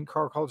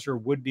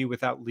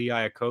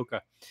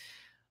Iacocca?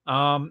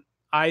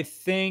 I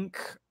think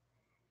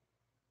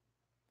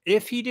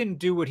if he didn't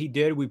do what he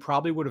did, we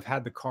probably would have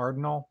had the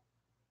Cardinal,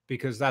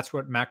 because that's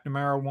what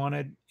McNamara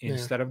wanted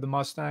instead of the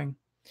Mustang.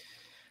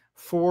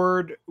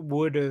 Ford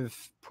would have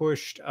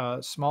pushed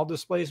small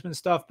displacement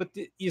stuff, but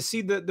you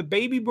see, the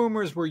baby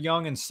boomers were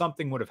young and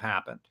something would have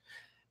happened,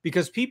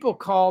 because people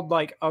called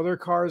like other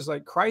cars,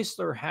 like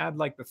Chrysler had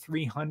like the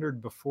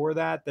 300 before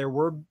that. There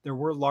were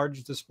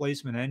large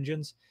displacement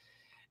engines.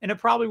 And it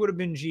probably would have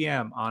been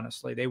GM,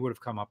 honestly. They would have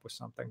come up with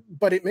something.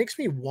 But it makes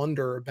me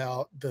wonder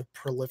about the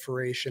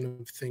proliferation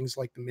of things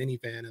like the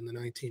minivan in the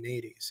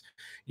 1980s.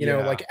 You know,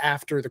 like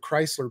after the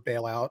Chrysler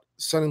bailout,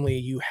 suddenly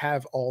you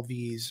have all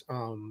these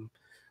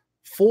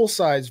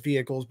full-size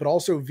vehicles, but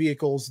also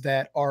vehicles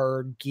that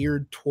are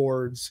geared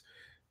towards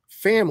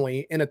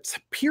family in a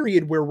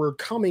period where we're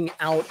coming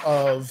out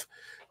of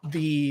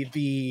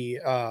the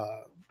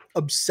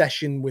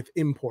obsession with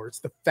imports,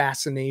 the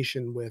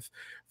fascination with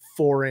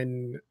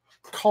foreign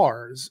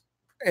cars.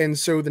 And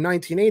so the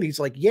 1980s,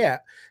 like,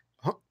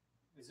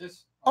 is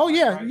this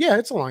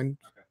it's a line.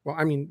 Okay. Well,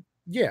 I mean,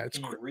 it's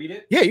can you read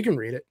it? Yeah, you can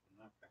read it.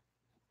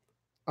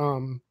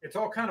 Okay. It's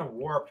all kind of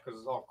warped because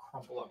it's all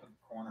crumpled up in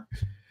the corner.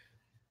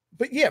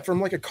 But yeah, from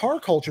like a car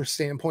culture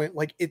standpoint,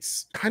 like,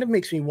 it's kind of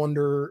makes me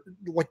wonder,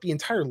 like, the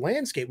entire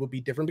landscape would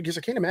be different, because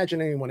I can't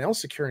imagine anyone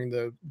else securing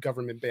the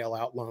government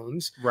bailout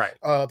loans. Right.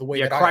 The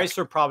way that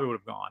Chrysler probably would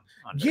have gone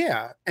under.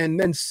 Yeah. And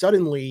then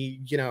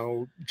suddenly,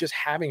 just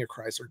having a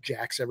Chrysler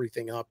jacks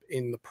everything up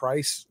in the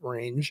price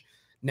range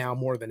now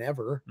more than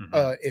ever.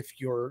 If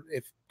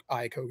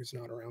Iacocca's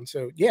not around.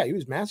 So yeah, he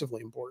was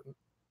massively important.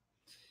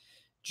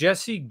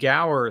 Jesse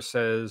Gower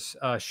says,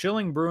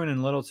 Schilling Brewing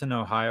in Littleton,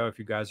 Ohio, if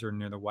you guys are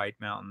near the White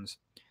Mountains,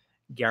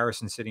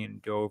 Garrison City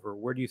and Dover.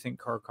 Where do you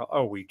think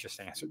oh, we just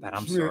answered that.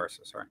 I'm sorry.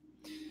 So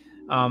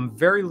sorry.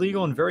 Very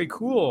legal and very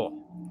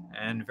cool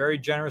and very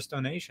generous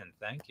donation.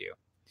 Thank you.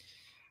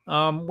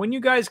 When you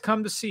guys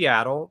come to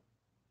Seattle,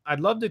 I'd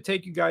love to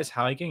take you guys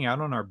hiking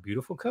out on our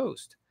beautiful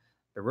coast.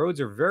 The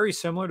roads are very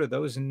similar to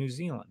those in New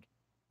Zealand.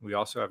 We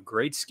also have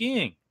great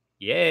skiing.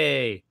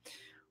 Yay.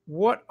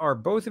 What are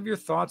both of your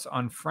thoughts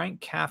on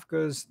Frank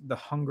Kafka's The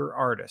Hunger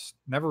Artist?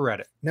 Never read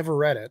it. Never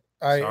read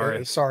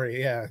it.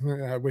 Sorry. Yeah.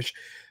 I wish.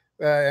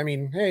 I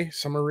mean, hey,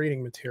 summer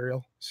reading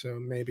material. So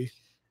maybe.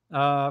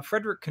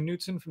 Frederick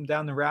Knutson from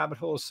Down the Rabbit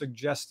Hole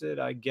suggested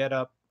I get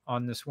up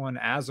on this one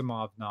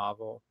Asimov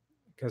novel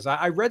because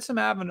I read some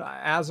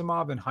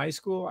Asimov in high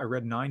school. I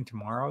read 9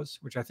 Tomorrows,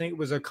 which I think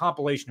was a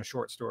compilation of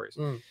short stories.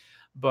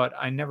 But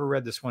I never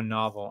read this one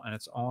novel, and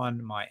it's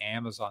on my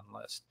Amazon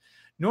list.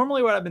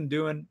 Normally what I've been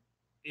doing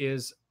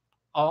is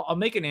I'll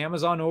make an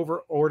Amazon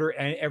order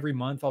every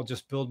month. I'll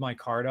just build my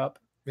cart up.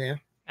 Yeah.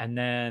 And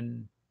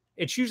then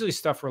it's usually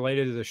stuff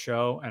related to the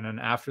show. And then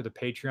after the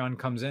Patreon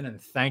comes in,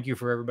 and thank you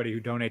for everybody who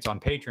donates on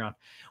Patreon.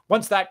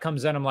 Once that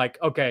comes in, I'm like,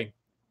 okay,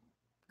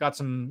 got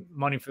some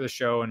money for the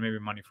show and maybe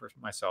money for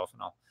myself,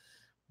 and I'll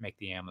make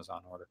the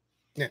Amazon order.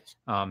 Yes.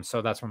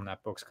 So that's when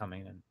that book's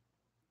coming in.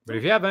 But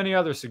if you have any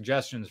other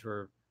suggestions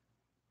for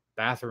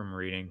bathroom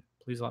reading,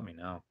 please let me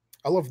know.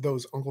 I love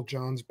those Uncle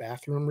John's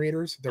bathroom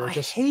readers. I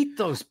hate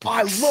those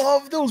books. I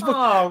love those books.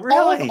 Oh,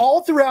 really?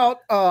 All throughout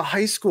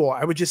high school,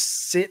 I would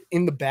just sit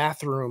in the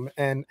bathroom,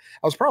 and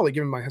I was probably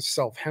giving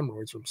myself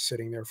hemorrhoids from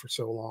sitting there for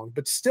so long.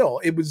 But still,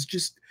 it was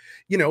just,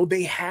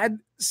 they had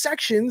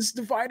sections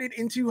divided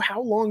into how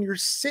long your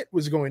sit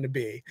was going to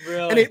be.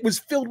 Really? And it was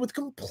filled with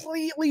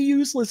completely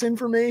useless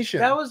information.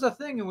 That was the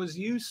thing. It was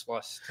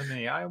useless to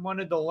me. I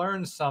wanted to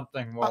learn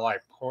something while I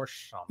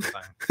push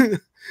something.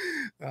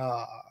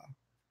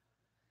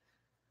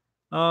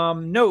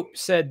 Nope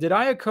said, did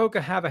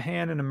Iacocca have a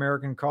hand in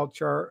American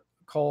culture?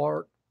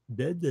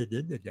 Did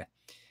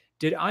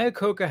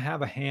Iacocca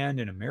have a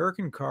hand in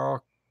American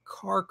car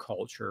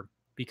culture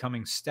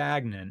becoming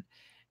stagnant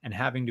and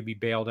having to be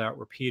bailed out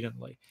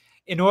repeatedly?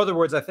 In other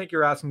words, I think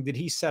you're asking, did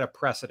he set a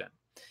precedent?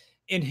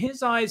 In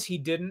his eyes, he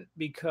didn't,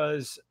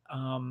 because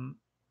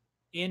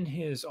in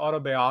his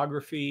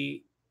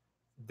autobiography,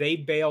 they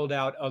bailed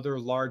out other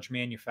large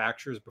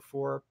manufacturers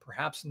before,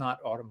 perhaps not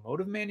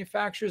automotive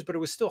manufacturers, but it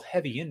was still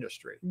heavy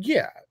industry.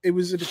 Yeah, it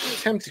was an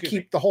attempt to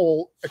keep the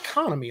whole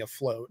economy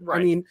afloat.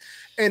 Right. I mean,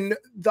 and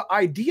the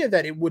idea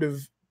that it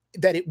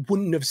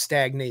wouldn't have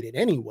stagnated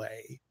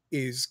anyway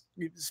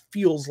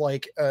feels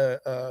like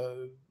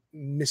a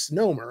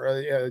misnomer,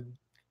 a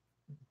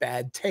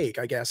bad take,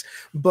 I guess.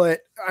 But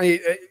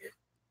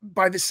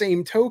by the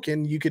same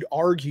token, you could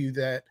argue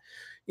that,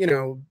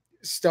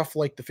 stuff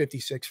like the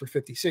 56 for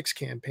 56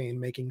 campaign,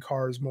 making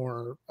cars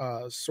more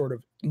sort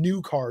of new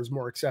cars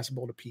more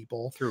accessible to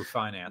people through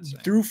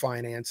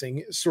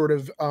financing sort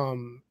of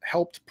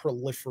helped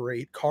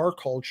proliferate car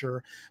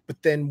culture.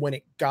 But then when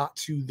it got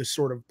to the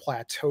sort of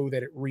plateau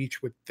that it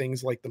reached with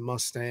things like the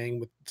Mustang,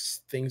 with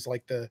things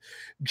like the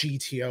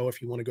GTO,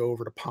 if you want to go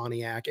over to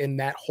Pontiac, and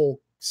that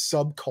whole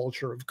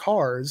subculture of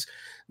cars,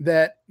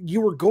 that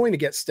you were going to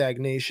get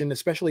stagnation,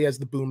 especially as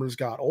the boomers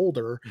got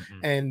older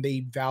and they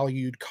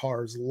valued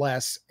cars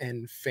less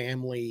and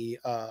family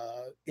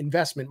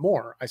investment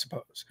more, I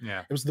suppose.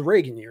 Yeah. It was the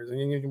Reagan years.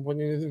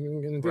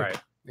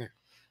 Right. Yeah.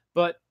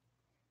 But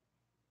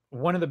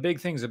one of the big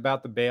things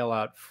about the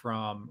bailout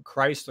from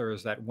Chrysler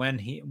is that when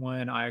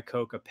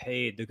Iacocca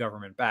paid the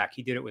government back,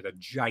 he did it with a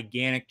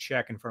gigantic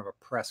check in front of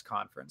a press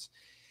conference.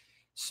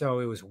 So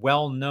it was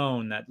well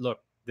known that, look,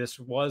 this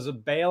was a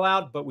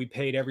bailout, but we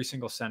paid every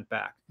single cent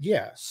back.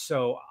 Yeah.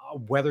 So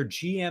whether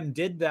GM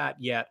did that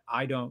yet,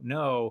 I don't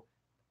know.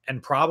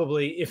 And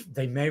probably if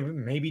they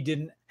maybe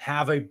didn't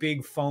have a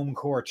big foam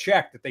core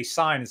check that they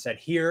signed and said,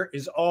 here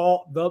is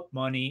all the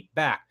money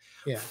back.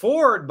 Yeah.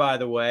 Ford, by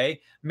the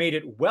way, made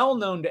it well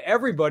known to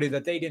everybody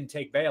that they didn't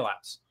take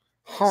bailouts.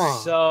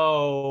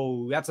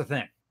 So that's a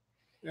thing.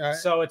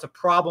 So it's a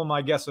problem,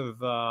 I guess, of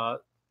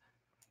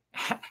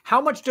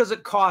how much does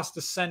it cost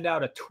to send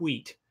out a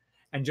tweet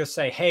and just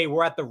say, hey,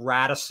 we're at the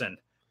Radisson.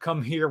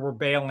 Come here, we're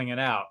bailing it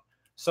out.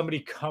 Somebody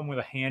come with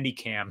a handy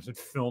cams and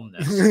film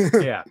this.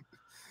 Yeah.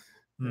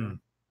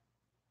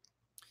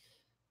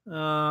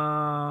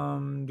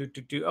 Oh,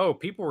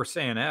 people were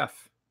saying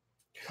F.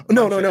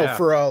 No.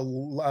 For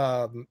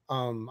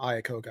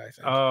Iacocca, I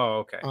think. Oh,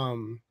 okay.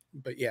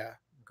 But yeah.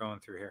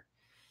 Going through here.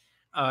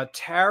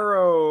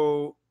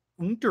 Taro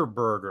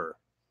Unterberger.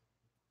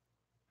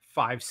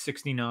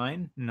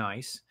 569.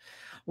 Nice.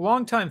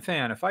 Longtime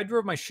fan. If I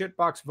drove my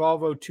shitbox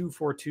Volvo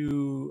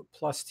 242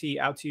 Plus T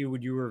out to you,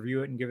 would you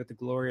review it and give it the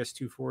glorious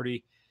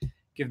 240?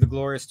 Give the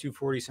glorious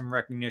 240 some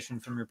recognition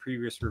from your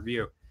previous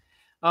review.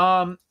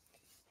 Funny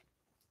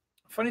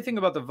thing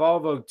about the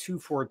Volvo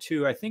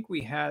 242, I think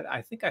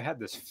I had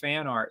this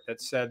fan art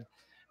that said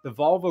The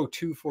Volvo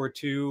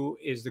 242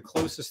 is the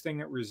closest thing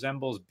that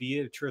resembles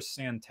Beatrice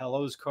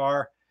Santello's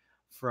car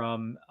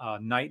from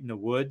Night in the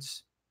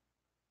Woods.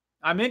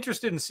 I'm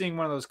interested in seeing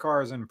one of those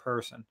cars in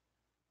person.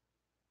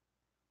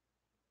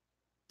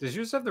 Does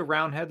yours have the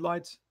round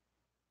headlights?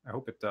 I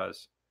hope it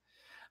does.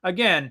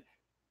 Again,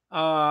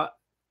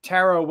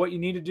 Taro, what you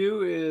need to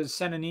do is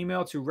send an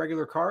email to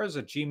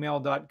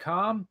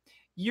regularcars@gmail.com.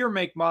 Year,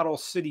 make, model,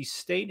 city,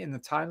 state in the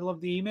title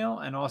of the email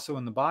and also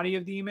in the body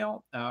of the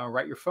email.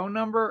 Write your phone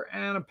number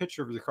and a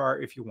picture of the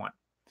car if you want.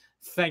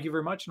 Thank you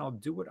very much, and I'll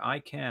do what I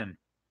can.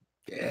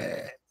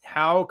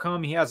 How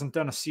come he hasn't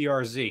done a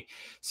CRZ?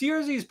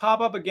 CRZs pop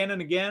up again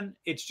and again.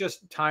 It's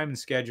just time and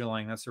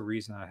scheduling. That's the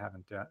reason I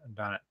haven't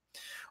done it.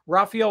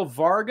 Rafael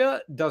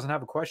Varga doesn't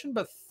have a question,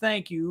 but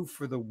thank you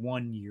for the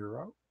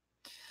 €1.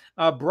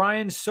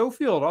 Brian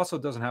Sofield also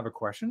doesn't have a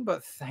question,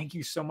 but thank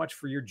you so much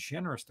for your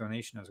generous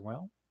donation as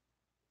well.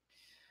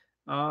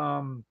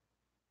 Paul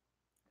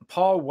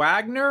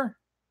Wagner,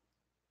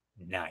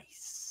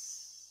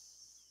 nice.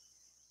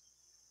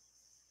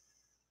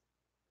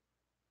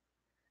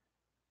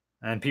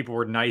 And people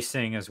were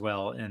nicing as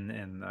well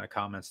in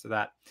comments to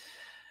that.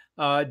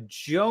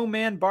 Joe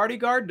Man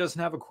Bodyguard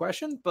doesn't have a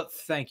question, but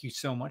thank you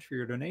so much for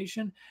your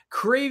donation.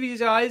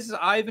 Cravy's Eyes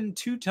Ivan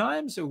 2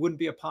 times. It wouldn't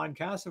be a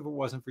podcast if it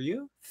wasn't for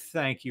you.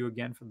 Thank you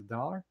again for the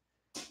 $1.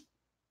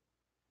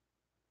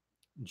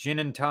 Gin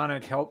and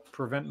tonic help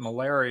prevent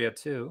malaria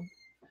too.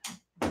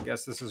 I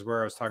guess this is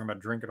where I was talking about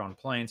drinking on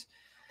planes.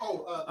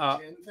 Oh, the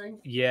gin thing?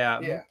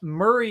 Yeah.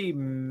 Murray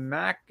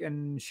Mac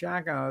and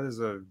Shaka.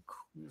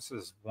 This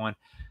is one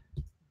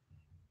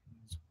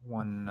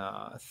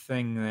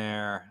thing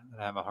there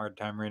that I have a hard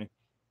time reading.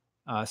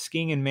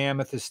 Skiing in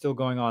Mammoth is still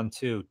going on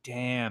too.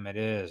 Damn, it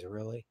is.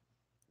 Really?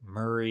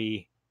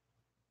 Murray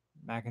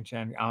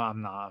Macinchan.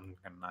 I'm gonna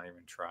not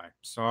even try.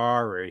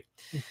 Sorry.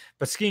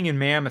 But skiing in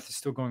Mammoth is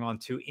still going on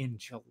too in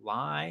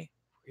July.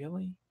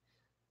 Really?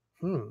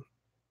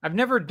 I've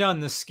never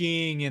done the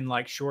skiing in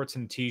like shorts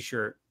and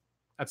t-shirt.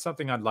 That's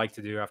something I'd like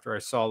to do after I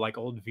saw like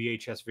old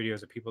VHS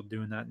videos of people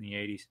doing that in the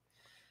 80s.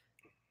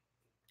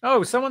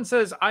 Oh, someone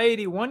says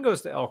I-81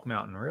 goes to Elk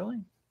Mountain. Really?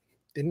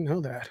 Didn't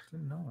know that.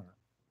 Didn't know that.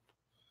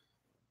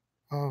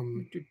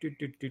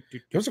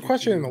 There's a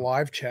question in the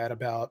live chat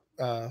about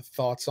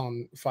thoughts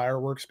on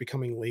fireworks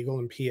becoming legal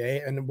in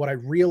PA, and what I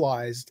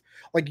realized,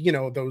 like, you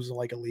know, those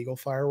like illegal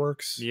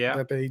fireworks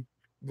that they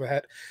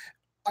had.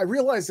 I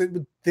realized that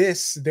with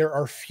this, there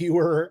are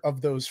fewer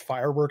of those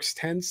fireworks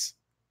tents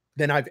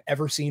than I've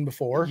ever seen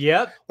before.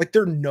 Yep. Like,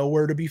 they're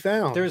nowhere to be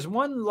found. There's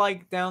one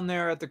like down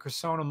there at the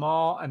Cressona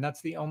Mall, and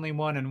that's the only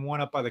one, and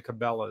one up by the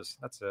Cabela's.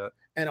 That's it.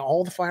 And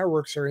all the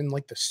fireworks are in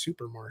like the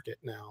supermarket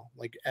now,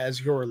 like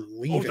as you're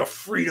leaving. Oh, the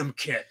Freedom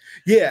Kit.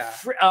 Yeah.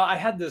 I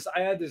had this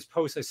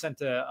post I sent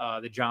to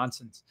the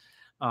Johnsons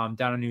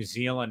down in New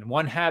Zealand.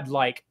 One had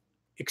like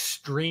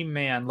Extreme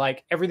Man,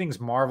 like everything's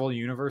Marvel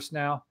Universe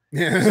now.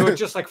 Yeah. So it's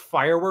just like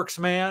Fireworks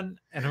Man,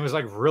 and it was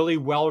like really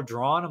well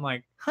drawn. I'm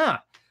like, huh.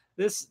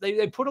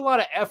 They put a lot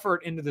of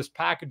effort into this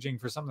packaging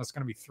for something that's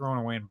going to be thrown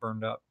away and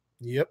burned up.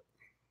 Yep.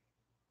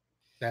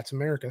 That's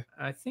America.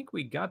 I think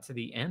we got to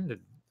the end of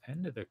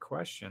the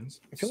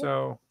questions. I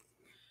feel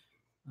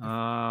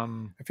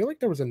like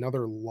there was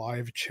another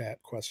live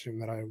chat question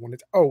that I wanted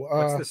to.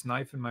 What's this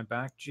knife in my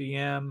back?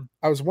 GM.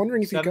 I was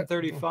wondering if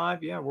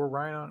 735. Yeah, we're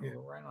right on. Yeah.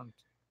 We're right on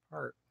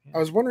part. Yeah. I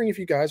was wondering if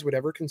you guys would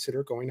ever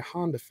consider going to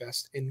Honda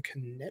Fest in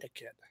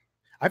Connecticut.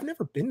 I've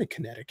never been to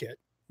Connecticut.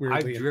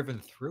 Weirdly. I've driven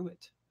through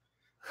it.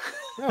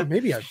 Oh,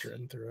 maybe I've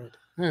driven through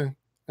it.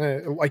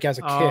 Like as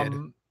a kid.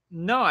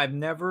 No, I've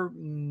never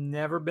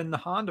been to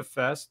Honda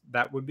Fest.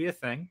 That would be a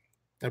thing.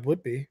 That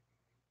would be.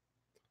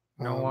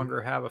 No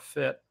longer have a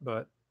fit,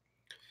 but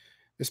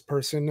this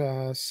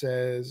person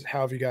says,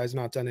 "How have you guys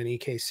not done an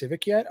EK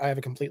Civic yet? I have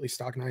a completely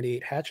stock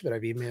 '98 hatch that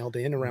I've emailed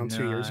in around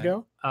 2 years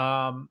ago."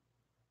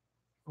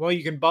 Well,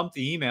 you can bump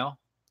the email.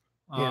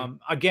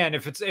 Again,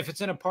 if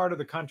it's in a part of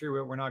the country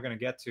where we're not going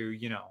to get to,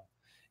 you know,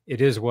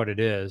 it is what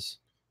it is.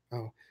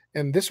 Oh.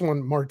 And this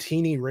one,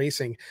 Martini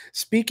Racing.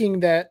 Speaking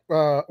that,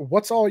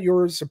 what's all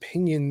yours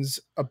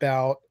opinions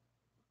about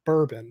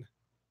bourbon?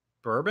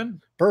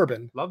 Bourbon?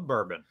 Bourbon. Love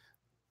bourbon.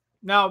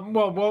 Now,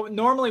 well,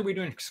 normally we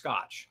do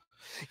Scotch.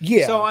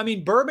 Yeah. So, I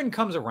mean, bourbon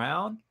comes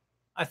around.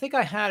 I think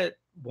I had it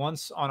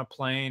once on a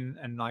plane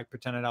and like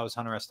pretended I was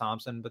Hunter S.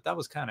 Thompson, but that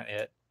was kind of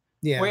it.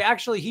 Yeah. Wait,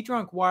 actually, he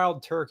drank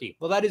Wild Turkey.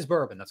 Well, that is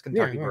bourbon. That's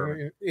Kentucky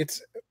bourbon.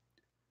 It's...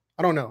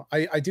 I don't know.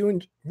 I do.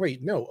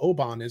 Wait, no,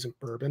 Oban isn't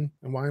bourbon.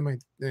 And why am I?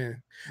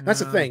 That's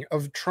the thing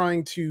of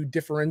trying to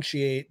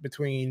differentiate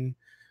between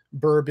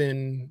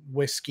bourbon,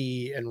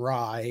 whiskey, and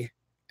rye.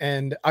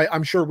 And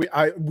I'm sure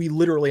we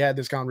literally had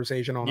this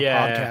conversation on a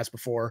podcast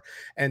before,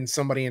 and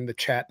somebody in the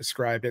chat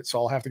described it. So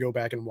I'll have to go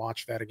back and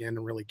watch that again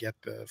and really get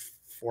the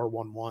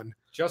 411.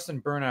 Justin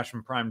Burnash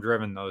from Prime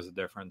Driven knows the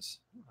difference.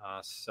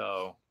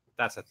 So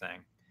that's a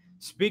thing.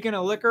 Speaking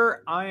of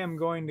liquor, I am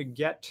going to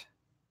get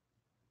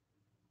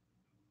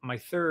my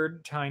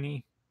third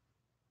tiny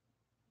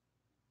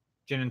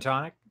gin and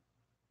tonic.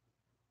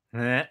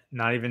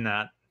 Not even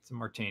that. It's a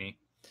martini.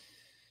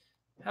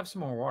 Have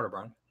some more water,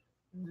 Brian.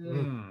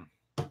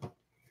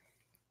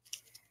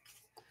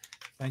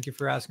 Thank you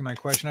for asking my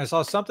question. I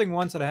saw something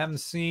once that I haven't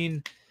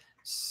seen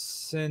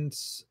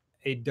since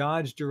a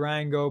Dodge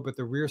Durango, but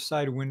the rear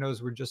side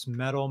windows were just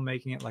metal,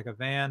 making it like a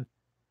van.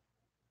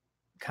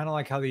 Kind of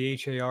like how the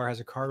HAR has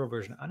a cargo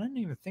version. I don't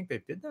even think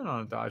they did that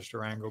on a Dodge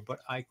Durango, but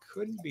I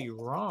could be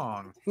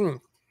wrong.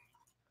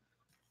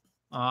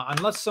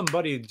 Unless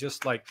somebody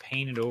just like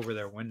painted over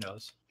their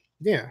windows.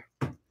 Yeah.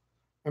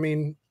 I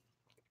mean,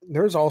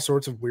 there's all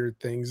sorts of weird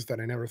things that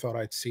I never thought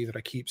I'd see that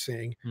I keep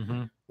seeing,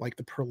 like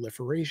the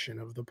proliferation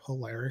of the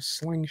Polaris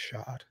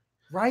slingshot.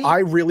 Right. I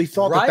really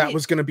thought that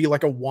was going to be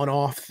like a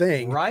one-off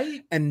thing.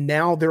 Right. And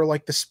now they're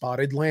like the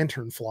spotted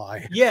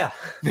lanternfly. Yeah.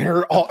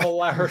 They're all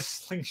Polaris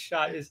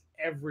slingshot is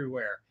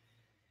everywhere.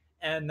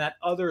 And that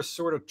other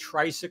sort of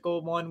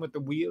tricycle one with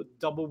the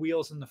double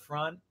wheels in the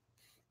front.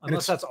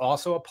 Unless that's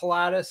also a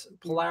Polaris.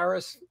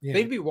 Yeah.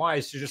 They'd be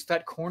wise to just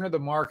that corner of the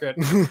market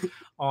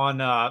on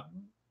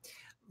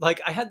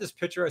like I had this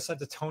picture I sent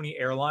to Tony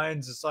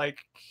Airlines. It's like,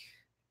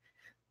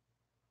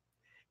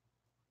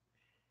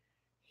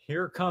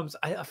 here comes,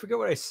 I forget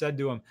what I said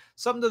to him.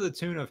 Something to the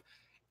tune of,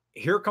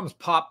 here comes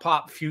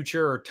Pop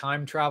Future or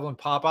time traveling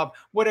pop,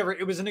 whatever.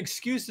 It was an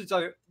excuse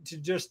to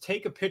just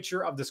take a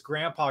picture of this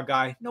grandpa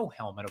guy, no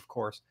helmet, of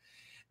course.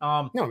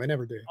 No, they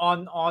never do.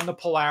 On the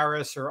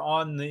Polaris or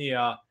on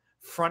the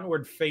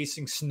frontward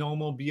facing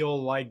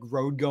snowmobile like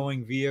road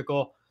going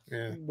vehicle.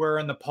 Yeah.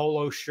 Wearing the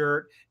polo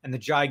shirt and the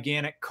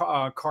gigantic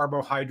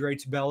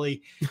carbohydrates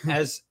belly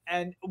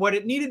and what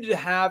it needed to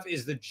have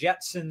is the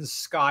Jetsons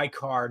sky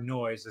car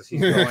noise as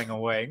he's going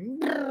away.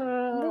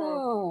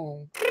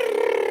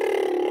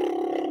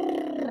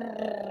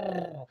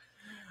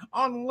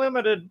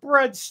 Unlimited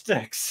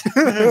breadsticks.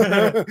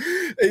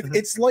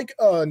 It's like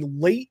a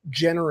late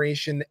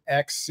generation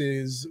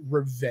X's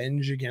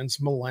revenge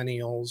against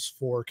millennials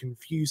for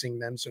confusing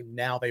them. So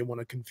now they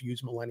want to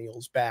confuse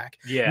millennials back.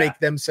 Yeah. Make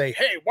them say,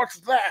 hey, what's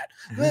that?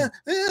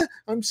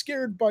 I'm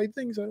scared by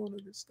things I don't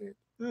understand.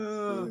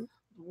 The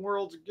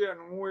world's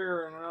getting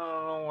weird and I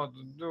don't know what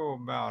to do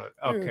about it.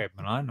 Okay,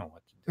 but I know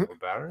what to do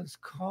about it. It's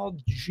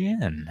called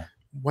gin.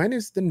 When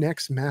is the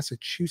next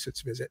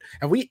Massachusetts visit?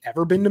 Have we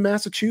ever been to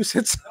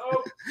Massachusetts?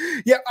 No.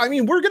 Yeah, I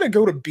mean, we're gonna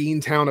go to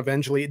Beantown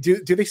eventually.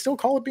 Do they still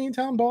call it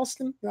Beantown,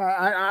 Boston?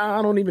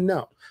 I don't even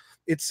know.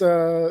 It's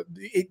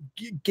it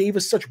gave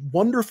us such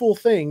wonderful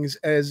things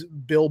as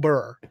Bill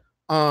Burr,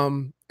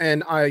 and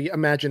I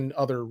imagine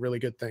other really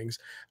good things.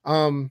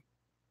 Oh,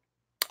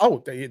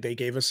 they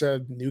gave us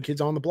a New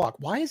Kids on the Block.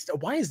 Why is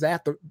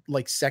that the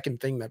like second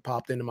thing that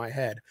popped into my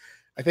head?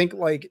 I think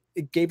like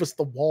it gave us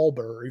the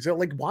Wahlbergs.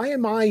 Like, why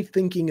am I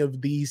thinking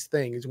of these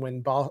things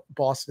when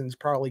Boston's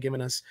probably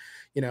given us,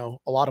 you know,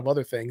 a lot of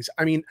other things?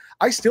 I mean,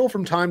 I still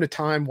from time to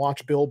time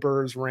watch Bill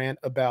Burr's rant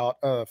about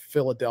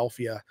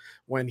Philadelphia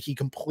when he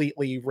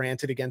completely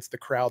ranted against the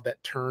crowd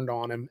that turned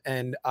on him.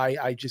 And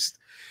I just,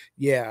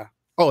 yeah.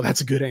 Oh,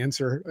 that's a good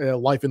answer.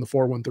 Life in the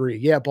 413.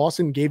 Yeah,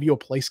 Boston gave you a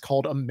place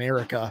called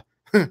America.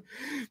 But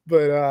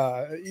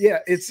yeah,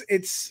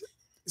 it's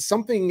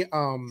something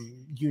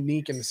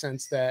unique in the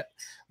sense that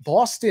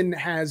Boston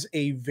has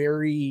a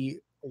very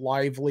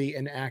lively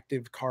and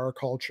active car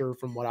culture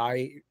from what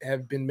I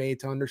have been made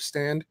to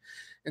understand.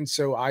 And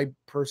so I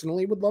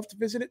personally would love to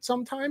visit it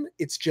sometime.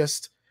 It's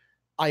just,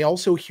 I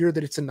also hear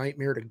that it's a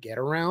nightmare to get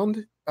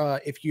around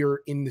if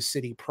you're in the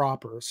city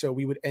proper. So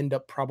we would end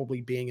up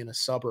probably being in a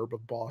suburb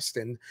of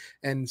Boston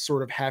and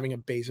sort of having a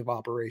base of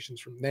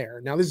operations from there.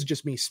 Now, this is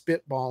just me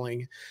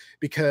spitballing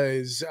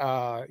because,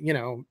 you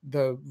know,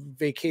 the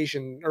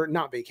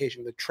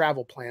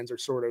travel plans are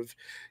sort of,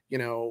 you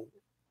know,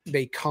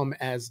 they come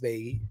as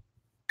they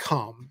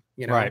come,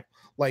 you know, right.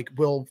 Like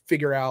we'll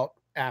figure out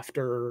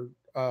after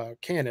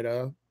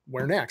Canada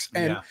where next.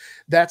 And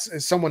that's,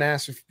 as someone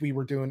asked if we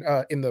were doing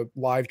in the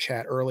live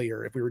chat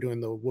earlier, if we were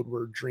doing the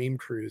Woodward Dream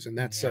Cruise, and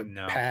that's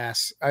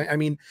pass. I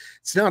mean,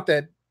 it's not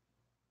that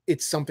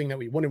it's something that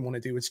we wouldn't want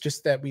to do. It's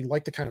just that we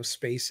like to kind of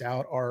space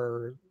out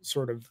our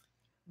sort of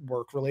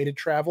work related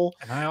travel.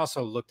 And I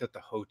also looked at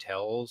the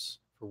hotels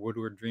for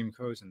Woodward Dream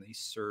Cruise and they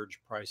surge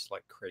price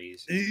like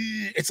crazy.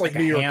 It's like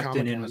New York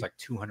Hampton Inn was like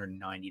 $290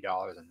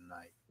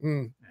 a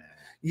night.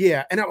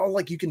 Yeah, and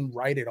like you can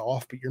write it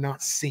off, but you're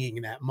not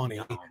seeing that money.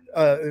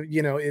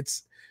 You know,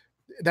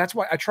 that's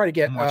why I try to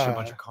get watch a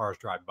bunch of cars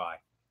drive by.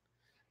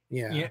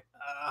 Yeah,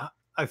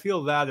 I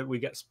feel that we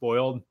get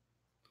spoiled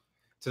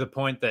to the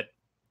point that it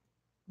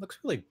looks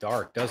really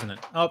dark, doesn't it?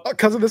 Oh,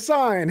 because of the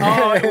sign.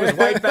 Oh, it was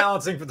white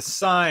balancing for the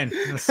sign.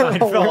 And the sign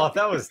fell off.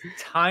 That was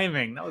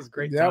timing. That was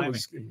great timing. That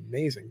was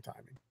amazing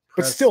timing.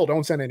 But still,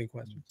 don't send any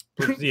questions.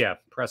 Yeah,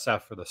 press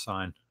F for the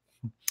sign.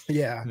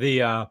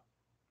 Yeah.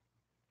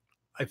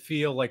 I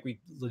feel like we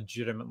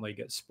legitimately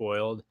get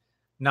spoiled.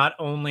 Not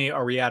only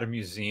are we at a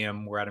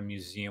museum, we're at a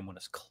museum when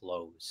it's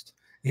closed.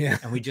 Yeah.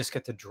 And we just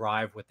get to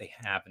drive what they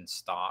have in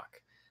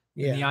stock.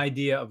 Yeah. And the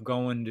idea of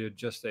going to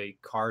just a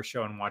car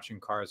show and watching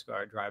cars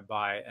drive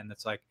by, and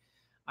it's like,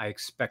 I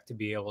expect to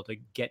be able to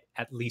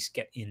at least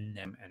get in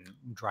them and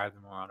drive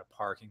them around a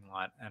parking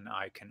lot. And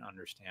I can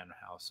understand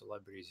how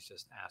celebrities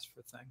just ask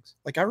for things.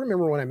 Like, I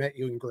remember when I met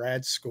you in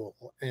grad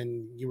school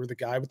and you were the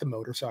guy with the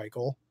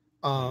motorcycle.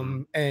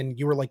 And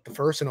you were like the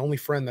first and only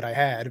friend that I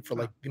had for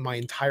like my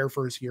entire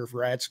first year of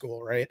grad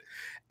school. Right.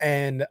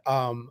 And,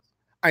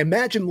 I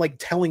imagine like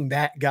telling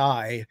that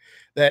guy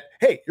that,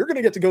 hey, you're going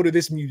to get to go to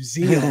this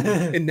museum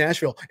in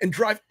Nashville and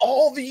drive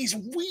all these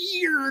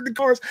weird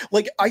cars.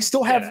 Like, I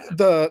still have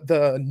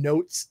the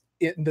notes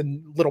in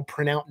the little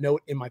printout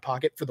note in my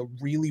pocket for the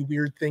really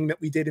weird thing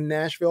that we did in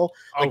Nashville.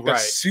 Like the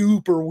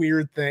super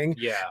weird thing.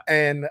 Yeah.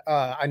 And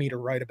I need to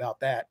write about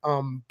that.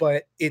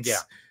 But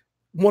it's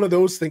one of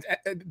those things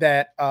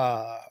that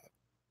I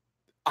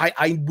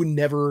would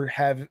never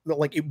have,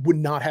 like, it would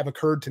not have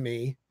occurred to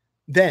me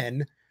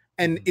then.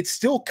 And it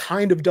still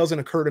kind of doesn't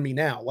occur to me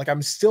now. Like,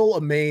 I'm still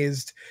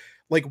amazed.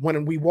 Like,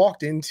 when we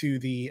walked into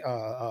the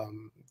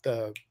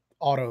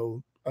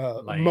auto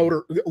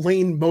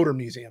Lane Motor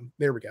Museum,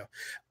 there we go.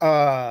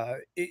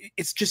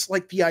 It's just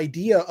like the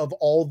idea of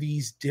all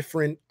these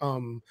different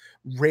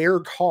rare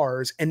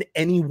cars, and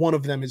any one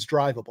of them is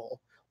drivable.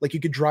 Like,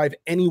 you could drive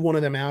any one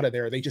of them out of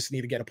there. They just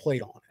need to get a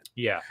plate on it.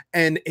 Yeah.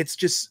 And it's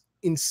just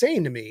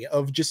insane to me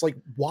of just like,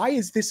 why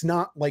is this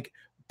not like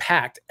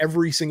packed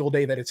every single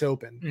day that it's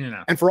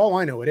open? And for all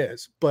I know, it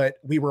is, but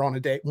we were on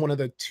one of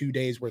the 2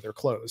 days where they're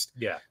closed.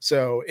 Yeah.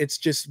 So it's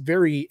just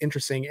very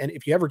interesting. And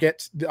if you ever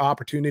get the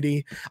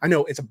opportunity, I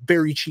know it's a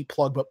very cheap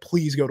plug, but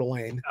please go to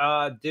Lane.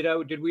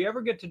 Did we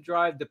ever get to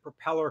drive the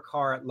propeller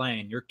car at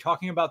Lane? You're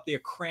talking about the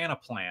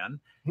Akranaplan.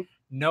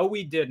 No,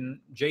 we didn't.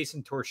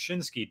 Jason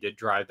Torshinsky did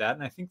drive that,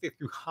 and I think they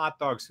threw hot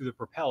dogs through the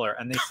propeller,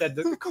 and they said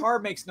that the car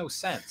makes no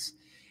sense.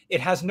 It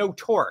has no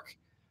torque,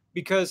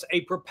 because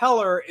a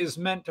propeller is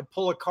meant to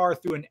pull a car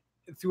through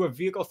a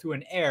vehicle through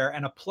an air,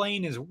 and a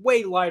plane is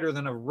way lighter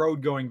than a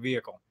road-going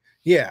vehicle.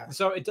 Yeah.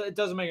 So it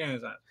doesn't make any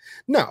sense.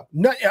 No,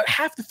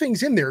 half the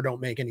things in there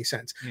don't make any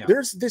sense. Yeah.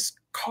 There's this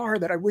car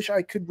that I wish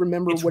I could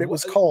remember what it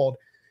was called.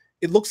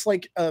 It looks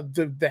like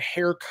the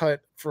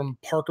haircut from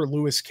Parker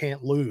Lewis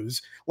Can't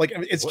Lose. Like,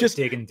 it's just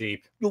digging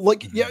deep.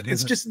 Like, yeah,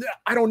 it's just,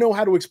 I don't know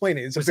how to explain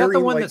it. It's was that the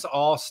one that's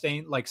all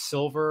stained like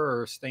silver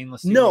or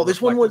stainless steel? No,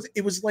 this one was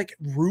like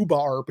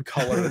rhubarb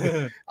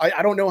colored.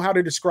 I don't know how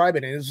to describe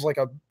it. And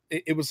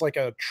it was like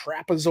a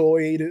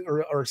trapezoid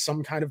or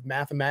some kind of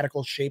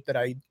mathematical shape that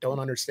I don't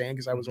understand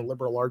because I was a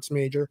liberal arts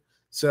major.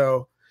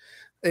 So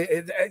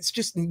it's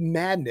just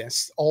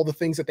madness, all the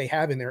things that they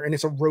have in there, and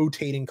it's a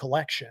rotating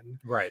collection,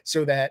 right?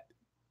 So that,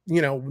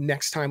 you know,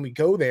 next time we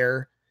go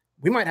there,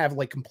 we might have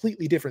like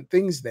completely different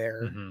things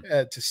there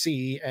to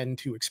see and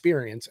to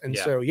experience. And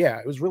so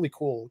it was really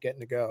cool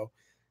getting to go.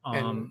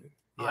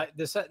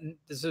 This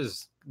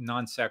is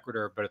non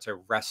sequitur, but it's a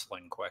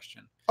wrestling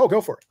question. Oh,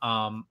 go for it.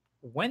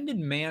 When did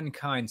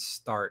Mankind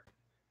start?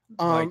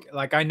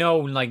 Like I know,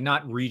 like,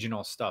 not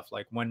regional stuff.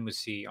 Like, when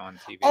was he on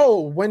TV?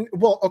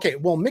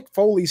 Well, Mick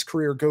Foley's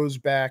career goes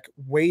back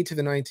way to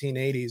the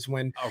 1980s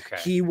when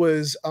he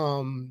was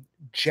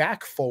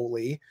Jack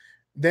Foley.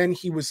 Then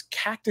he was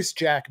Cactus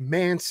Jack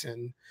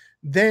Manson.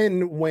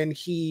 Then when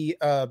he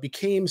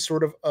became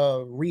sort of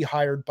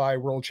rehired by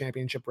World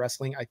Championship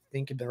Wrestling, I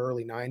think in the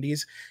early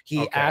 90s,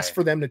 he asked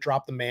for them to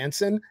drop the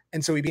Manson.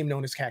 And so he became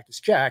known as Cactus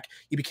Jack.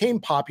 He became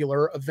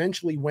popular,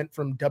 eventually went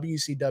from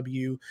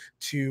WCW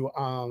to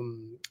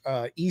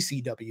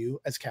ECW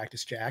as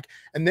Cactus Jack.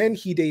 And then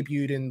he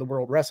debuted in the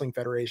World Wrestling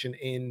Federation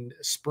in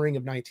spring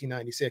of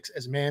 1996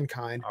 as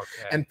Mankind.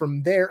 And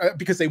from there,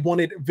 because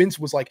Vince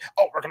was like,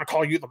 oh, we're going to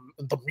call you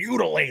the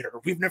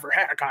Mutilator. We've never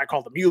had a guy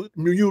called the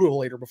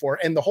Mutilator before.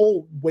 And the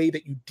whole way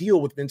that you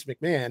deal with Vince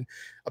McMahon,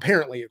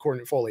 apparently,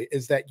 according to Foley,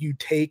 is that you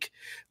take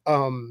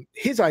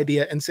his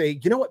idea and say,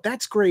 you know what,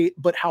 that's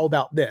great, but how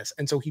about this?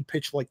 And so he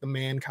pitched like the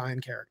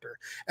Mankind character.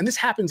 And this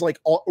happens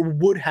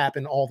would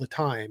happen all the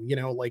time. You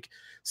know, like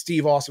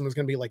Steve Austin was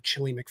going to be like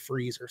Chili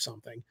McFreeze or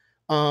something.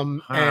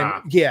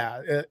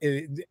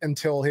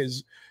 Until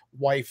his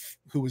wife,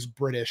 who was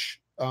British,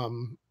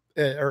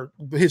 or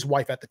his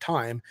wife at the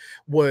time,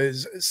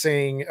 was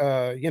saying,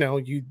 you know,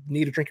 you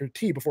need to drink your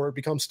tea before it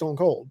becomes stone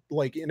cold.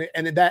 Like,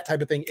 and that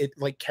type of thing, it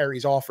like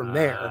carries off from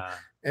there.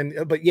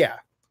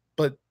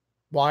 But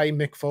why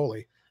Mick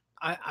Foley?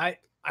 I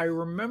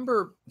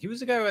remember he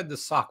was the guy who had the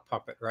sock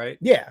puppet, right?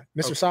 Yeah,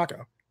 Mr.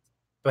 Sacco.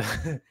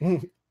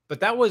 But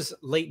that was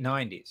late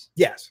 90s.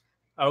 Yes.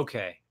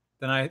 Okay.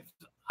 Then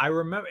I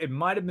remember it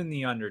might have been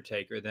The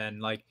Undertaker then.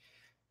 Like,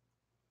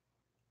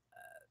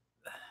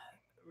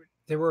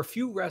 there were a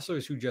few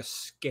wrestlers who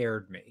just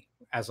scared me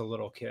as a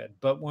little kid.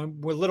 But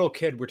when we're a little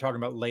kid, we're talking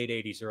about late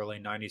 80s, early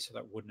 90s, so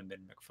that wouldn't have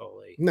been Mick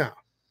Foley. No.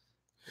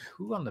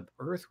 Who on the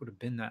earth would have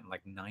been that in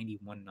like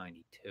 91,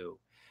 92?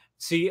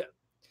 See,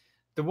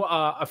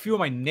 a few of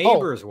my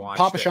neighbors watched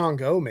Papa it.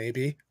 Shango,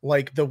 maybe.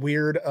 Like the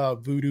weird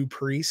voodoo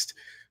priest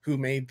who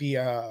made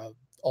the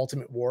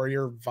Ultimate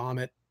Warrior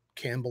vomit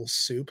Campbell's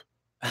soup.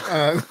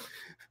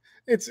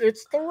 It's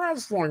the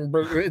wrestling,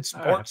 but it's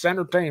sports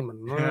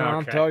entertainment.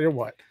 I'll tell you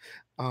what.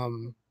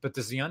 But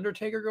does The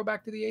Undertaker go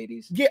back to the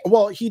 80s? Yeah,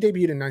 well, he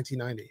debuted in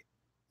 1990.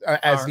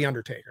 as the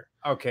Undertaker.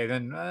 Okay,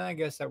 then I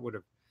guess that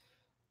wouldn't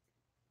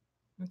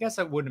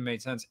have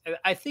made sense.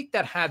 I think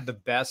that had the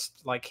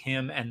best, like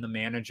him and the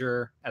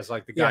manager as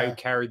like the guy who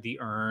carried the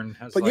urn.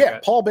 But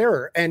like Paul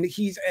Bearer, and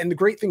the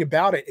great thing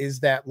about it is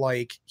that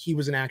like he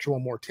was an actual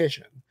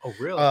mortician. Oh,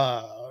 really?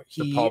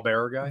 The Paul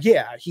Bearer guy?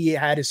 Yeah, he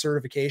had his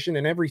certification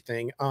and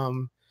everything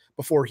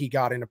before he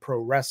got into pro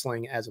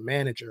wrestling as a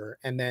manager,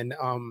 and then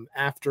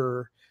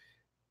after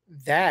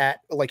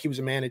that, like he was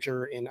a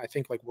manager in I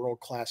think like World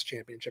Class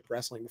Championship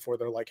Wrestling before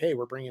they're like, hey,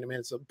 we're bringing him in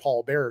as a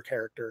Paul Bearer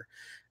character.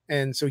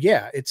 And so,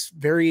 yeah, it's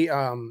very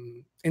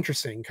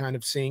interesting kind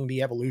of seeing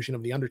the evolution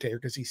of The Undertaker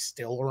because he's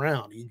still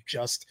around. He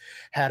just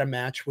had a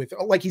match with,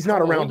 like, he's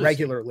not around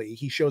regularly.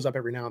 He shows up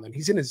every now and then.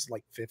 He's in his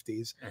like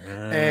 50s.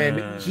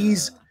 And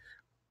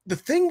the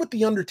thing with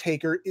The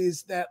Undertaker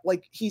is that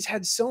like he's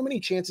had so many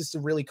chances to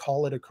really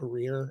call it a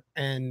career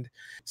and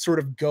sort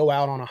of go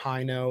out on a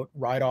high note,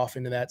 ride off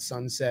into that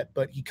sunset.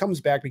 But he comes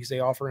back because they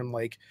offer him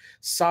like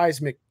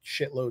seismic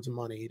shitloads of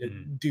money to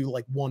do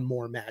like one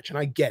more match. And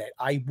I get it.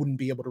 I wouldn't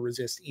be able to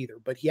resist either.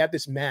 But he had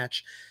this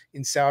match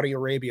in Saudi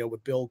Arabia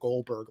with Bill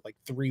Goldberg like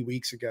 3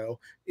 weeks ago,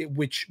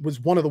 which was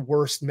one of the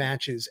worst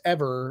matches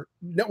ever.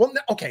 No, well,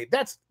 okay,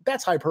 that's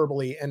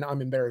hyperbole, and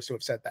I'm embarrassed to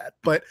have said that.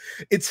 But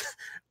it's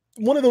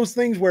one of those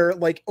things where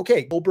like,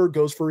 okay, Goldberg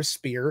goes for a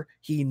spear.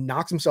 He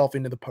knocks himself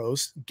into the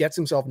post, gets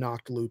himself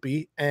knocked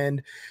loopy.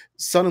 And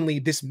suddenly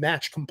this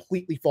match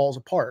completely falls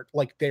apart.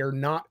 Like they're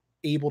not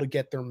able to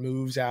get their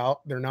moves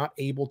out. They're not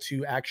able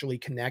to actually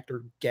connect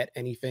or get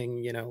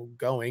anything,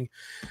 going.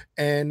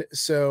 And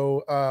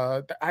so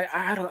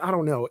I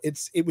don't know.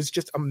 It was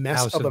just a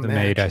mess House of a the match.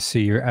 Maid. I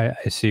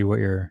see what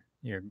you're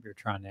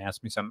trying to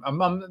ask me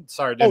something. I'm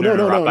sorry. No.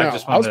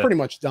 I was pretty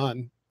much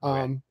done.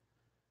 Okay.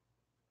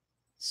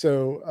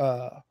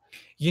 So,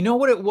 you know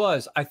what it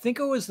was? I think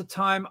it was the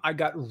time I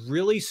got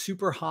really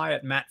super high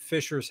at Matt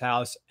Fisher's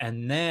house.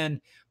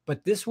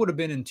 But this would have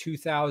been in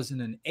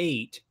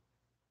 2008.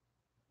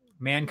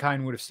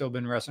 Mankind would have still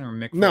been wrestling, or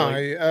Mick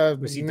Foley.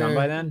 Was he done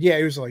by then? Yeah,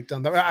 he was like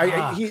done.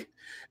 He,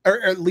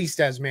 or at least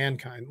as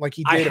Mankind. Like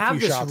he did I have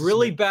this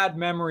really bad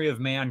memory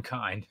of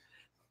Mankind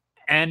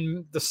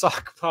and the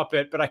sock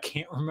puppet, but I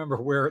can't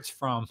remember where it's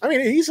from. I mean,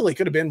 it easily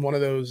could have been one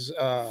of those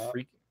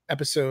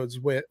episodes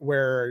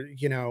where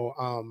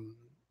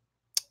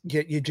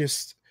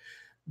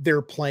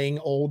they're playing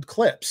old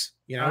clips,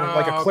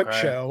 like a clip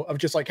show of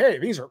just like, hey,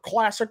 these are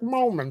classic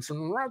moments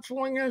in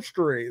wrestling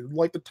history,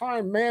 like the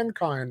time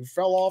Mankind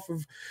fell off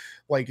of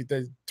like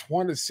the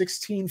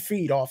 16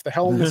 feet off the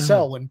Hell in the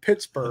Cell in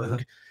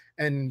Pittsburgh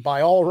and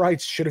by all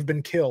rights should have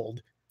been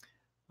killed.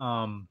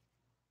 God,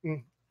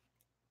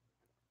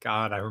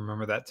 I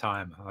remember that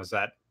time. I was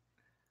at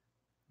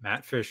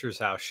Matt Fisher's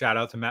house. Shout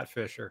out to Matt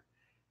Fisher,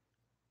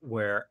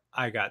 where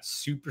I got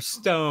super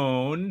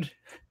stoned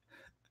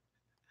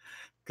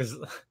because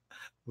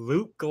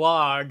Luke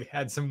Glogg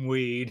had some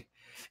weed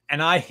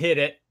and I hit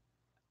it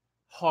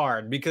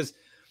hard because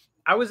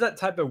I was that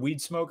type of weed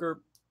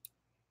smoker.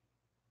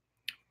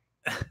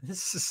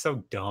 This is so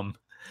dumb.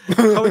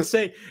 I would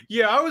say,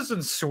 yeah, I was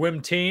in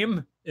swim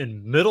team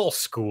in middle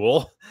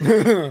school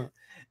and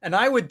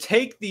I would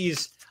take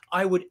these,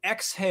 I would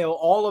exhale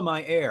all of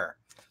my air.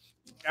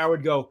 I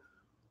would go,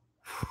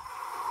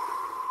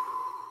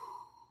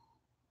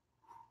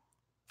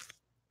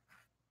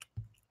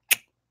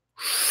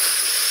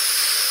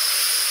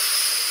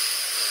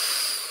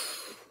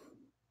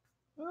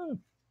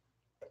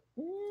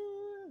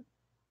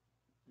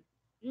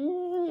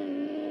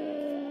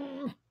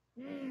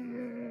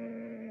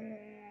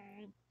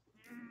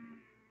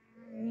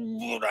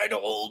 but I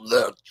don't hold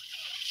that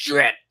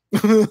shit.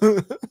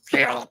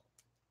 Yeah.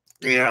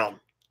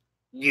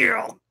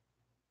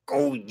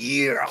 Oh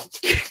yeah.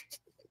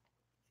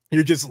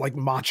 You're just like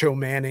Macho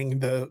Manning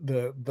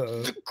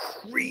the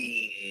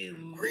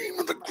cream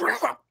of the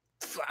crop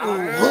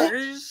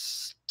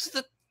fires to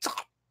the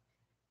top.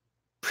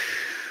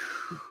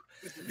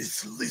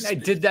 I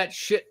did that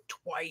shit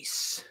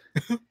twice.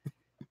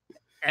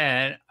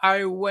 And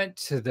I went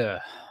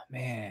to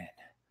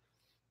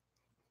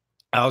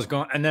I was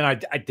going, and then I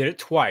did it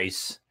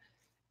twice.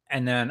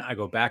 And then I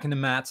go back into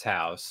Matt's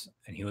house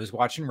and he was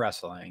watching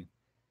wrestling.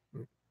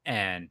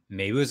 And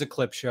maybe it was a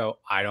clip show.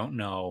 I don't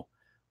know.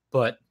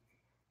 But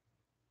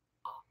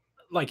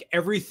like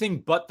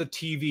everything but the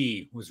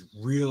TV was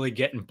really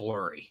getting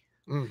blurry.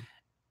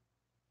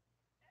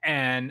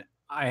 And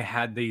I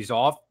had these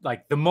off,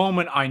 like the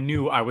moment I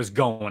knew I was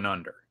going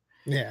under.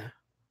 Yeah.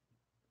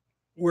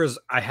 Whereas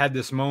I had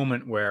this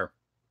moment where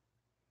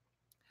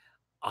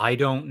I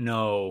don't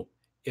know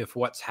if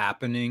what's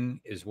happening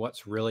is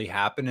what's really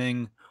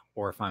happening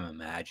or if I'm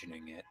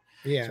imagining it.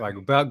 Yeah. So I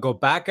go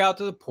back out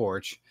to the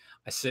porch.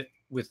 I sit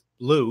with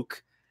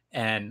Luke,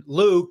 and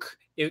Luke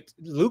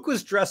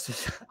was dressed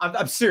as,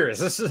 I'm serious.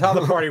 This is how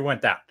the party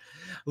went down.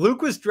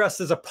 Luke was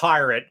dressed as a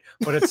pirate,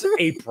 but it's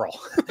April.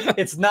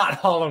 It's not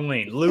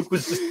Halloween. Luke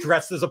was just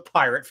dressed as a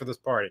pirate for this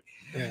party.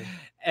 Yeah.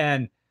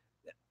 And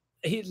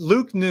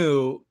Luke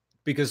knew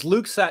because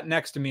Luke sat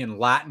next to me in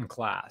Latin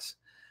class.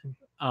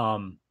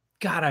 God,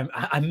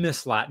 I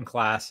miss Latin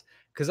class.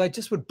 because I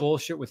just would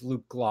bullshit with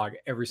Luke Glogg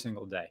every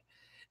single day.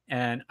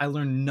 And I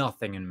learned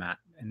nothing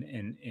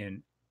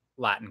in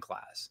Latin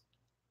class.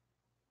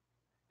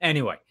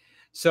 Anyway,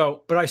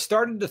 but I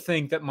started to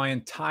think that the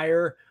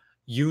entire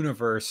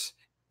universe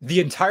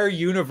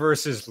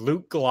is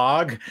Luke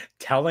Glogg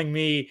telling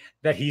me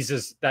that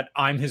that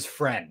I'm his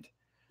friend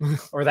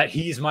or that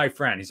he's my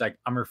friend. He's like,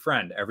 I'm your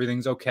friend.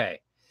 Everything's okay.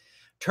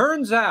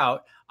 Turns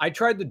out I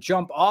tried to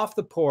jump off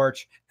the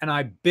porch and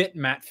I bit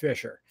Matt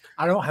Fisher.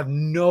 I don't have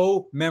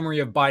no memory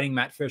of biting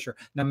Matt Fisher.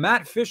 Now,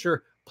 Matt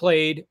Fisher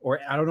played, or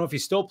I don't know if he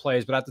still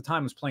plays, but at the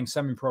time was playing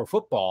semi-pro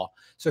football.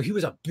 So he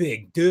was a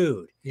big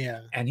dude.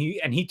 Yeah. And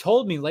he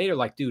told me later,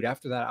 like, dude,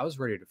 after that, I was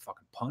ready to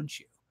fucking punch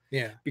you.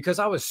 Yeah. Because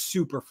I was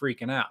super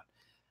freaking out.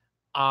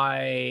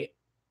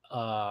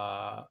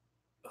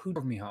 Who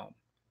drove me home?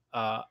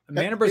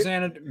 Amanda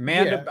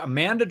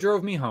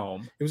drove me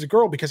home. It was a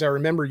girl, because I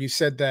remember you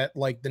said that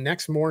like the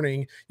next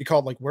morning you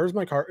called like, where's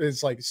my car?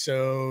 It's like,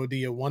 so do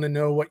you want to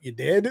know what you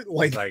did?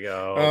 Like,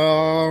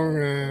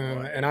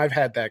 and I've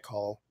had that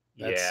call.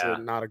 That's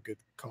not a good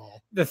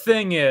call. The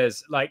thing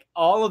is, like,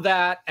 all of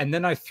that, and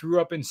then I threw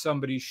up in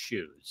somebody's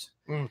shoes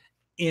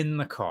in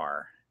the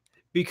car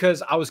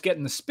because I was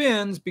getting the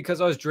spins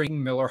because I was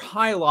drinking Miller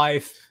High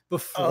Life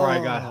before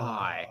I got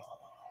high.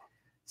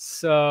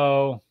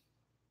 So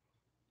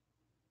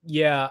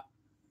yeah,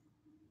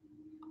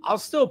 I'll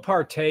still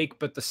partake,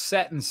 but the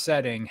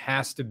setting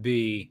has to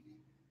be,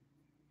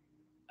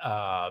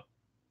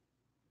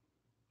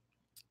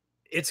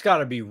 it's got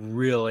to be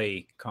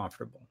really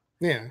comfortable.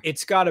 Yeah.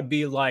 It's got to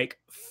be like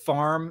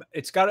farm.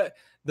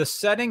 The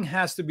setting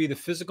has to be the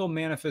physical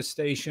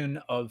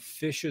manifestation of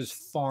Fish's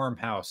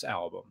Farmhouse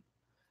album.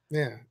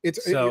 Yeah. It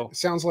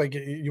sounds like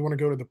you want to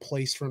go to the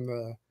place from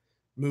the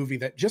movie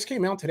that just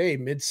came out today,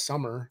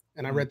 Midsummer,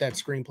 and I read that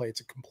screenplay.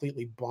 It's a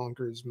completely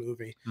bonkers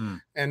movie,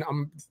 and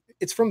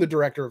it's from the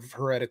director of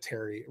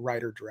Hereditary,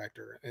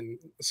 writer-director, and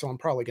so I'm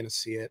probably going to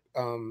see it,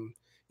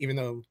 even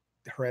though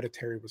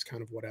Hereditary was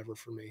kind of whatever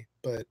for me,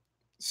 but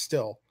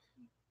still.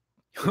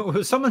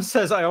 Someone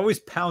says I always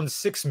pound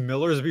 6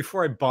 Millers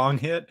before I bong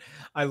hit.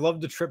 I love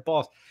to trip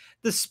balls.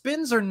 The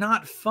spins are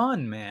not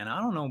fun, man. I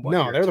don't know what.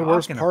 No, they're the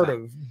worst part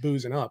of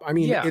boozing up. I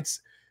mean,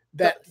 it's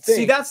that thing.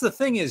 See, that's the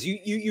thing is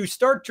you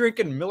start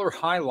drinking Miller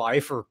High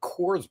Life or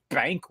Coors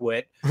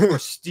Banquet or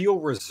Steel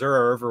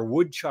Reserve or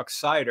Woodchuck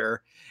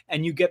cider,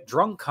 and you get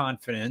drunk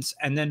confidence,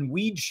 and then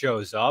weed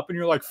shows up, and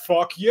you're like,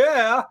 "Fuck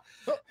yeah!"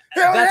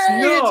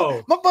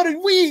 My buddy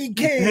Weed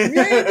came.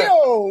 Yeah,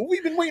 yo,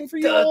 we've been waiting for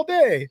you all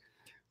day.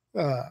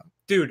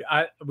 Dude,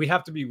 we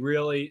have to be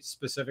really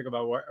specific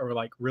about what, or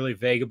like really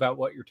vague about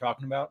what you're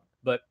talking about.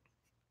 But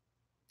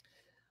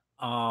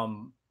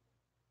no,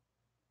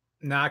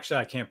 actually,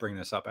 I can't bring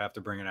this up. I have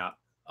to bring it up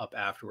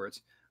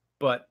afterwards.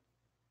 But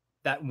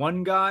that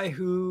one guy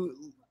who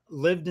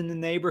lived in the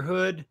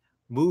neighborhood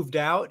moved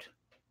out,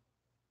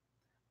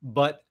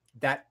 but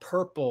that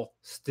purple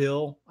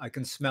still, I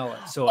can smell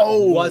it. So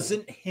it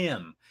wasn't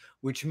him,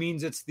 which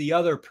means it's the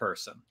other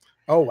person.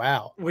 Oh,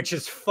 wow. Which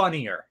is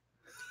funnier.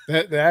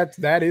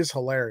 That is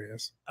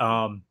hilarious.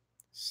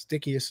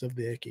 Stickiest of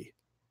the icky.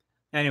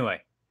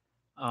 Anyway,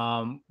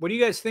 what do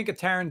you guys think of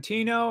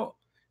Tarantino?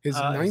 His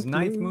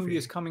ninth movie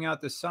is coming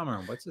out this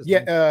summer. What's his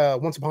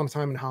name? Once Upon a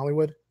Time in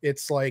Hollywood.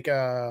 It's like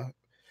a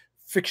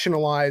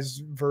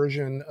fictionalized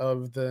version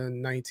of the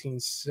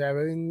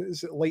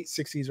 1970s, late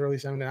 60s, early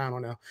 70s. I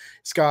don't know.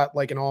 It's got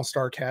like an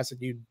all-star cast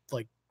that you'd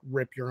like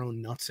rip your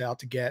own nuts out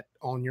to get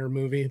on your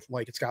movie.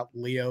 Like, it's got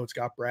Leo, it's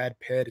got Brad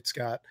Pitt, it's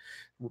got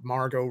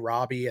Margot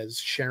Robbie as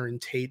Sharon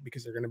Tate,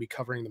 because they're going to be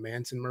covering the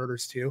Manson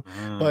murders too.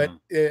 But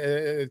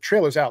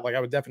trailer's out. Like,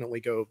 I would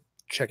definitely go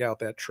check out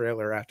that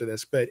trailer after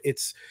this, but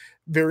it's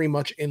very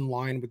much in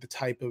line with the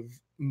type of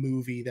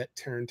movie that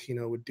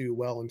Tarantino would do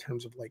well in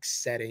terms of like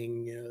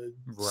setting,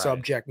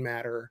 subject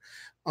matter.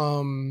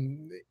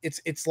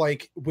 It's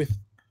like with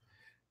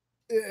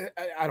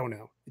I don't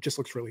know, it just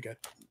looks really good.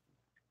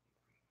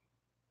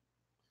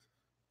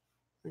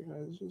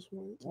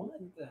 What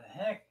the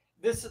heck?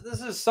 This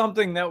is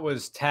something that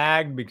was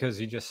tagged because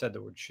he just said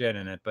the word shit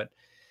in it, but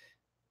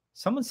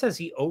someone says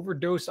he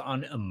overdosed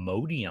on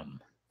Imodium.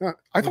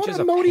 I thought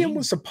Imodium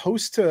was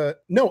supposed to.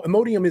 No,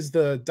 Imodium is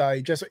the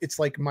digest. It's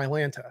like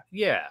Mylanta.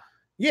 Yeah,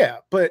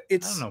 but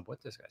it's. I don't know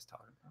what this guy's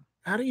talking about.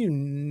 How do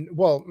you?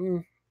 Well,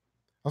 I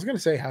was gonna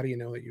say, how do you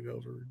know that you've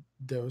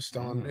overdosed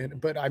on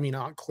it? But I mean,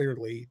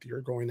 clearly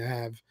you're going to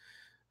have.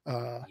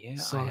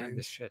 Signs. I have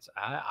the shits.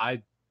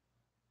 I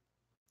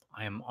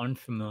am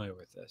unfamiliar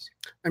with this.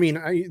 I mean,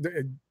 I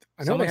know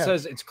someone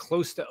says it's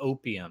close to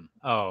opium.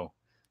 Oh,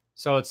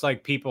 so it's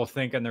like people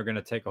thinking they're going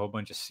to take a whole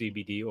bunch of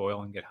CBD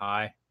oil and get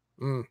high.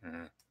 The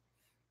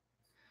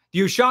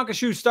Ushanka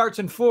Show starts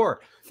in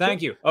 4.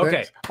 Thank you. Okay.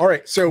 Thanks. All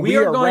right. So we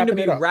are going to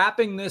be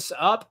wrapping this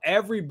up.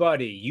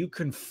 Everybody, you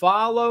can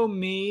follow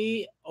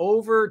me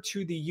over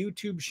to the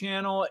YouTube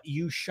channel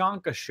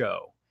Ushanka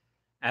Show,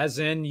 as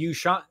in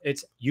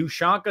it's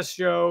Ushanka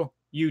Show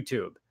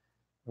YouTube.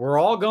 We're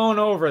all going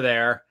over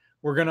there.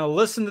 We're going to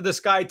listen to this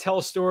guy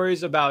tell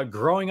stories about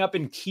growing up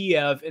in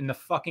Kiev in the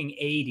fucking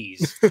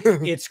 80s.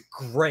 It's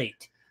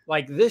great.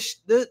 Like this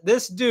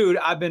dude,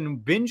 I've been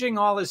binging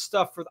all his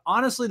stuff for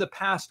honestly the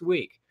past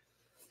week.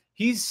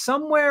 He's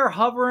somewhere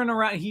hovering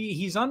around.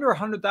 He's under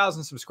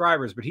 100,000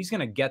 subscribers, but he's going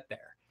to get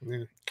there.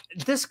 Yeah.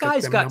 This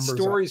guy's got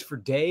stories for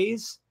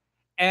days.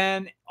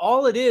 And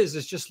all it is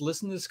just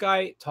listen to this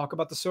guy talk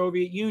about the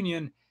Soviet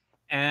Union,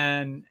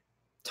 and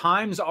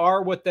times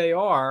are what they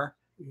are.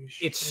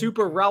 It's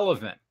super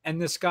relevant.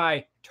 And this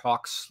guy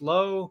talks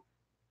slow,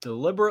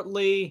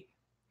 deliberately,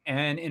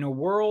 and in a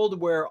world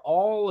where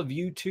all of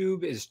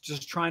YouTube is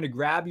just trying to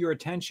grab your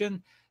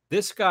attention,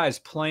 this guy's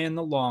playing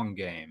the long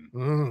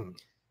game.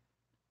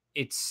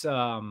 It's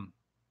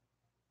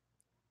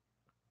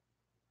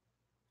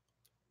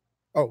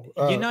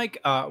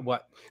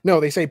what? No,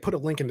 they say put a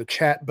link in the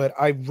chat, but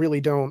I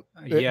really don't.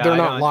 They're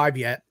not live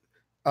yet.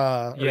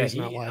 Not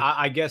live.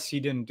 I guess he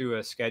didn't do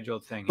a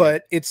scheduled thing.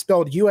 But it's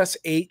spelled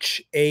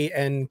USHANKA,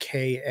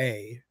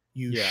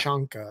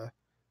 Ushanka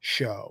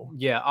show.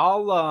 Yeah,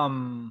 I'll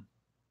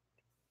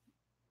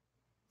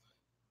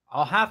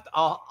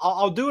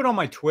do it on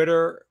my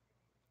Twitter.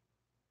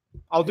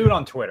 I'll do it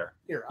on Twitter.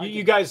 Here,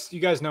 you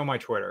guys know my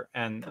Twitter,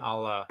 and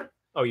I'll.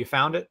 Oh, you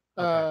found it?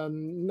 Okay.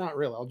 Not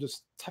really. I'll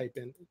just type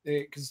in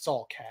because it's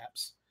all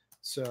caps.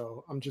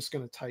 So I'm just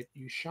gonna type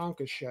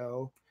Ushanka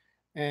show,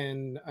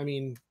 and I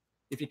mean,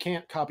 if you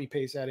can't copy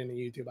paste that into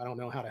YouTube, I don't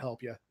know how to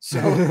help you. So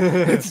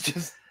it's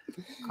just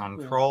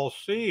Control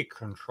C,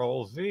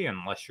 Control V,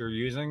 unless you're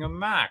using a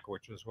Mac,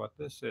 which is what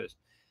this is.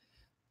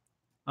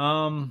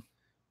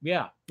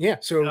 Yeah.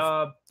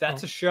 So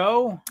that's a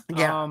show.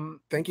 Yeah.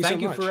 Thank you so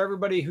much. For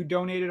everybody who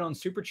donated on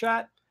Super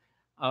Chat.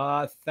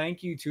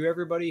 Thank you to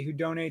everybody who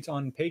donates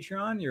on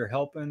Patreon. You're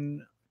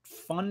helping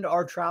fund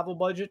our travel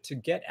budget to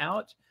get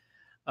out.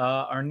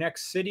 Our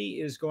next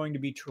city is going to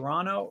be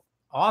Toronto.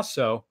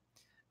 Also,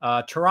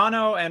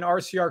 Toronto and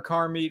RCR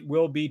Car Meet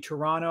will be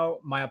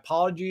Toronto. My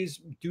apologies.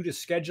 Due to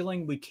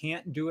scheduling, we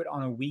can't do it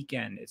on a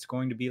weekend. It's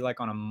going to be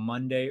like on a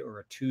Monday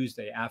or a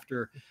Tuesday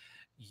after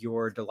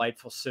your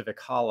delightful civic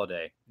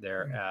holiday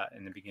there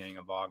in the beginning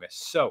of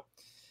August. So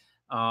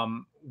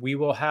we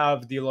will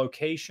have the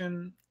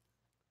location.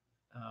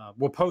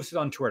 We'll post it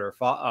on Twitter.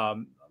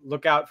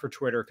 Look out for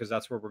Twitter because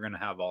that's where we're going to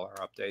have all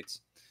our updates.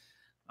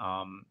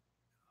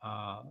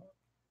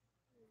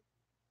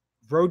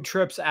 Road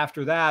trips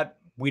after that,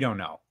 we don't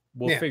know.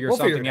 We'll figure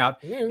something out.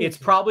 It's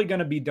probably going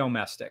to be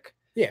domestic.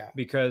 Yeah.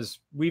 Because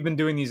we've been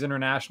doing these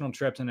international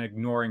trips and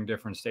ignoring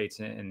different states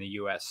in the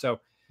U.S. So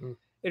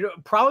it'll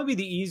probably be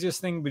the easiest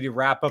thing to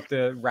wrap up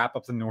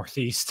the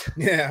Northeast.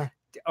 Yeah.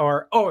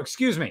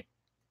 Excuse me.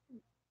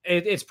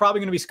 It's probably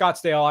going to be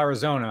Scottsdale,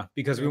 Arizona,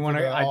 because we want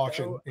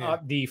to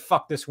the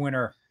fuck this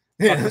winter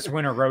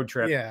road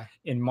trip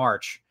in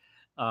March.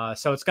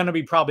 So it's going to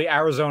be probably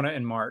Arizona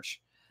in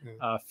March,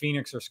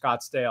 Phoenix or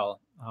Scottsdale,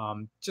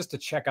 just to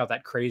check out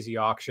that crazy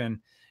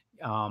auction.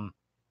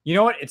 You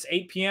know what? It's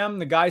 8 p.m.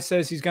 The guy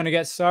says he's going to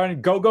get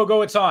started.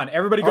 Go. It's on.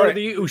 Everybody go to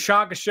the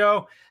Ushanka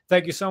show.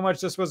 Thank you so much.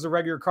 This was the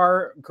regular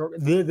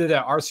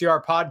the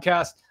RCR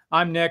podcast.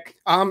 I'm Nick.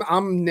 I'm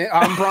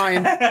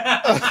Brian.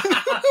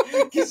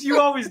 Because you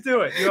always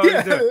do it. You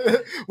always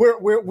do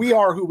it. We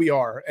are who we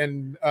are.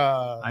 And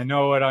I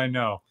know what I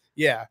know.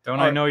 Yeah. Don't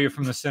I know you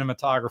from the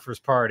cinematographer's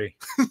party?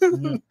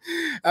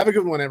 Have a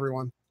good one,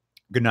 everyone.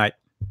 Good night.